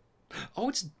 Oh,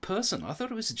 it's a person. I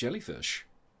thought it was a jellyfish.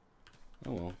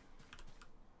 Oh well.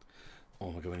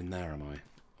 Oh, am I going in there, am I?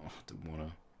 Oh, I didn't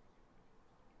wanna.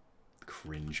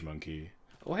 Cringe monkey.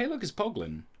 Oh, hey, look, it's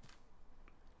Poglin.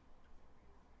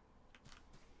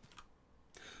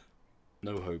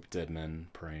 No hope, dead men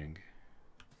praying.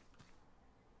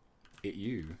 It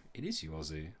you. It is you,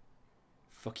 Ozzy.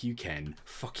 Fuck you, Ken.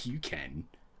 Fuck you, Ken.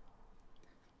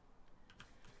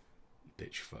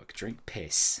 Bitch, fuck. Drink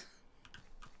piss.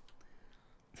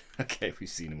 Okay, we've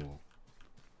seen them all.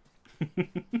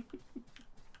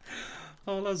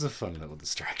 Oh, that was a fun little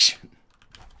distraction.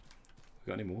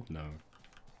 We got any more? No.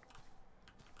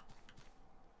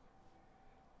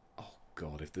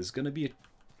 God, if there's gonna be a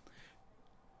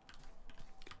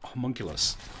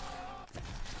homunculus.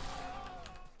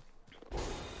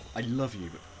 I love you,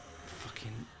 but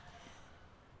fucking...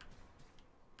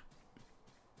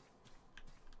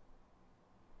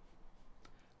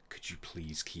 Could you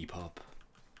please keep up?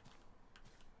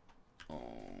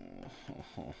 Oh.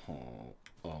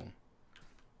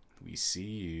 We see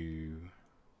you.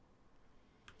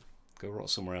 Go rot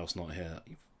somewhere else, not here.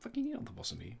 You fucking get on the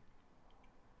boss of me.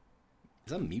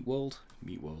 Is that Meat World?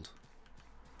 Meat World.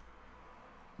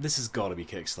 This has got to be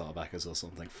Kickstarter backers or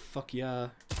something. Fuck yeah.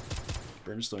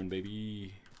 Brimstone,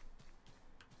 baby.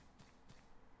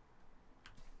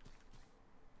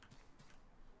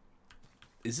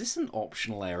 Is this an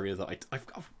optional area that I've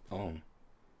oh.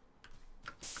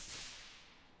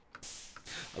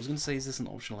 I was going to say, is this an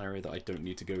optional area that I don't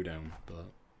need to go down, but...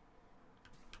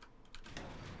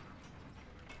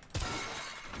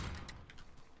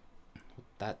 What'd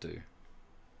that do?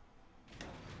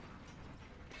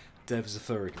 Dev's a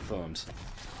furry confirmed.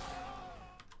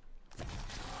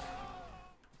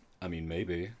 I mean,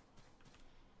 maybe.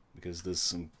 Because there's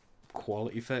some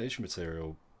quality fetish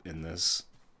material in this.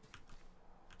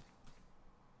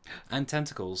 And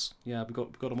tentacles. Yeah, we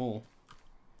got them all.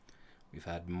 We've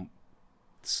had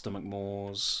stomach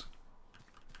mores.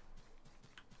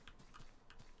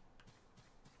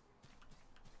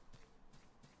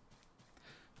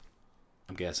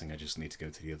 I'm guessing I just need to go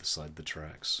to the other side of the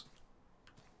tracks.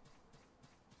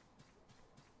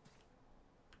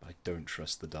 I don't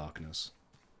trust the darkness.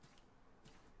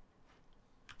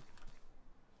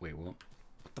 Wait, what?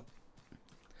 What the?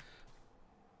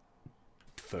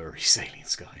 Furries, alien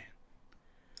sky.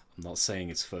 I'm not saying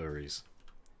it's furries,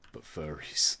 but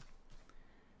furries.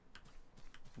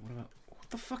 What about... What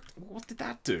the fuck? What did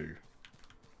that do?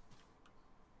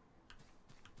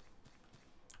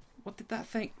 What did that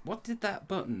thing... What did that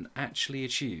button actually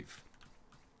achieve?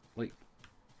 Like...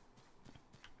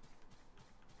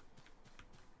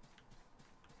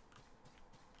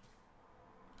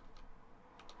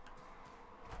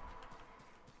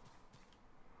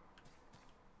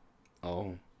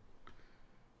 Oh.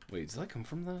 Wait, did that come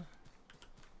from there?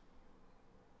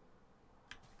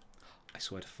 I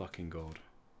swear to fucking God.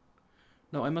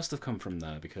 No, I must have come from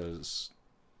there because...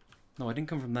 No, I didn't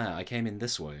come from there. I came in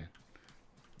this way.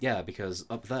 Yeah, because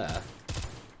up there,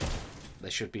 there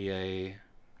should be a...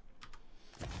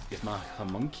 If my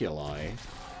homunculi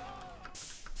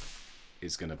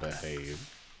is gonna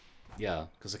behave... Yeah,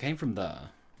 because I came from there.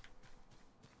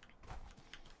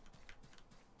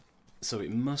 So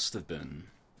it must have been...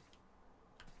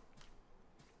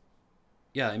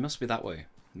 Yeah, it must be that way.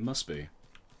 It must be.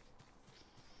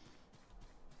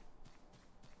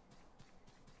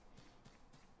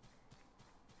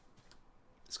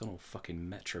 It's got all fucking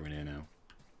Metro in here now.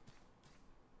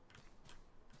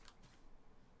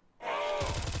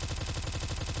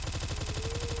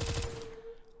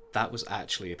 That was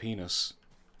actually a penis.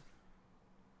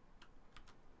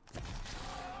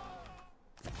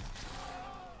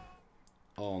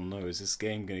 Oh no, is this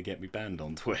game gonna get me banned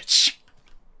on Twitch?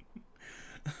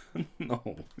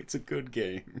 No, it's a good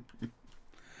game.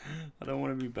 I don't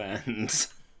want to be banned.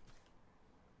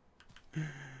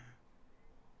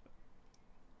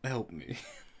 Help me.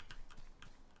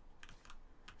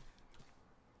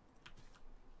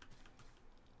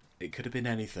 It could have been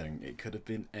anything. It could have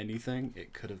been anything.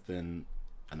 It could have been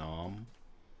an arm,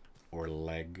 or a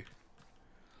leg,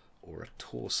 or a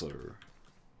torso.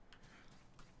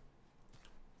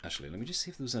 Actually, let me just see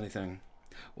if there's anything.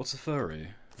 What's a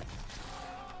furry?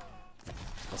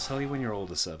 I'll tell you when you're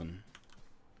older, 7.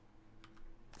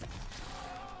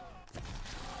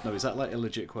 No, is that like a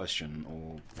legit question,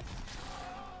 or...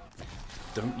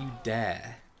 Don't you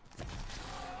dare.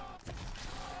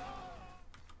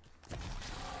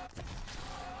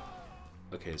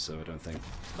 Okay, so I don't think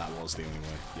that was the only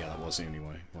way. Yeah, that was the only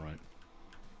way. Right.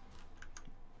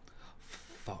 For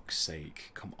fuck's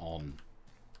sake, come on.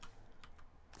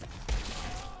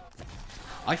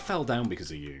 I fell down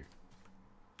because of you.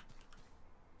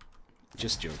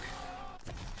 Just joke.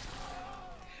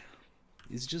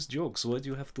 It's just jokes. Why do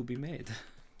you have to be made?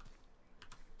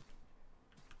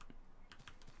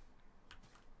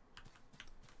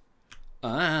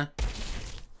 Ah!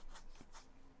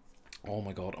 Oh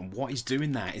my god, and what is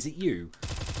doing that? Is it you?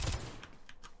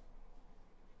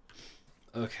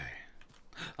 Okay.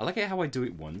 I like it how I do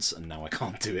it once, and now I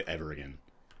can't do it ever again.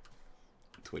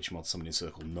 Twitch mod summoning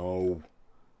circle. No.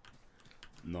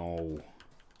 No.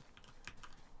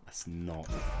 That's not...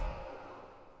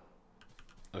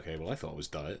 Okay, well I thought I was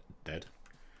dead.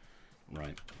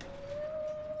 Right.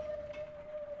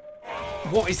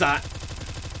 What is that?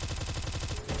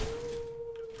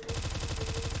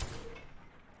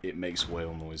 It makes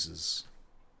whale noises.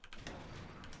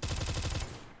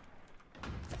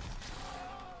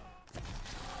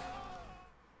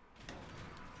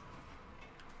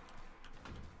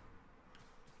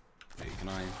 Wait, can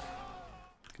I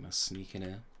sneak in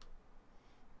here?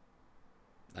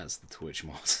 That's the Twitch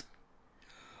mod.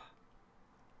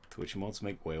 Twitch mods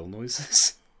make whale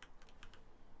noises?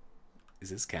 Is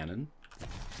this canon?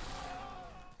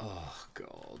 Oh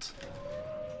god.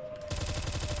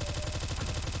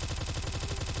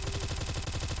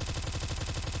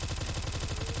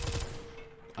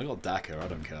 I got Dakar, I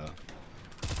don't care.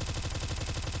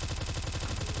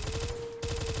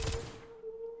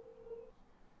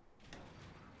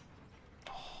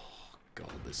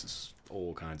 this is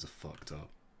all kinds of fucked up.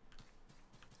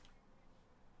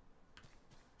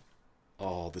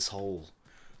 Oh, this hole.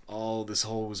 Oh, this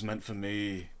hole was meant for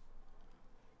me.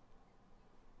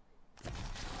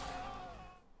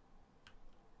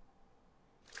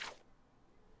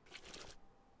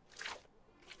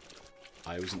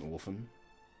 I was an orphan.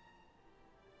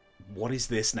 What is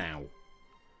this now?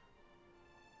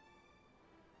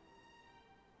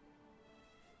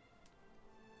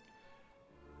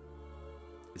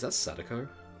 Is that Sadako?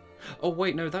 Oh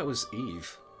wait, no, that was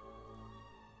Eve.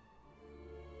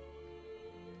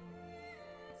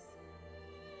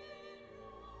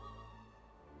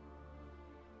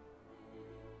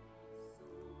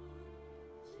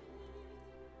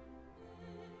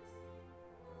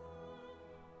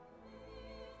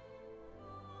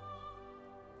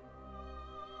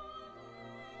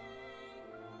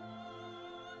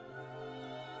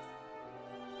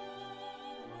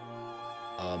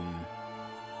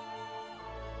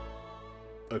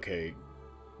 Okay,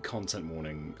 content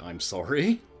warning, I'm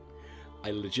sorry. I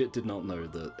legit did not know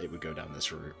that it would go down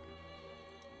this route.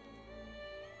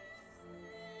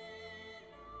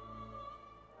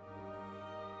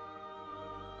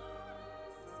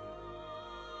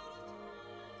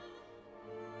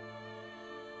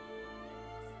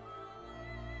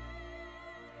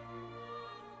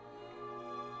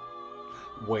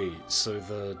 Wait, so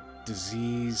the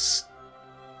disease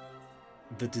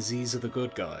are the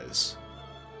good guys?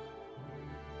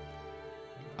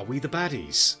 Are we the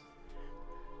baddies?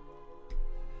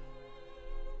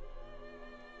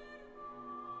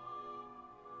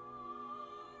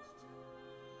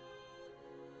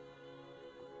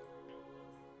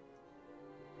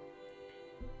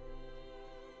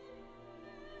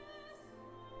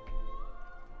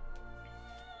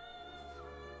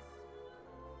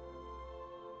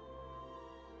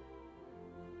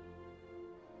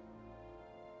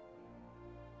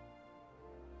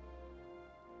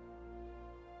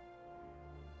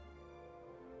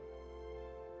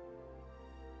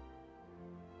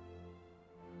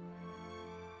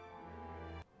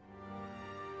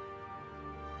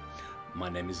 My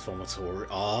name is Vomitoreum.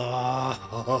 Ah,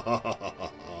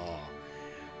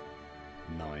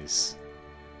 nice.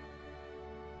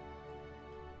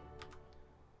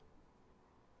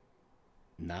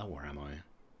 Now where am I?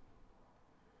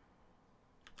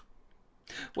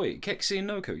 Wait, Kexi and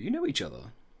Noko, you know each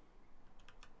other?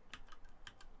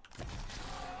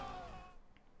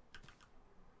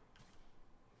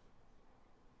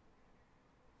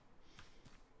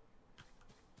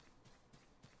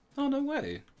 Oh, no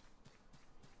way.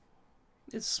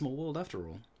 It's a small world after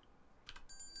all.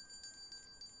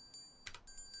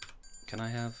 Can I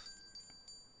have...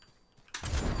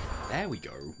 There we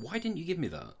go. Why didn't you give me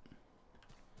that?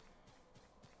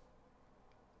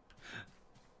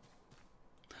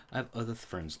 I have other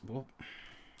friends. Well,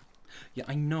 yeah,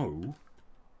 I know.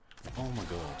 Oh my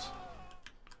god.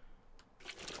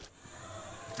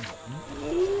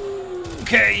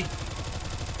 Okay.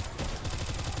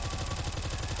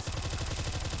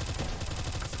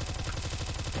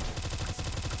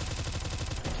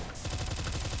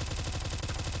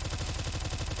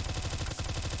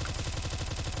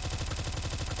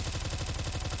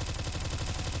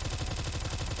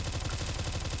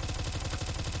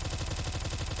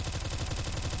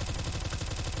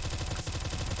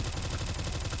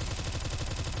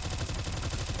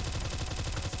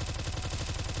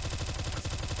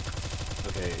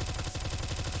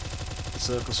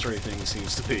 Circle strafing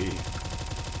seems to be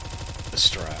a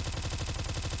strat.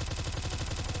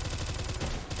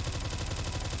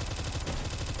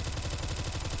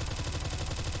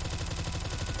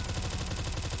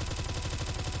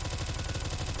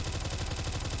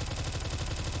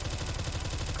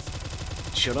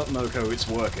 Shut up, Noko, it's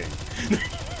working.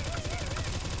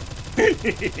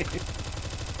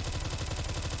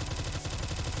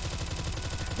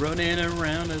 Running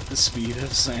around at the speed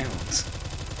of sound.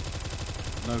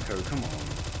 Noko, come on.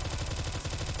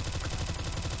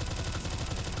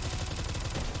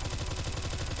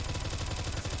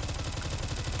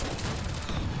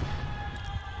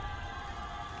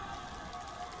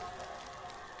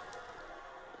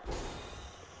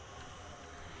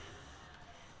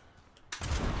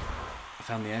 I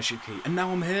found the airship key, and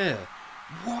now I'm here!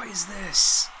 What is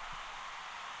this?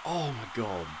 Oh my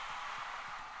god.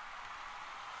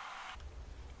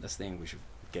 That's the English of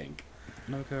Genk.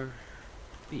 Noko,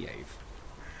 behave.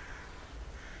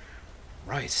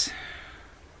 Right.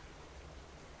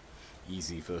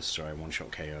 Easy first try,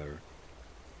 one-shot KO.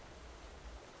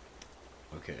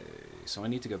 Okay, so I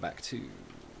need to go back to...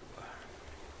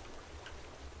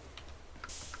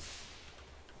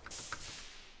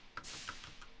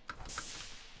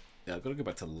 I've got to go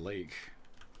back to the lake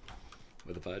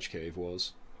where the Verge Cave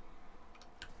was.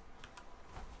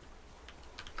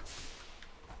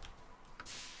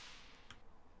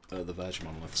 The Verge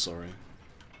Monolith, sorry.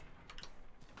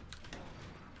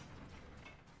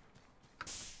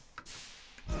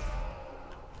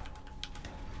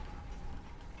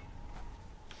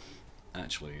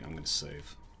 Actually, I'm going to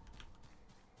save.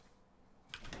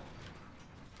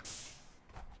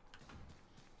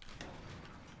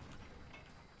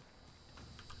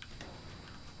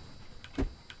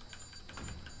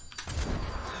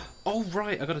 Oh,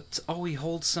 right, I gotta... oh, he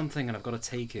holds something and I've got to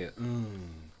take it.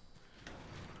 I'm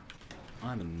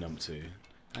a numpty.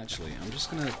 Actually, I'm just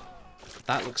gonna...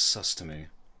 that looks sus to me.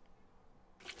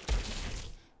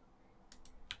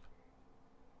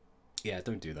 Yeah,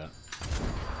 don't do that.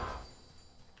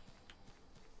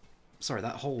 Sorry,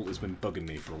 that hole has been bugging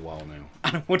me for a while now.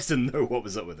 And I wanted to know what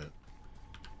was up with it.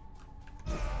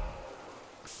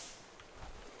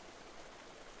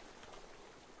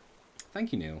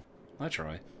 Thank you, Neil. I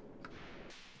try.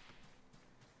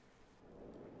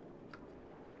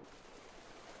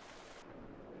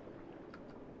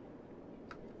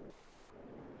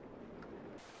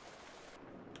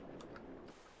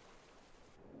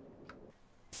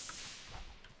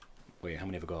 Wait, how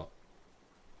many have I got?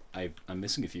 I'm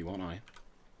missing a few, aren't I?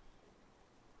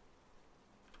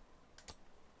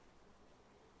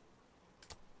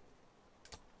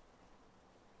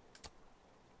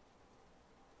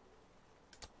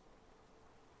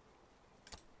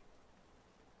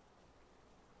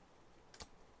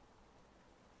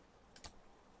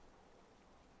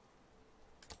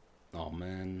 Oh,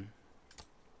 man.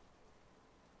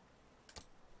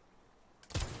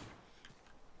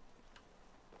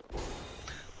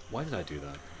 Why did I do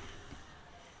that?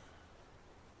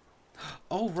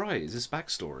 Oh, right, is this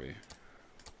backstory?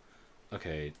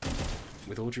 Okay,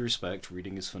 with all due respect,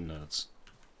 reading is for nerds.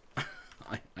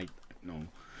 No.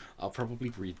 I'll probably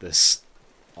read this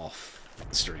off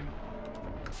stream.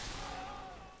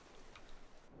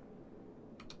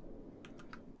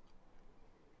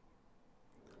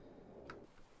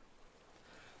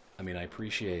 I mean, I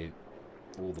appreciate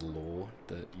all the lore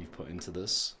that you've put into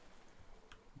this,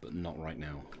 but not right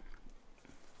now.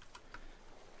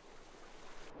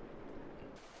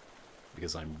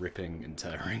 Because I'm ripping and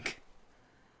tearing.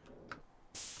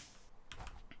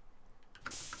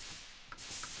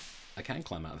 I can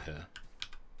climb out of here.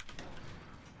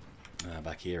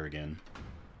 Back here again.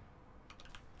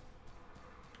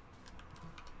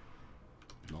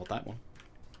 Not that one.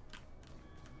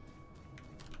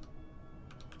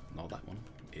 Not that one.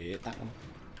 That one.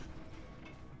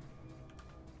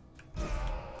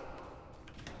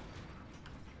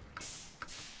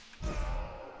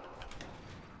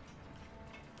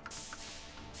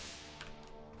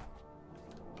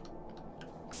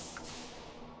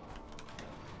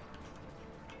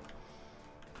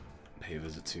 Pay a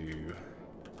visit to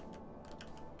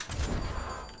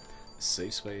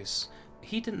safe space.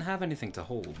 He didn't have anything to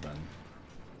hold then.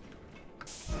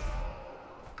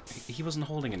 He wasn't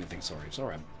holding anything, sorry.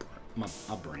 Sorry,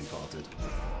 I brain farted.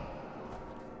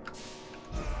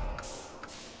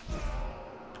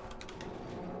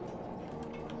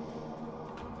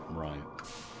 Right.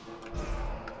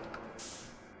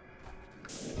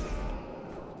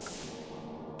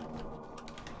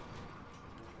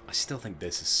 I still think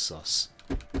this is sus.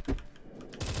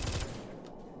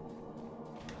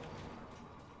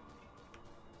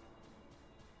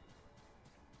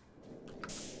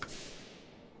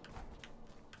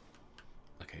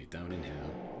 Okay, down in here.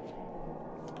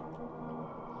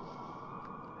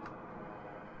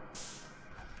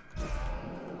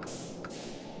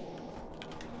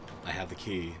 I have the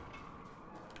key.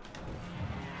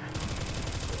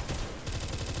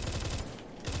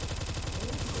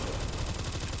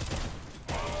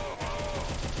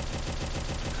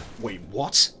 Wait,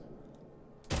 what?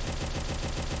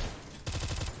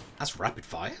 That's rapid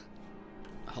fire?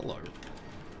 Hello.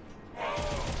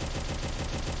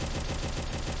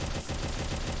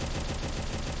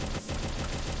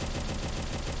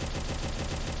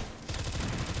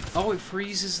 Oh, it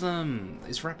freezes them!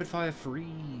 It's rapid fire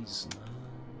freeze! No.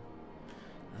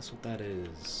 That's what that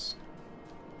is.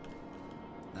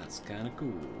 That's kinda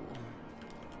cool.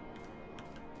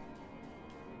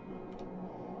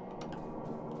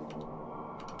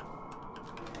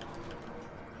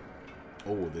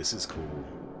 Oh, this is cool.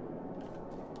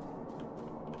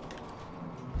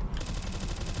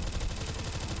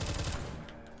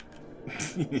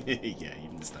 Yeah, you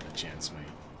didn't stand a chance, mate.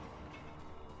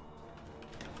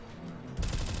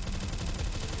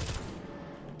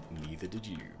 Neither did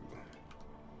you.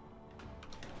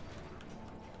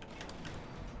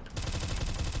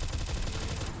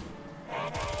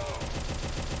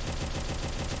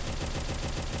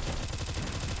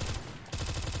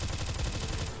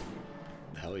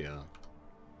 Hell yeah.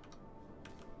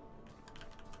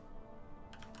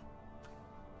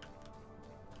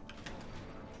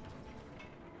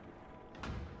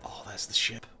 Oh, there's the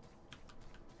ship.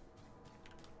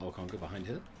 Oh, I can't go behind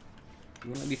here?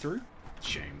 You won't let me through?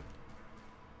 Shame.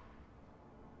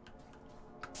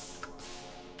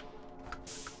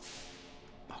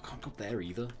 Oh, I can't go up there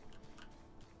either.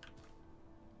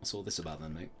 What's all this about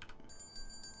then, mate?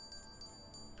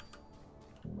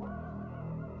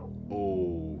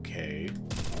 Okay.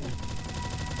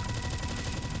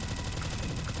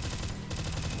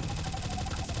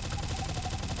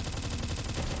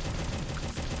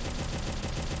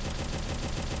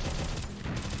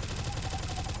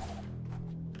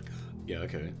 Yeah,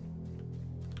 okay.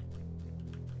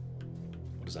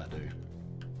 What does that do?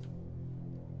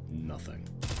 Nothing.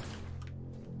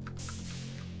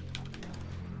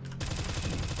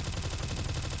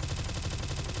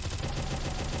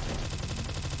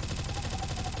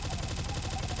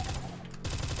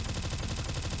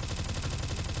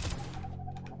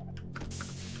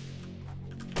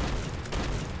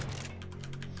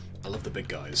 I love the big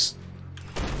guys.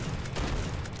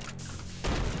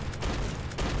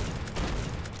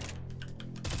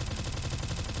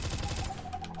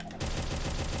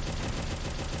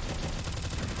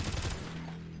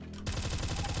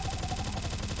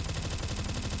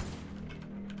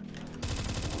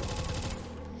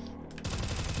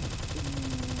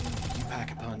 You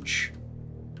pack a punch.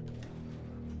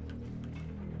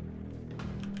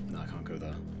 No, I can't go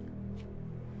there.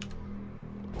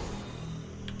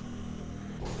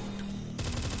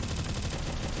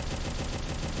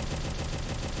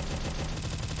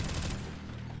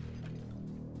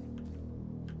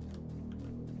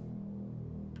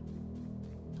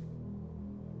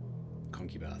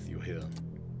 Conkybath, you're here.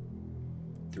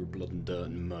 Through blood and dirt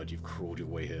and mud, you've crawled your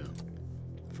way here.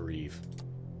 For Eve.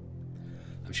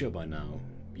 I'm sure by now,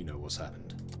 you know what's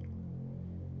happened.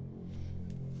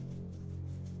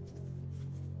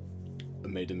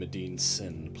 Ameda Medine's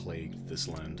sin plagued this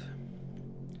land.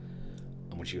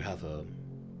 And once you have her,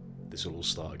 this will all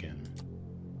start again.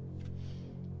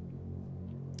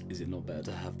 Is it not better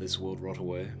to have this world rot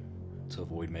away, to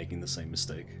avoid making the same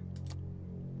mistake?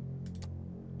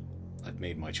 I've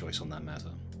made my choice on that matter.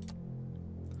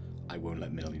 I won't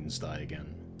let millions die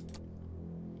again.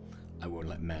 I won't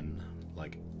let men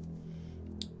like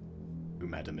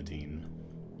Umada Medine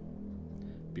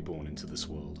be born into this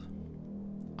world.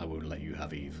 I won't let you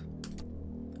have Eve.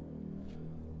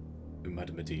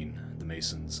 Umada Medine, the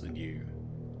Masons, and you,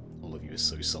 all of you are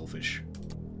so selfish.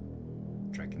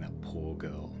 Dragging that poor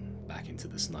girl back into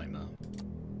this nightmare.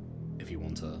 If you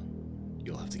want her,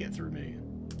 you'll have to get through me.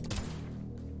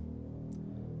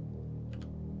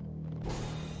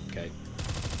 Okay.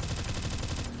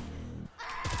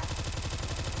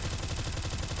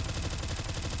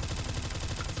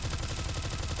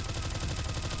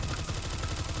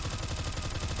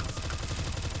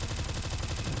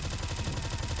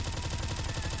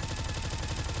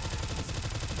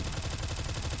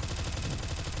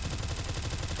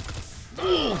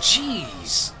 Oh,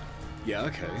 jeez! Yeah,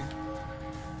 okay.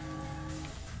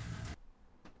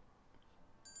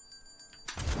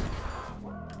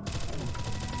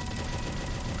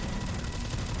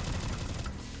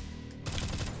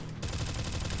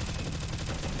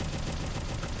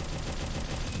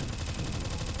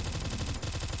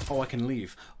 Oh, I can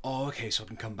leave. Oh, okay, so I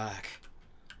can come back.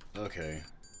 Okay.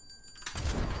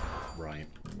 Right.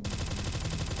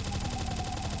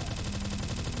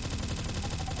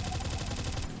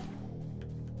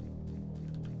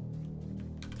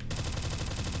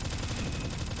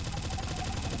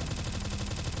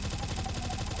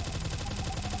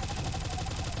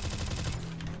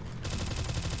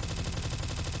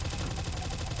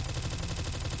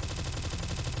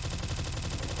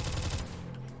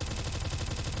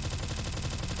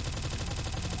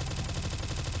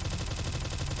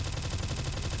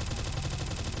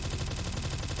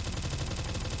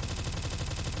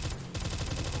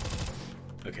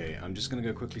 Okay, I'm just gonna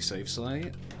go quickly save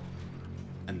site,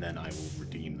 and then I will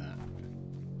redeem that.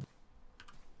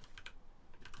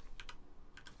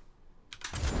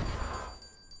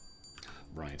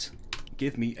 Right.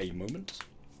 Give me a moment.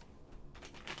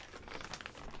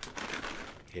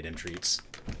 Hidden treats.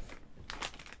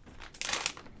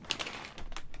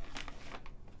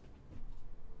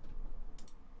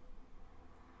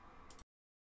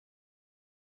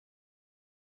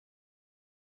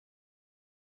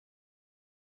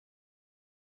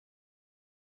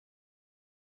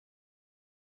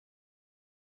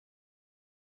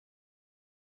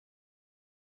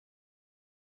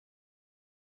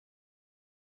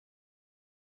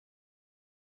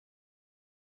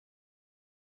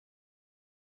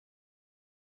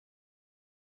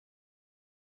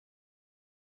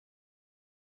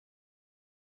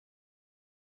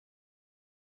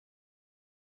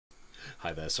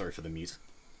 Hi there, sorry for the mute.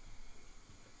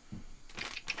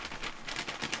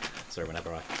 Sorry,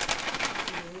 whenever I...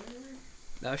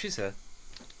 No, she's here.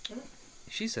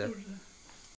 She's here.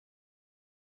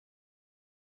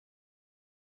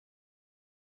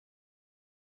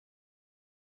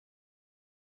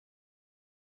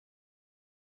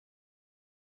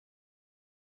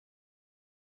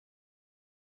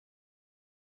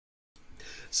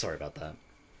 Sorry about that.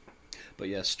 But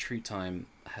yes, treat time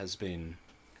has been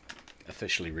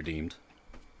officially redeemed.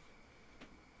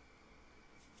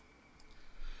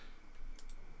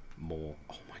 More.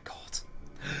 Oh my god.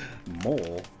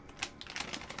 More.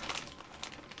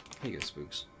 Here you go,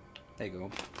 Spooks. There you go.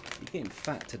 You're getting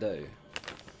fat today.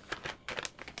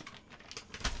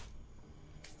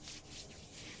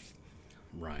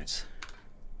 Right.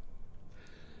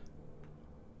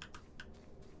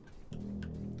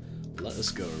 Let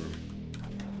us go.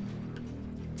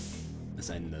 Let's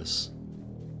end this.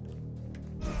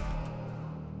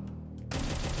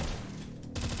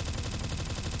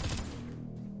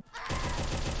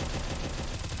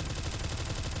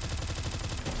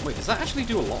 Wait, does that actually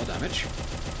do a lot of damage?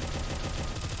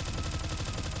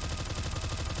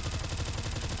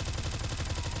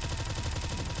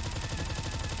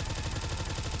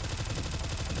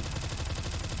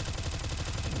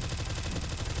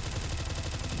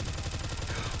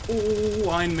 Oh,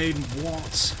 Iron Maiden,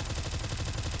 what?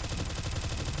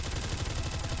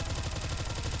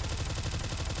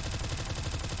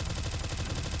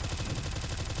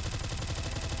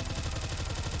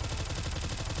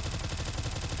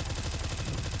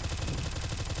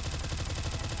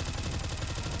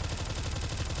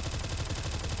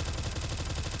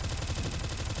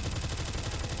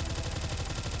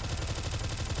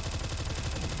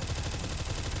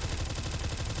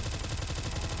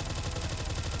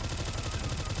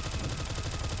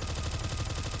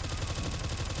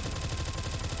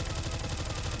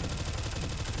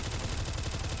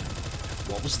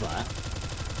 What was that?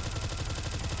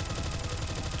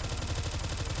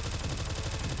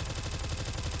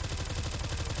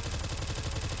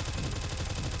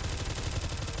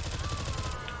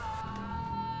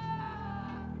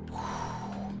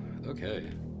 Okay.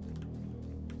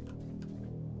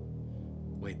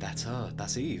 Wait, that's her.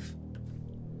 That's Eve.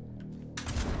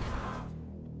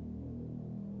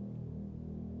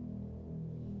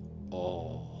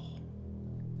 Oh.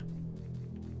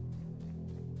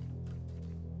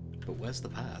 But where's the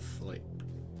path? Like...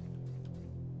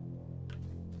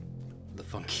 the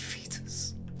funky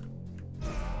fetus.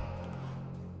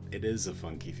 It is a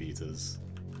funky fetus.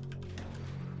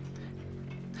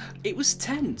 It was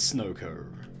tense, Noko.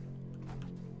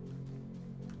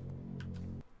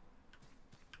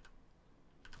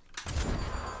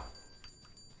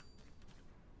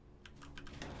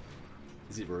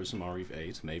 Is it Rosemary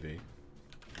 8? Maybe.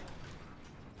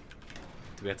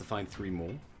 Do we have to find 3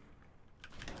 more?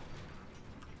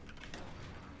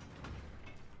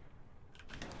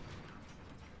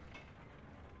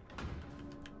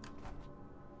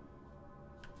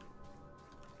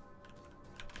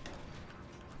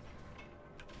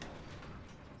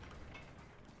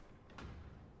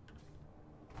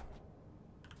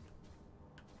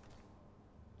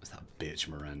 It's that bitch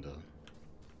Miranda.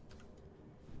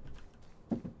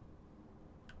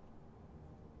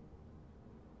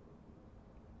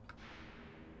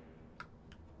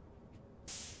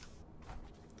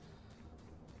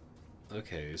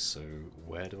 Okay, so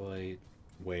where do I...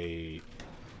 wait...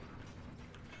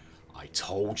 I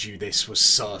told you this was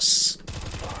sus!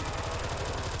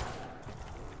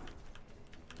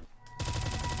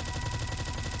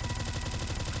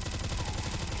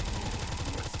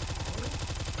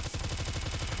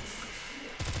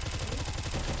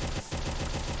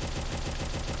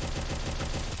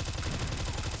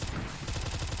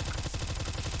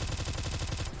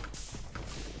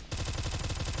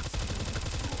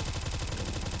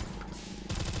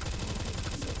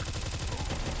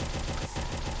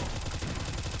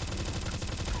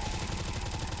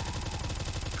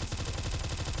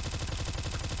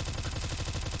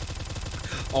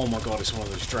 Oh my god, it's one of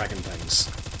those dragon things.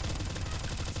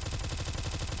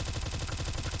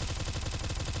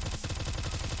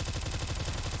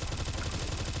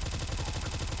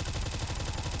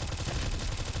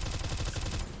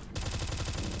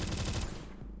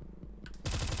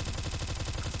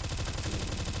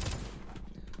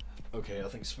 Okay, I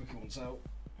think Spooky wants out.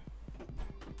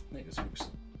 There you go, Spooks.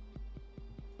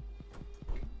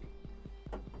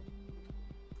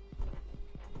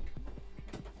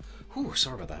 Whew,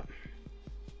 sorry about that.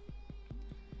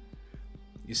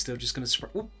 You're still just gonna spray.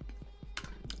 Oop!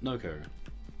 Noko.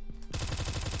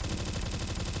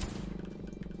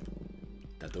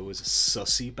 that there was a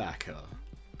sussy backer.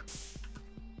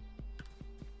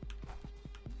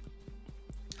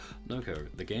 Noko,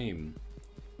 the game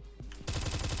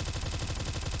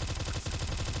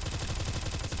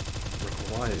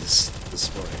requires the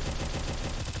spray.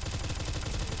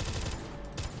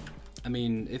 I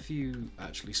mean, if you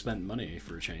actually spent money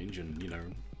for a change and, you know,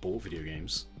 bought video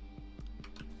games,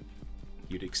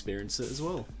 you'd experience it as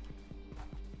well.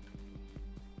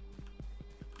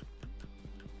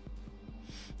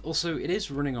 Also, it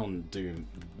is running on Doom,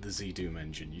 the Z Doom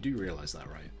engine. You do realise that,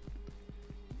 right?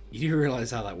 You do realise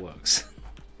how that works.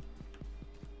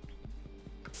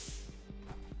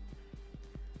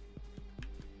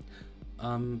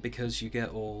 Because you get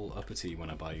all uppity when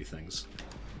I buy you things.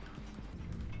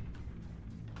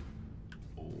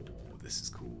 Oh, this is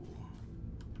cool.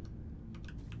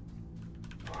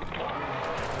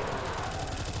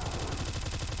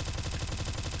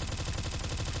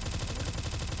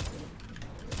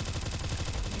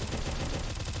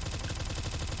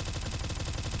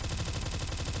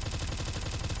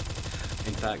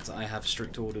 In fact, I have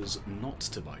strict orders not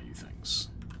to buy you things.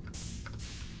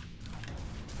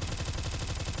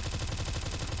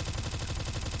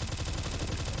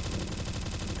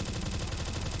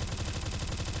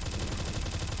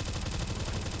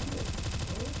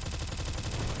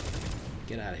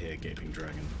 Get out of here, gaping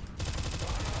dragon.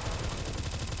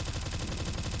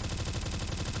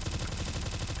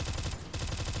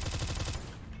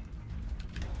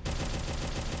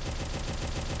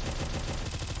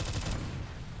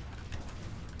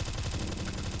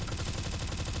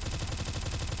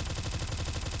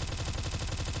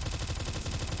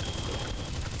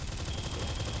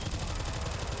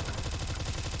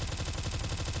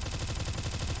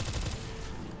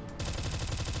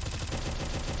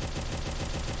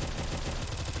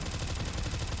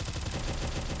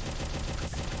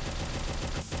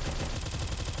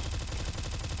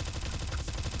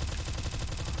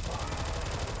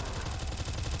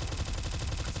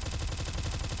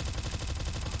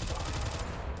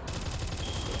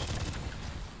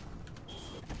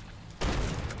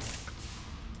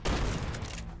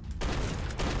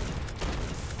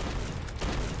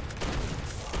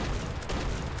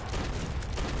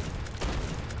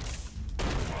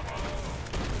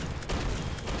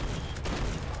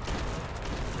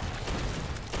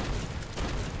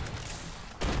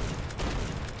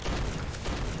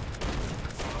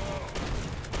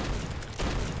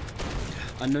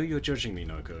 I know you're judging me,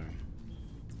 Noko,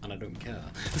 and I don't care.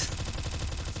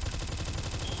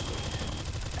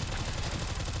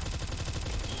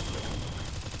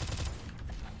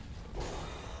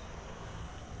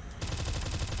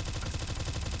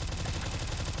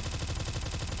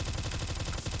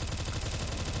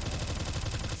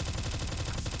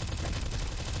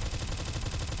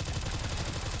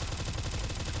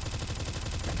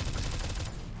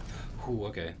 Ooh,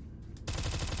 okay.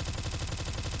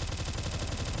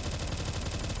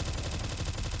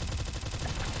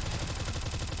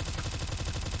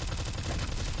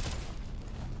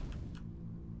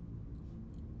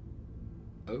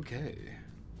 Okay.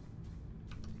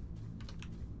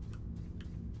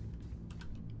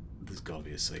 There's gotta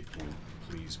be a save point.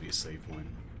 Please be a save point.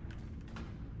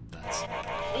 That's...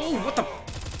 Oh, what the...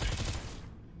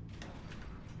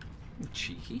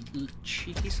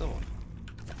 Cheeky sword.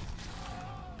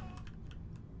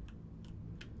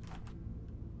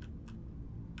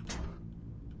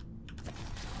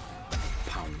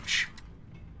 Pouch.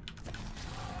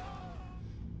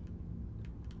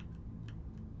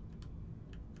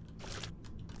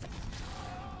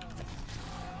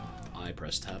 I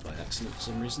pressed tab by accident for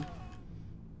some reason.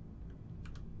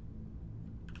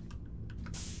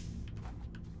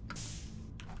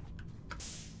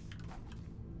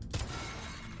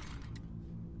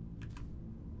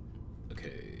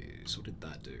 Okay, so what did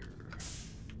that do?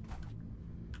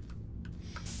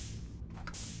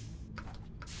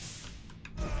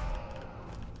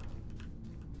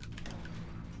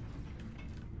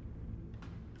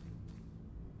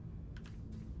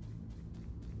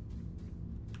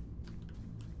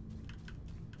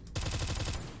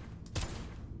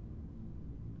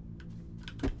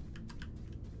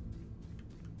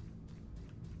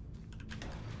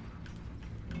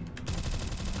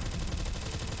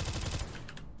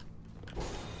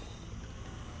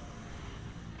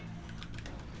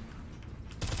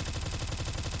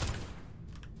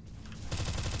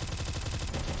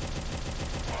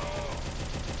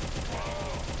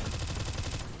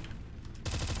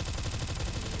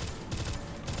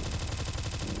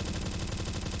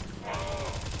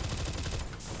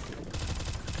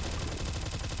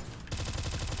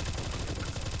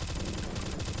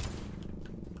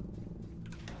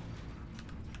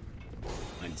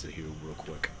 time to heal real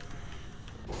quick.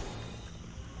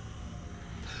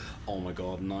 Oh my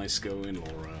god, nice going,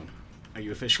 Laura. Are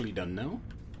you officially done now?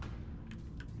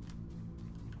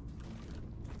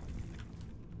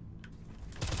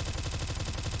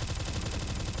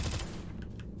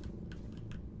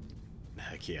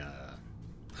 Heck yeah.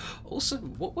 Also,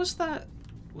 what was that?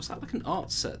 Was that like an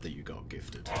art set that you got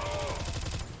gifted?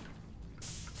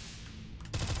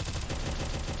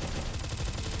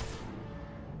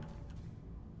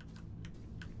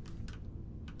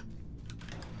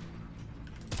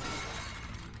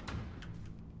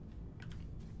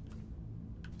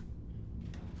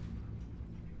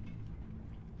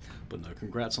 But no,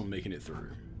 congrats on making it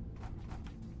through.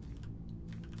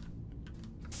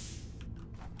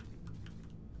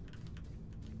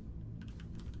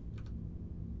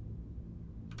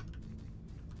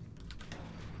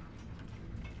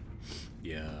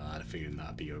 Yeah, I had a feeling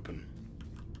that'd be open.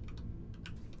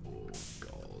 Oh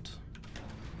god.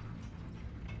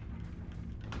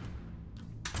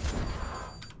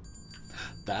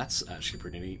 That's actually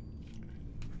pretty neat.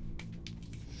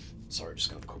 Sorry, just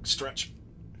gonna have a quick stretch.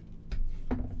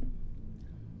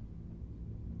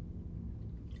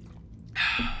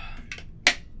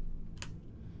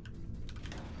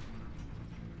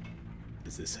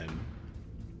 Is this him?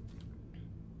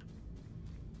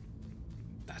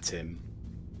 That's him.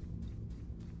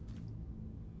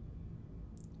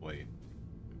 Wait.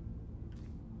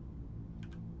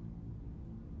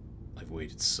 I've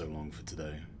waited so long for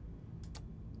today.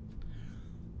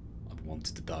 I've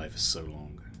wanted to die for so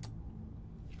long.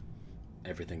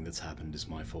 Everything that's happened is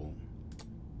my fault.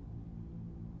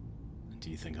 Do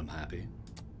you think I'm happy?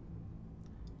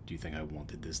 Do you think I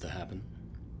wanted this to happen?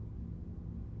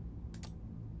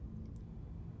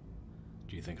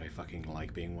 Do you think I fucking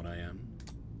like being what I am?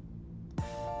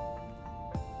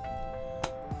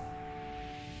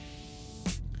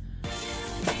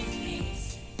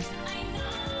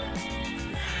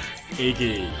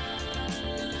 Iggy.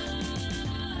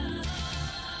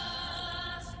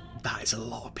 That is a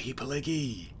lot of people,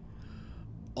 Iggy.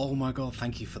 Oh my god,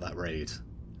 thank you for that raid.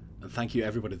 And thank you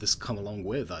everybody that's come along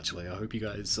with, actually. I hope you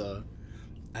guys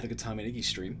had a good time in Iggy's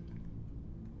stream.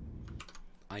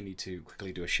 I need to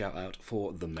quickly do a shout out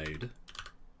for The Maid.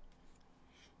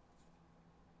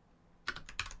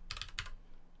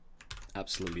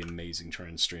 Absolutely amazing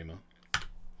trans streamer.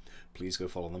 Please go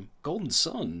follow them. Golden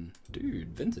Sun!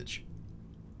 Dude, vintage.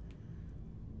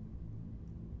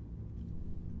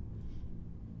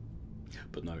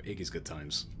 But no, Iggy's good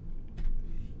times.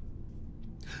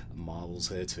 Marvel's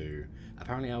here too.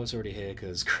 Apparently I was already here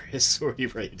because Chris already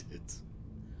raided.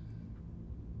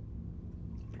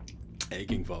 Hey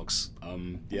King Fox.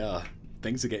 Yeah,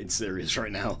 things are getting serious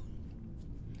right now.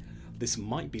 This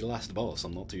might be last boss,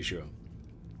 I'm not too sure.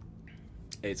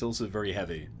 It's also very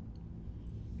heavy.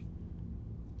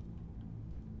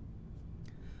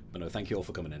 But no, thank you all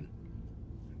for coming in.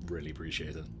 Really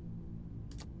appreciate it.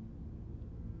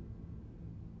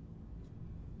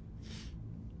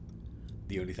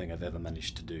 The only thing I've ever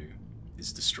managed to do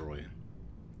is destroy,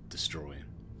 destroy,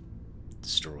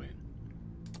 destroy.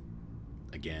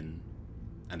 Again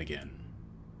and again.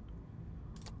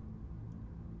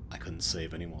 I couldn't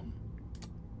save anyone.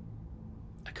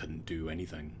 I couldn't do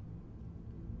anything.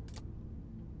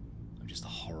 I'm just a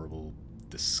horrible,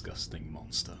 disgusting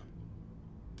monster.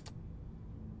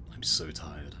 I'm so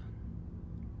tired.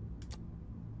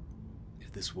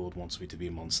 If this world wants me to be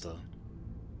a monster,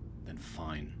 then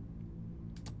fine.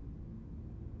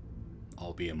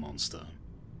 I'll be a monster.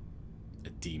 A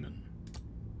demon.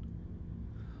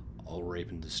 I'll rape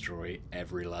and destroy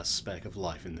every last speck of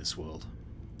life in this world.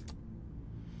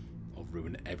 I'll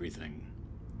ruin everything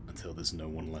until there's no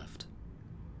one left.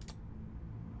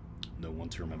 No one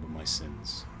to remember my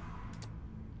sins.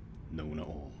 No one at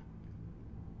all.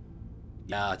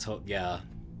 Yeah,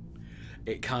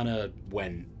 it kinda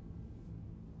went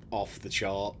off the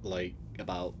chart like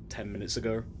about 10 minutes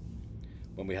ago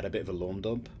when we had a bit of a lawn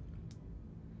dump.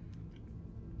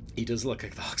 He does look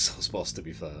like the Dark Souls boss, to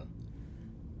be fair.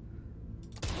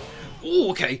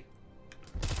 Oh, okay.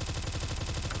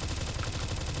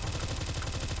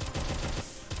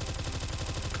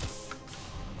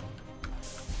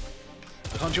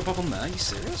 I can't jump up on there, are you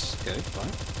serious? Okay,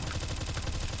 fine.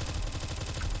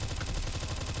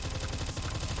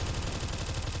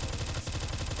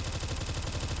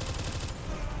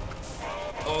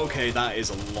 Okay, that is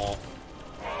a lot.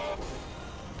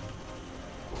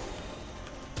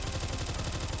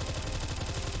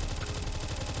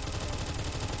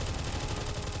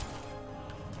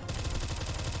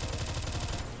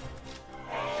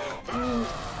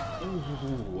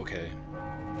 Ooh, okay.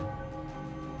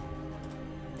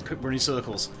 Quick running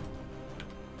circles.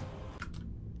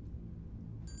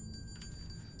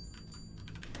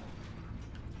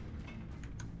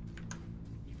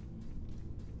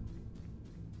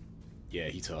 Yeah,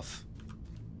 he tough.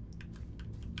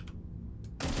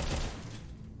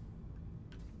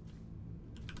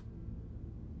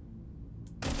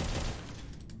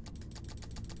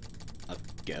 I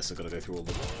guess I gotta go through all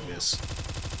this.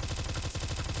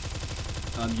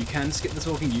 You can skip the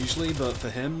talking usually, but for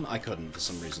him, I couldn't for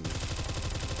some reason.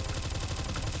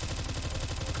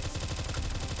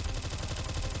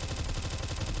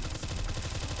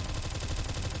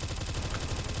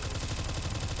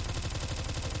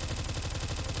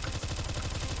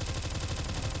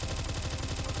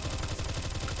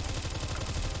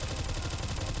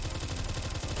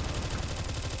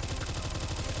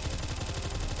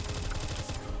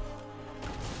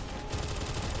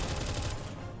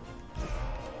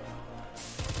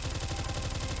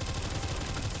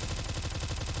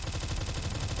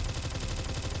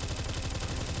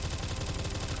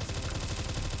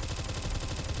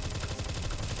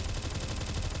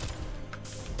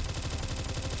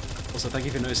 Also, thank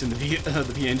you for noticing the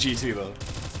PNG too, though.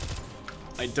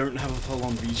 I don't have a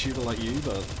full-on VTuber like you,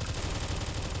 but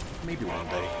maybe one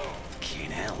day.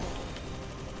 Fucking hell.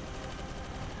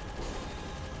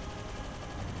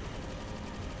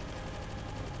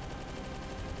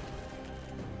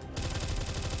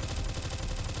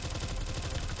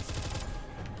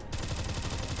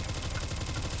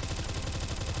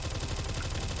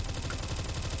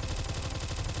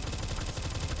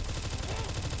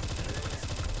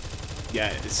 Yeah,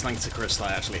 it's thanks to Chris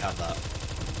that I actually have that.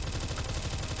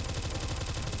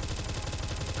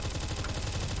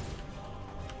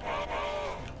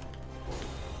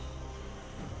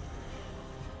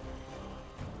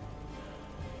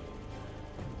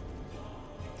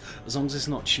 As long as it's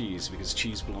not cheese, because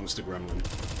cheese belongs to Gremlin.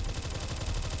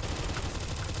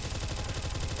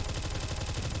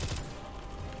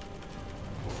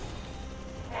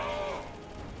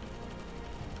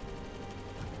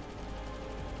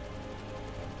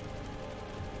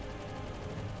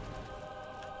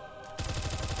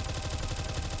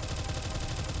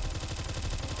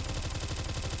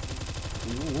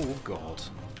 Oh god.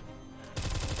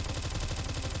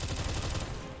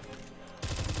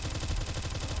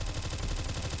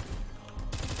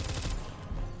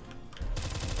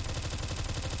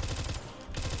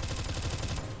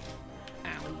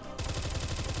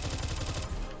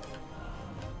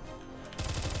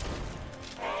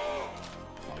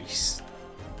 Nice.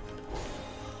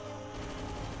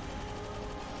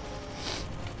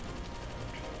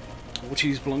 All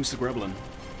cheese belongs to Gremlin.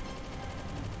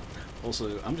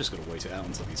 Also, I'm just gonna wait it out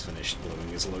until he's finished blowing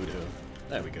his load here.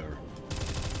 There we go.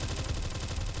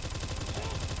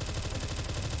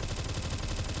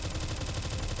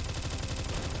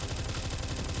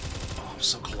 Oh, I'm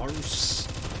so close.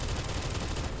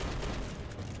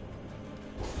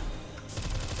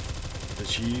 The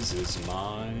cheese is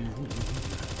mine.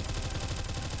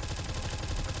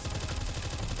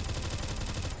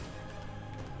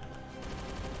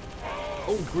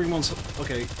 Oh, green one's...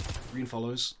 okay, green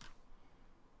follows.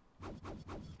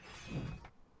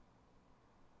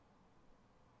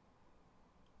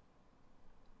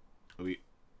 Are we...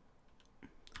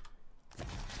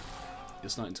 You're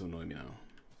starting to annoy me now.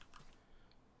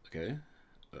 Okay,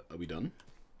 are we done?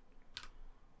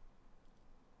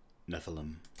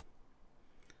 Nephilim,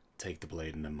 take the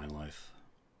blade and end my life.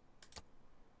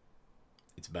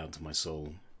 It's bound to my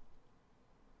soul.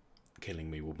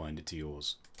 Killing me will bind it to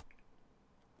yours.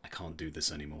 I can't do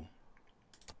this anymore.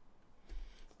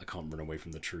 I can't run away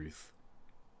from the truth.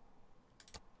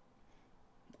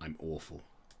 I'm awful.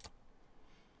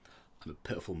 I'm a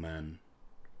pitiful man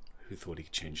who thought he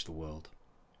could change the world.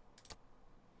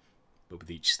 But with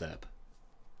each step,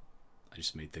 I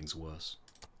just made things worse.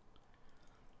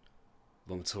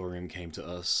 Vomitoreum came to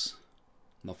us,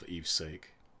 not for Eve's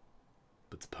sake,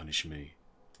 but to punish me.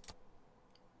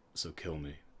 So kill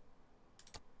me.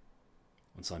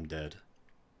 Once I'm dead,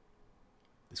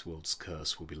 this world's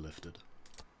curse will be lifted.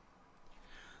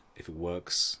 If it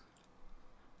works,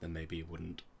 then maybe it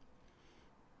wouldn't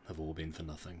have all been for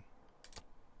nothing.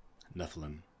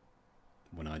 Nephilim,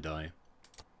 when I die,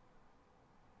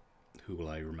 who will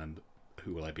I remember?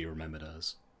 Who will I be remembered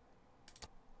as?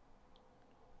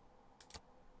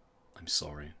 I'm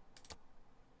sorry.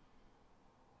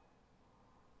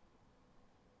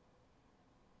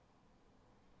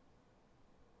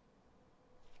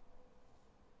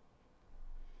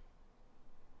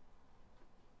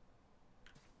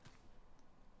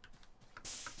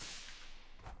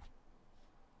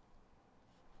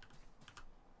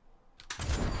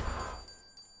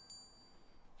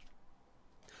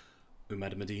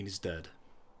 Umadamadine is dead.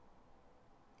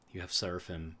 You have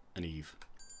Seraphim and Eve.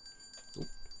 Oh.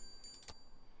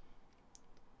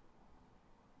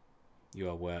 You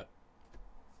are where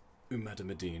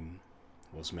Umadamadine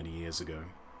was many years ago.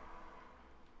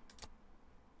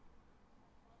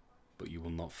 But you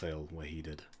will not fail where he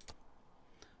did.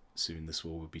 Soon this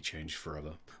war will be changed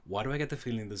forever. Why do I get the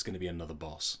feeling there's going to be another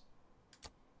boss?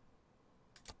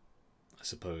 I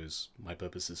suppose my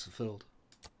purpose is fulfilled.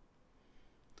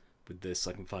 With this,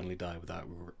 I can finally die without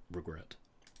regret.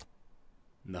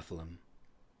 Nephilim,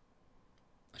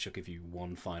 I shall give you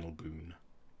one final boon.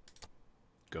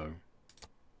 Go.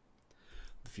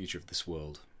 The future of this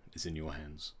world is in your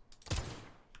hands.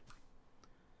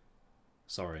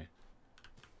 Sorry.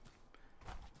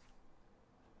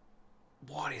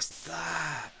 What is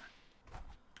that?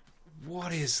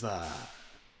 What is that?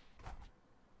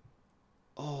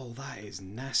 Oh, that is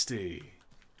nasty.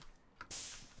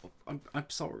 I'm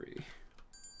sorry.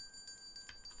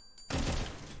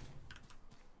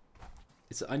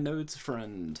 I know it's a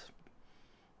friend.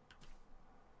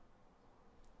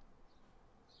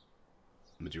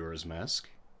 Majora's Mask.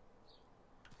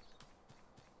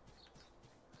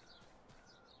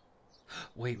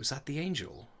 Wait, was that the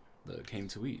angel that came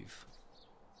to Eve?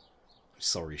 I'm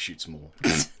sorry, shoots more.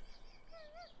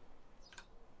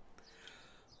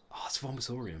 Oh, it's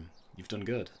Vomitoreum. You've done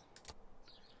good.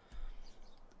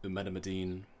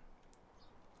 Umadamadine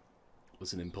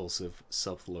was an impulsive,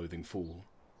 self-loathing fool.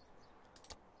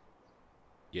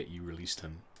 Yet you released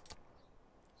him.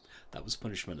 That was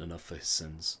punishment enough for his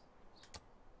sins.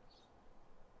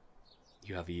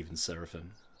 You have Eve and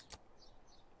Seraphim.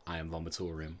 I am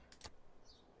Vomitoreum.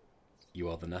 You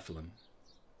are the Nephilim.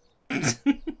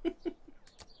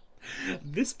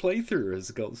 This playthrough has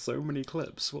got so many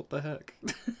clips, what the heck?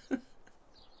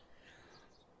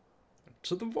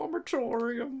 To the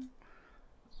Vomitoreum!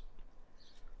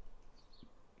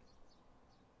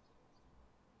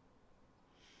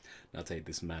 Now take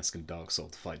this mask and dark soul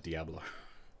to fight Diablo.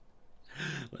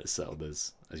 Let's settle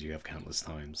this, as you have countless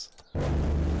times.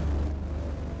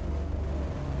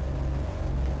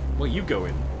 Where you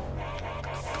going?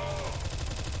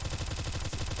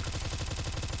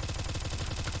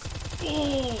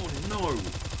 Oh no!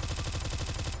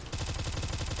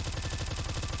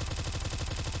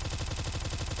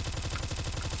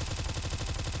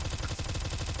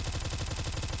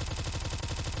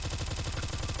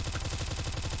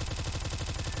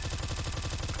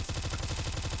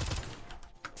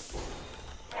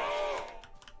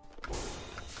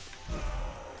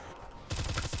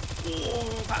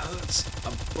 Oh, that hurts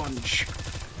a bunch.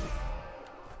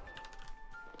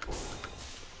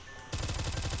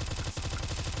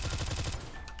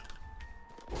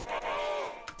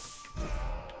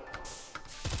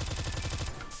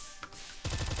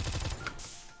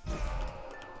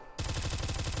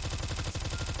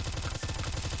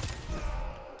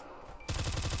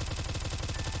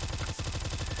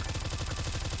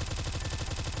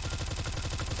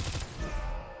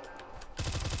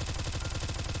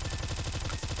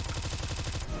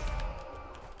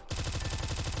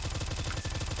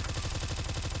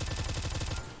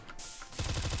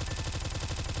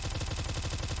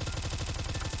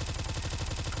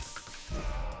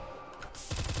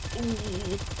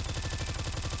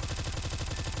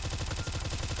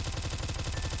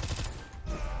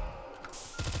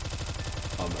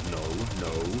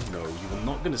 No, you are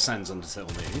not going to Sans Undertale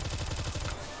me.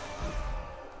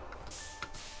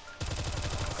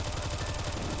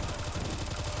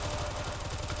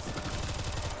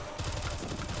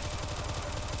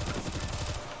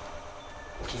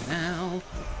 Okay, now.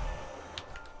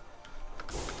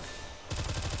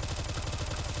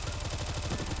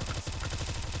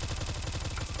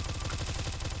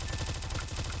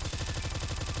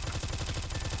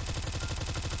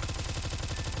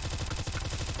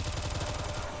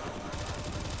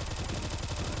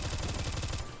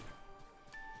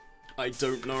 I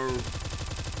don't know,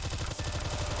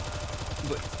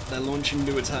 but they're launching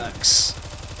new attacks,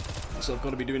 so I've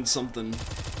got to be doing something.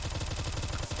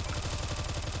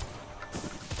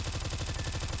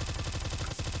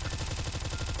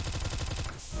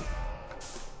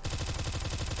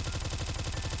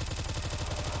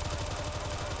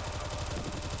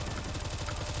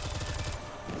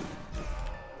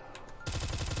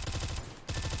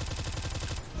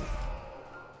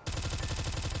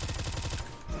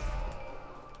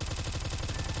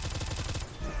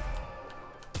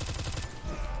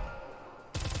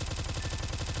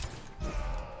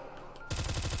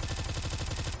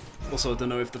 Also, I don't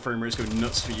know if the frame rate's going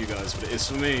nuts for you guys, but it is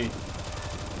for me.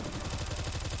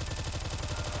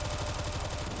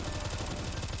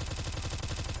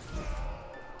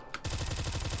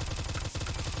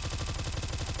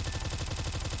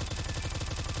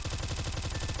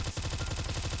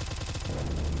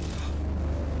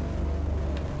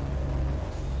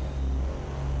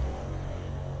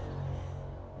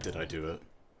 Did I do it?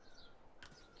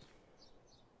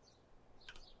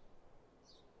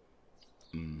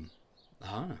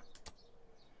 Ah.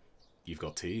 You've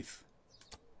got teeth.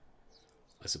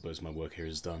 I suppose my work here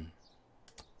is done.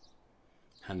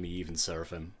 Hand me Eve and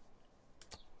Seraphim.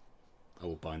 I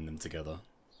will bind them together.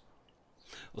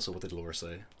 Also, what did Laura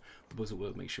say? The boys at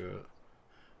work make sure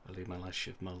I leave my last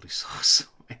shift mildly sauce.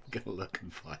 I'm gonna look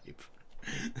and vibe.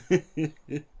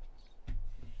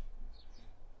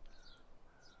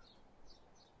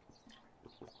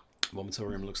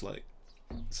 Vomitoreum looks like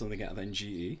something out of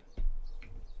NGE.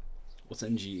 What's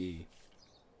NGE?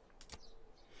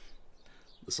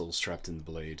 The souls trapped in the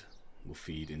blade will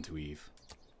feed into Eve.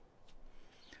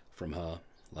 From her,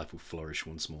 life will flourish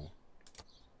once more.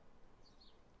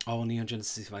 Oh, Neon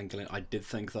Genesis Evangelion. I did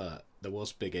think that. There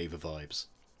was big Ava vibes.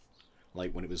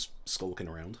 Like when it was skulking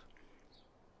around.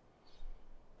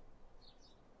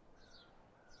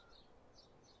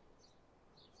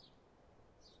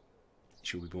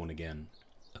 She will be born again,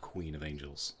 a queen of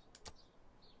angels.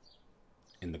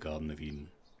 In the Garden of Eden.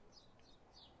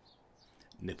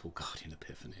 Nipple Guardian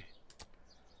Epiphany.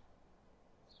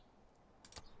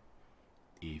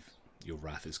 Eve, your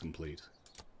wrath is complete.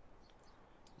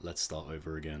 Let's start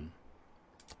over again.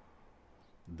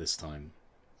 This time,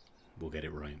 we'll get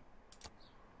it right.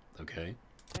 Okay?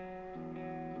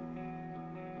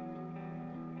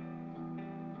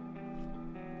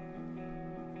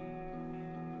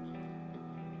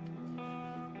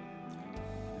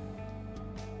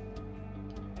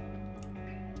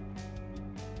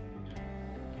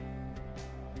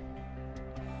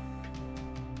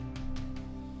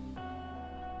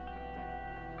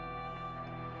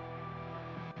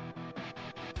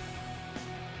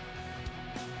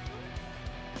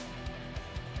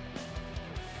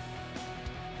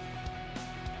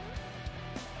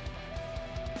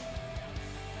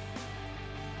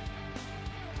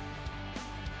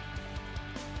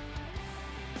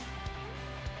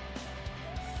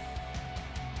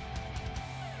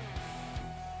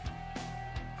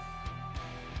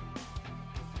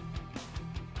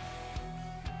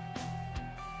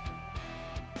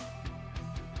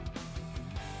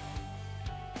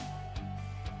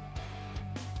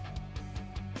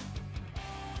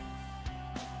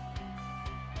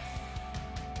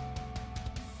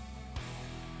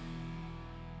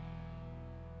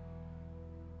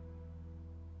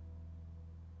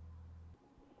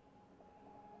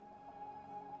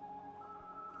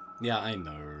 Yeah, I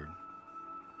know.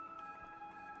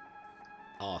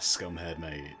 Ah, scumhead,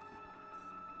 mate.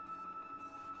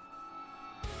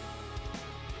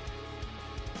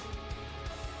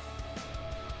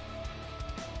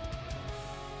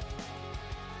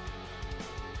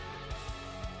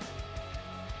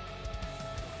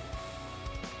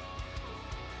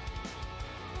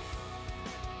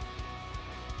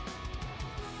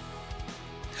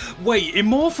 Wait,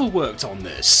 Immortal worked on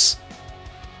this?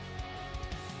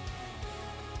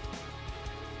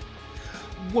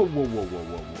 Whoa, whoa, whoa, whoa,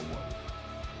 whoa, whoa, whoa.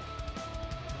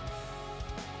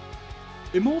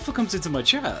 Immortal comes into my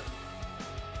chat.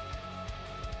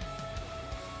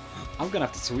 I'm gonna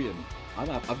have to tweet him.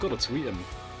 I've got to tweet him.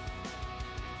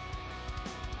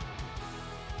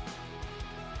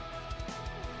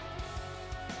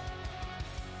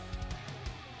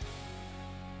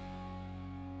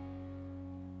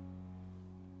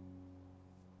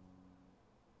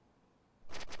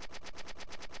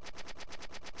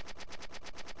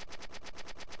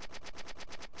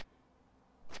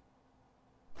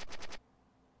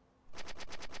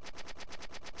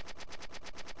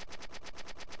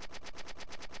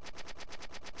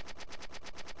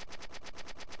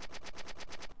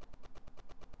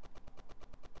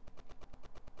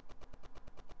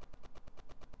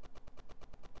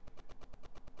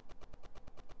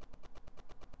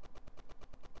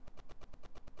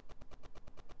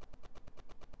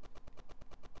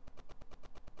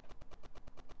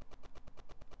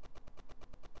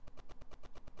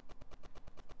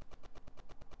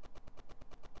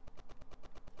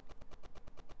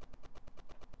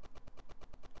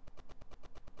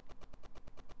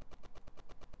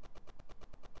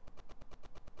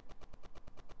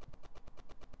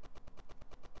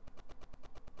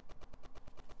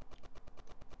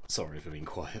 Sorry for being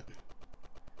quiet.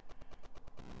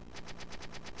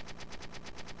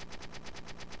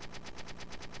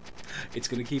 It's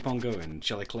gonna keep on going.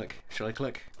 Shall I click? Shall I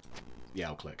click? Yeah,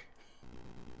 I'll click.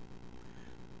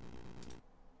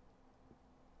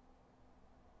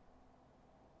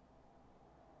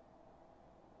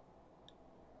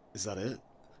 Is that it?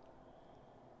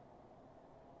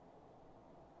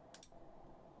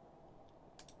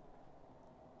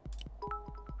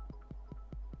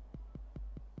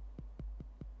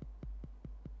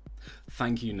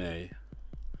 Thank you, Nay.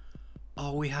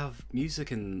 Oh, we have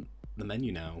music in the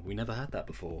menu now. We never had that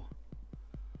before.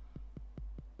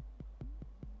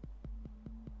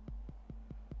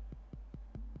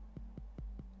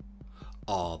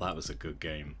 Oh, that was a good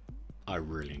game. I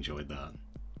really enjoyed that.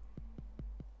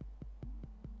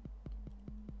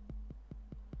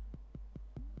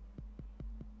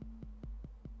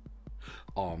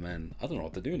 Oh man, I don't know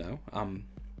what to do now.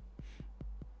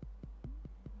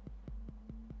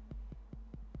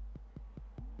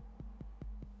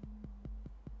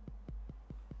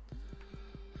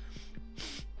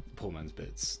 Poor man's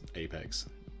bits. Apex.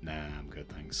 Nah, I'm good,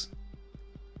 thanks.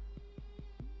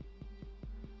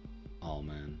 Oh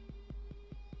man.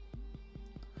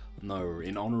 No,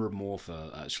 in honor of Morpher,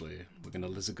 actually, we're gonna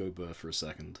lizard go burr for a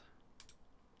second.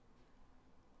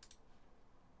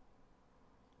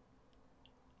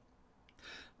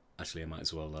 Actually, I might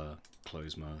as well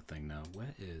close my thing now.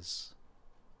 Where is...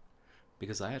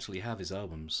 Because I actually have his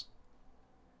albums.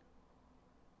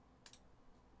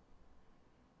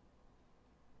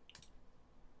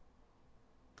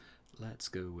 Let's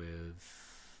go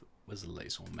with... Where's the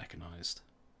latest one? Mechanized.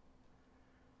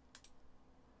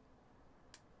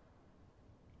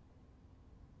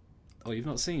 Oh, you've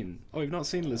not seen... Oh, you've not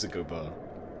seen Lizard Go Burr.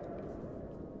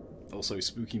 Also,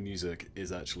 spooky music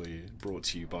is actually brought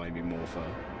to you by me, Morpher.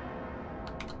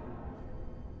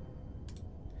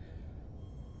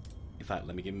 In fact,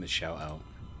 let me give him a shout out.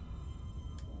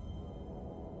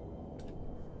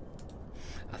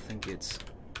 I think it's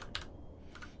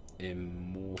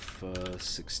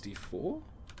Morpher64?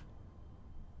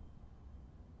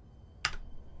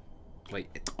 Wait,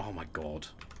 oh my god.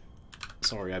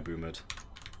 Sorry, I boomered.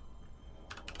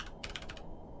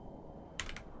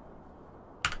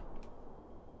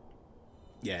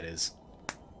 Yeah, it is.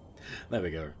 There we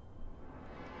go.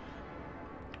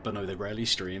 But no, they rarely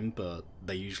stream, but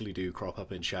they usually do crop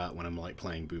up in chat when I'm like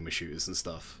playing boomer shooters and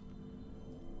stuff.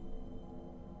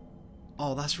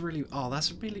 Oh, that's really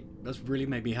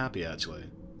made me happy actually.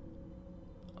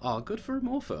 Oh, good for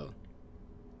Morpho.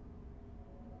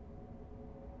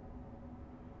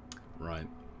 Right.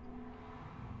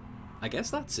 I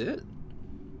guess that's it.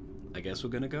 I guess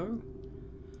we're gonna go.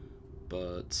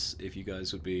 But if you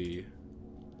guys would be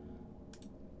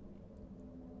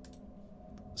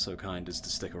so kind as to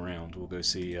stick around, we'll go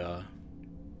see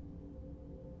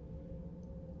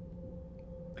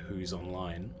who's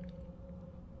online.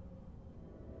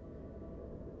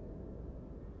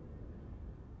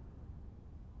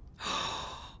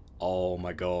 Oh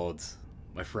my god,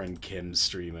 my friend Kim's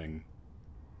streaming.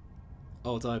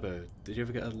 Oh, Daibo, did you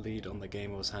ever get a lead on the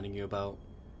game I was handing you about?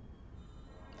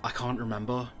 I can't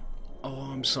remember.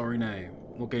 Oh, I'm sorry, Nay.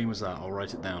 What game was that? I'll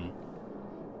write it down.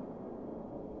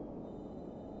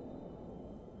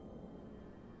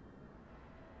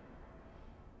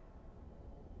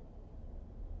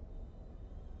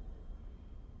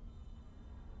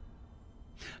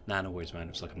 Nah, no worries, man.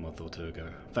 It was like a month or two ago.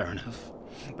 Fair enough.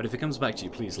 But if it comes back to you,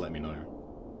 please let me know.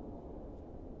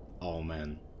 Oh,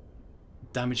 man.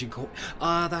 Damage Incorporated.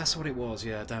 Ah, that's what it was.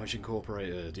 Yeah, Damage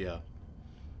Incorporated. Yeah.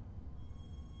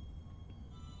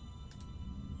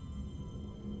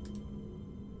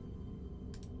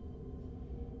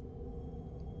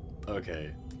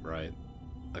 Okay, right.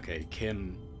 Okay,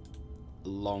 Kim,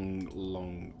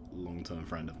 long-term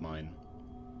friend of mine.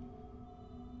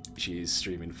 She's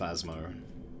streaming Phasmo,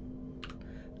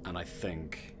 and I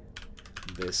think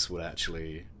this would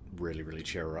actually really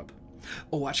cheer her up.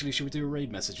 Oh, actually, should we do a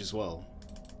raid message as well?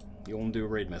 You want to do a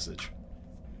raid message?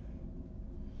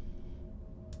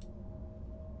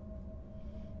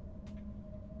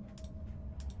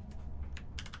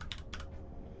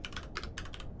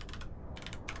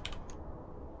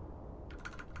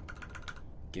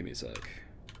 Give me a sec.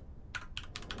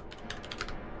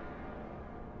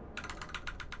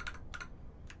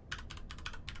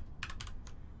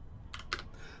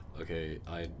 Okay,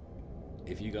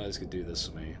 if you guys could do this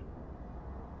for me,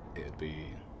 it'd be...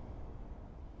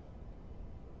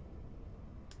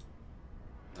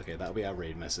 Okay, that'll be our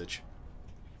raid message.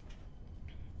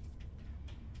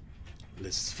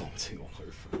 Liz is vomiting all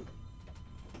over.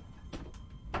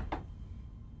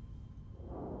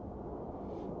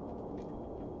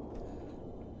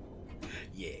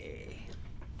 Yeah.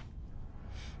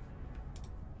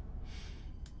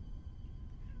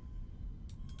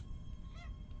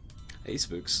 Hey,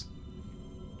 Spooks.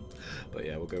 But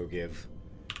yeah, we'll go give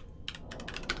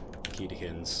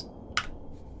Keatikins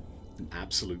an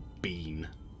absolute bean.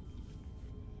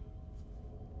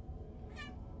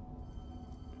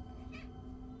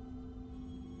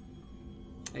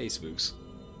 Hey, Spooks.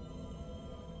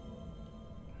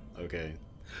 Okay.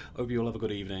 Hope you all have a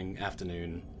good evening,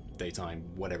 afternoon, daytime,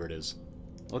 whatever it is.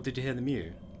 Or did you hear the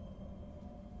mew?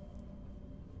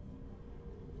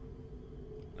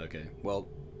 Okay, well,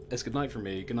 it's good night from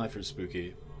me, good night from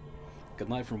Spooky, good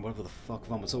night from whatever the fuck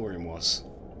Vomitoreum was.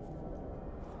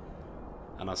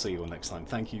 And I'll see you all next time.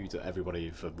 Thank you to everybody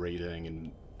for raiding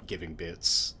and giving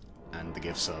bits and the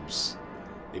gift subs.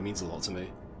 It means a lot to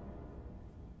me.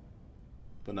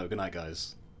 But no, good night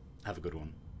guys. Have a good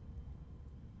one.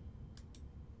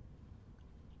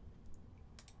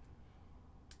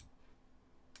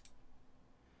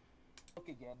 Look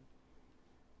again.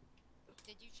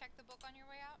 Did you check the book on your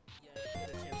way out? Yeah, I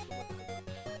didn't get a chance to look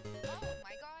at the book. Oh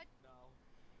my god.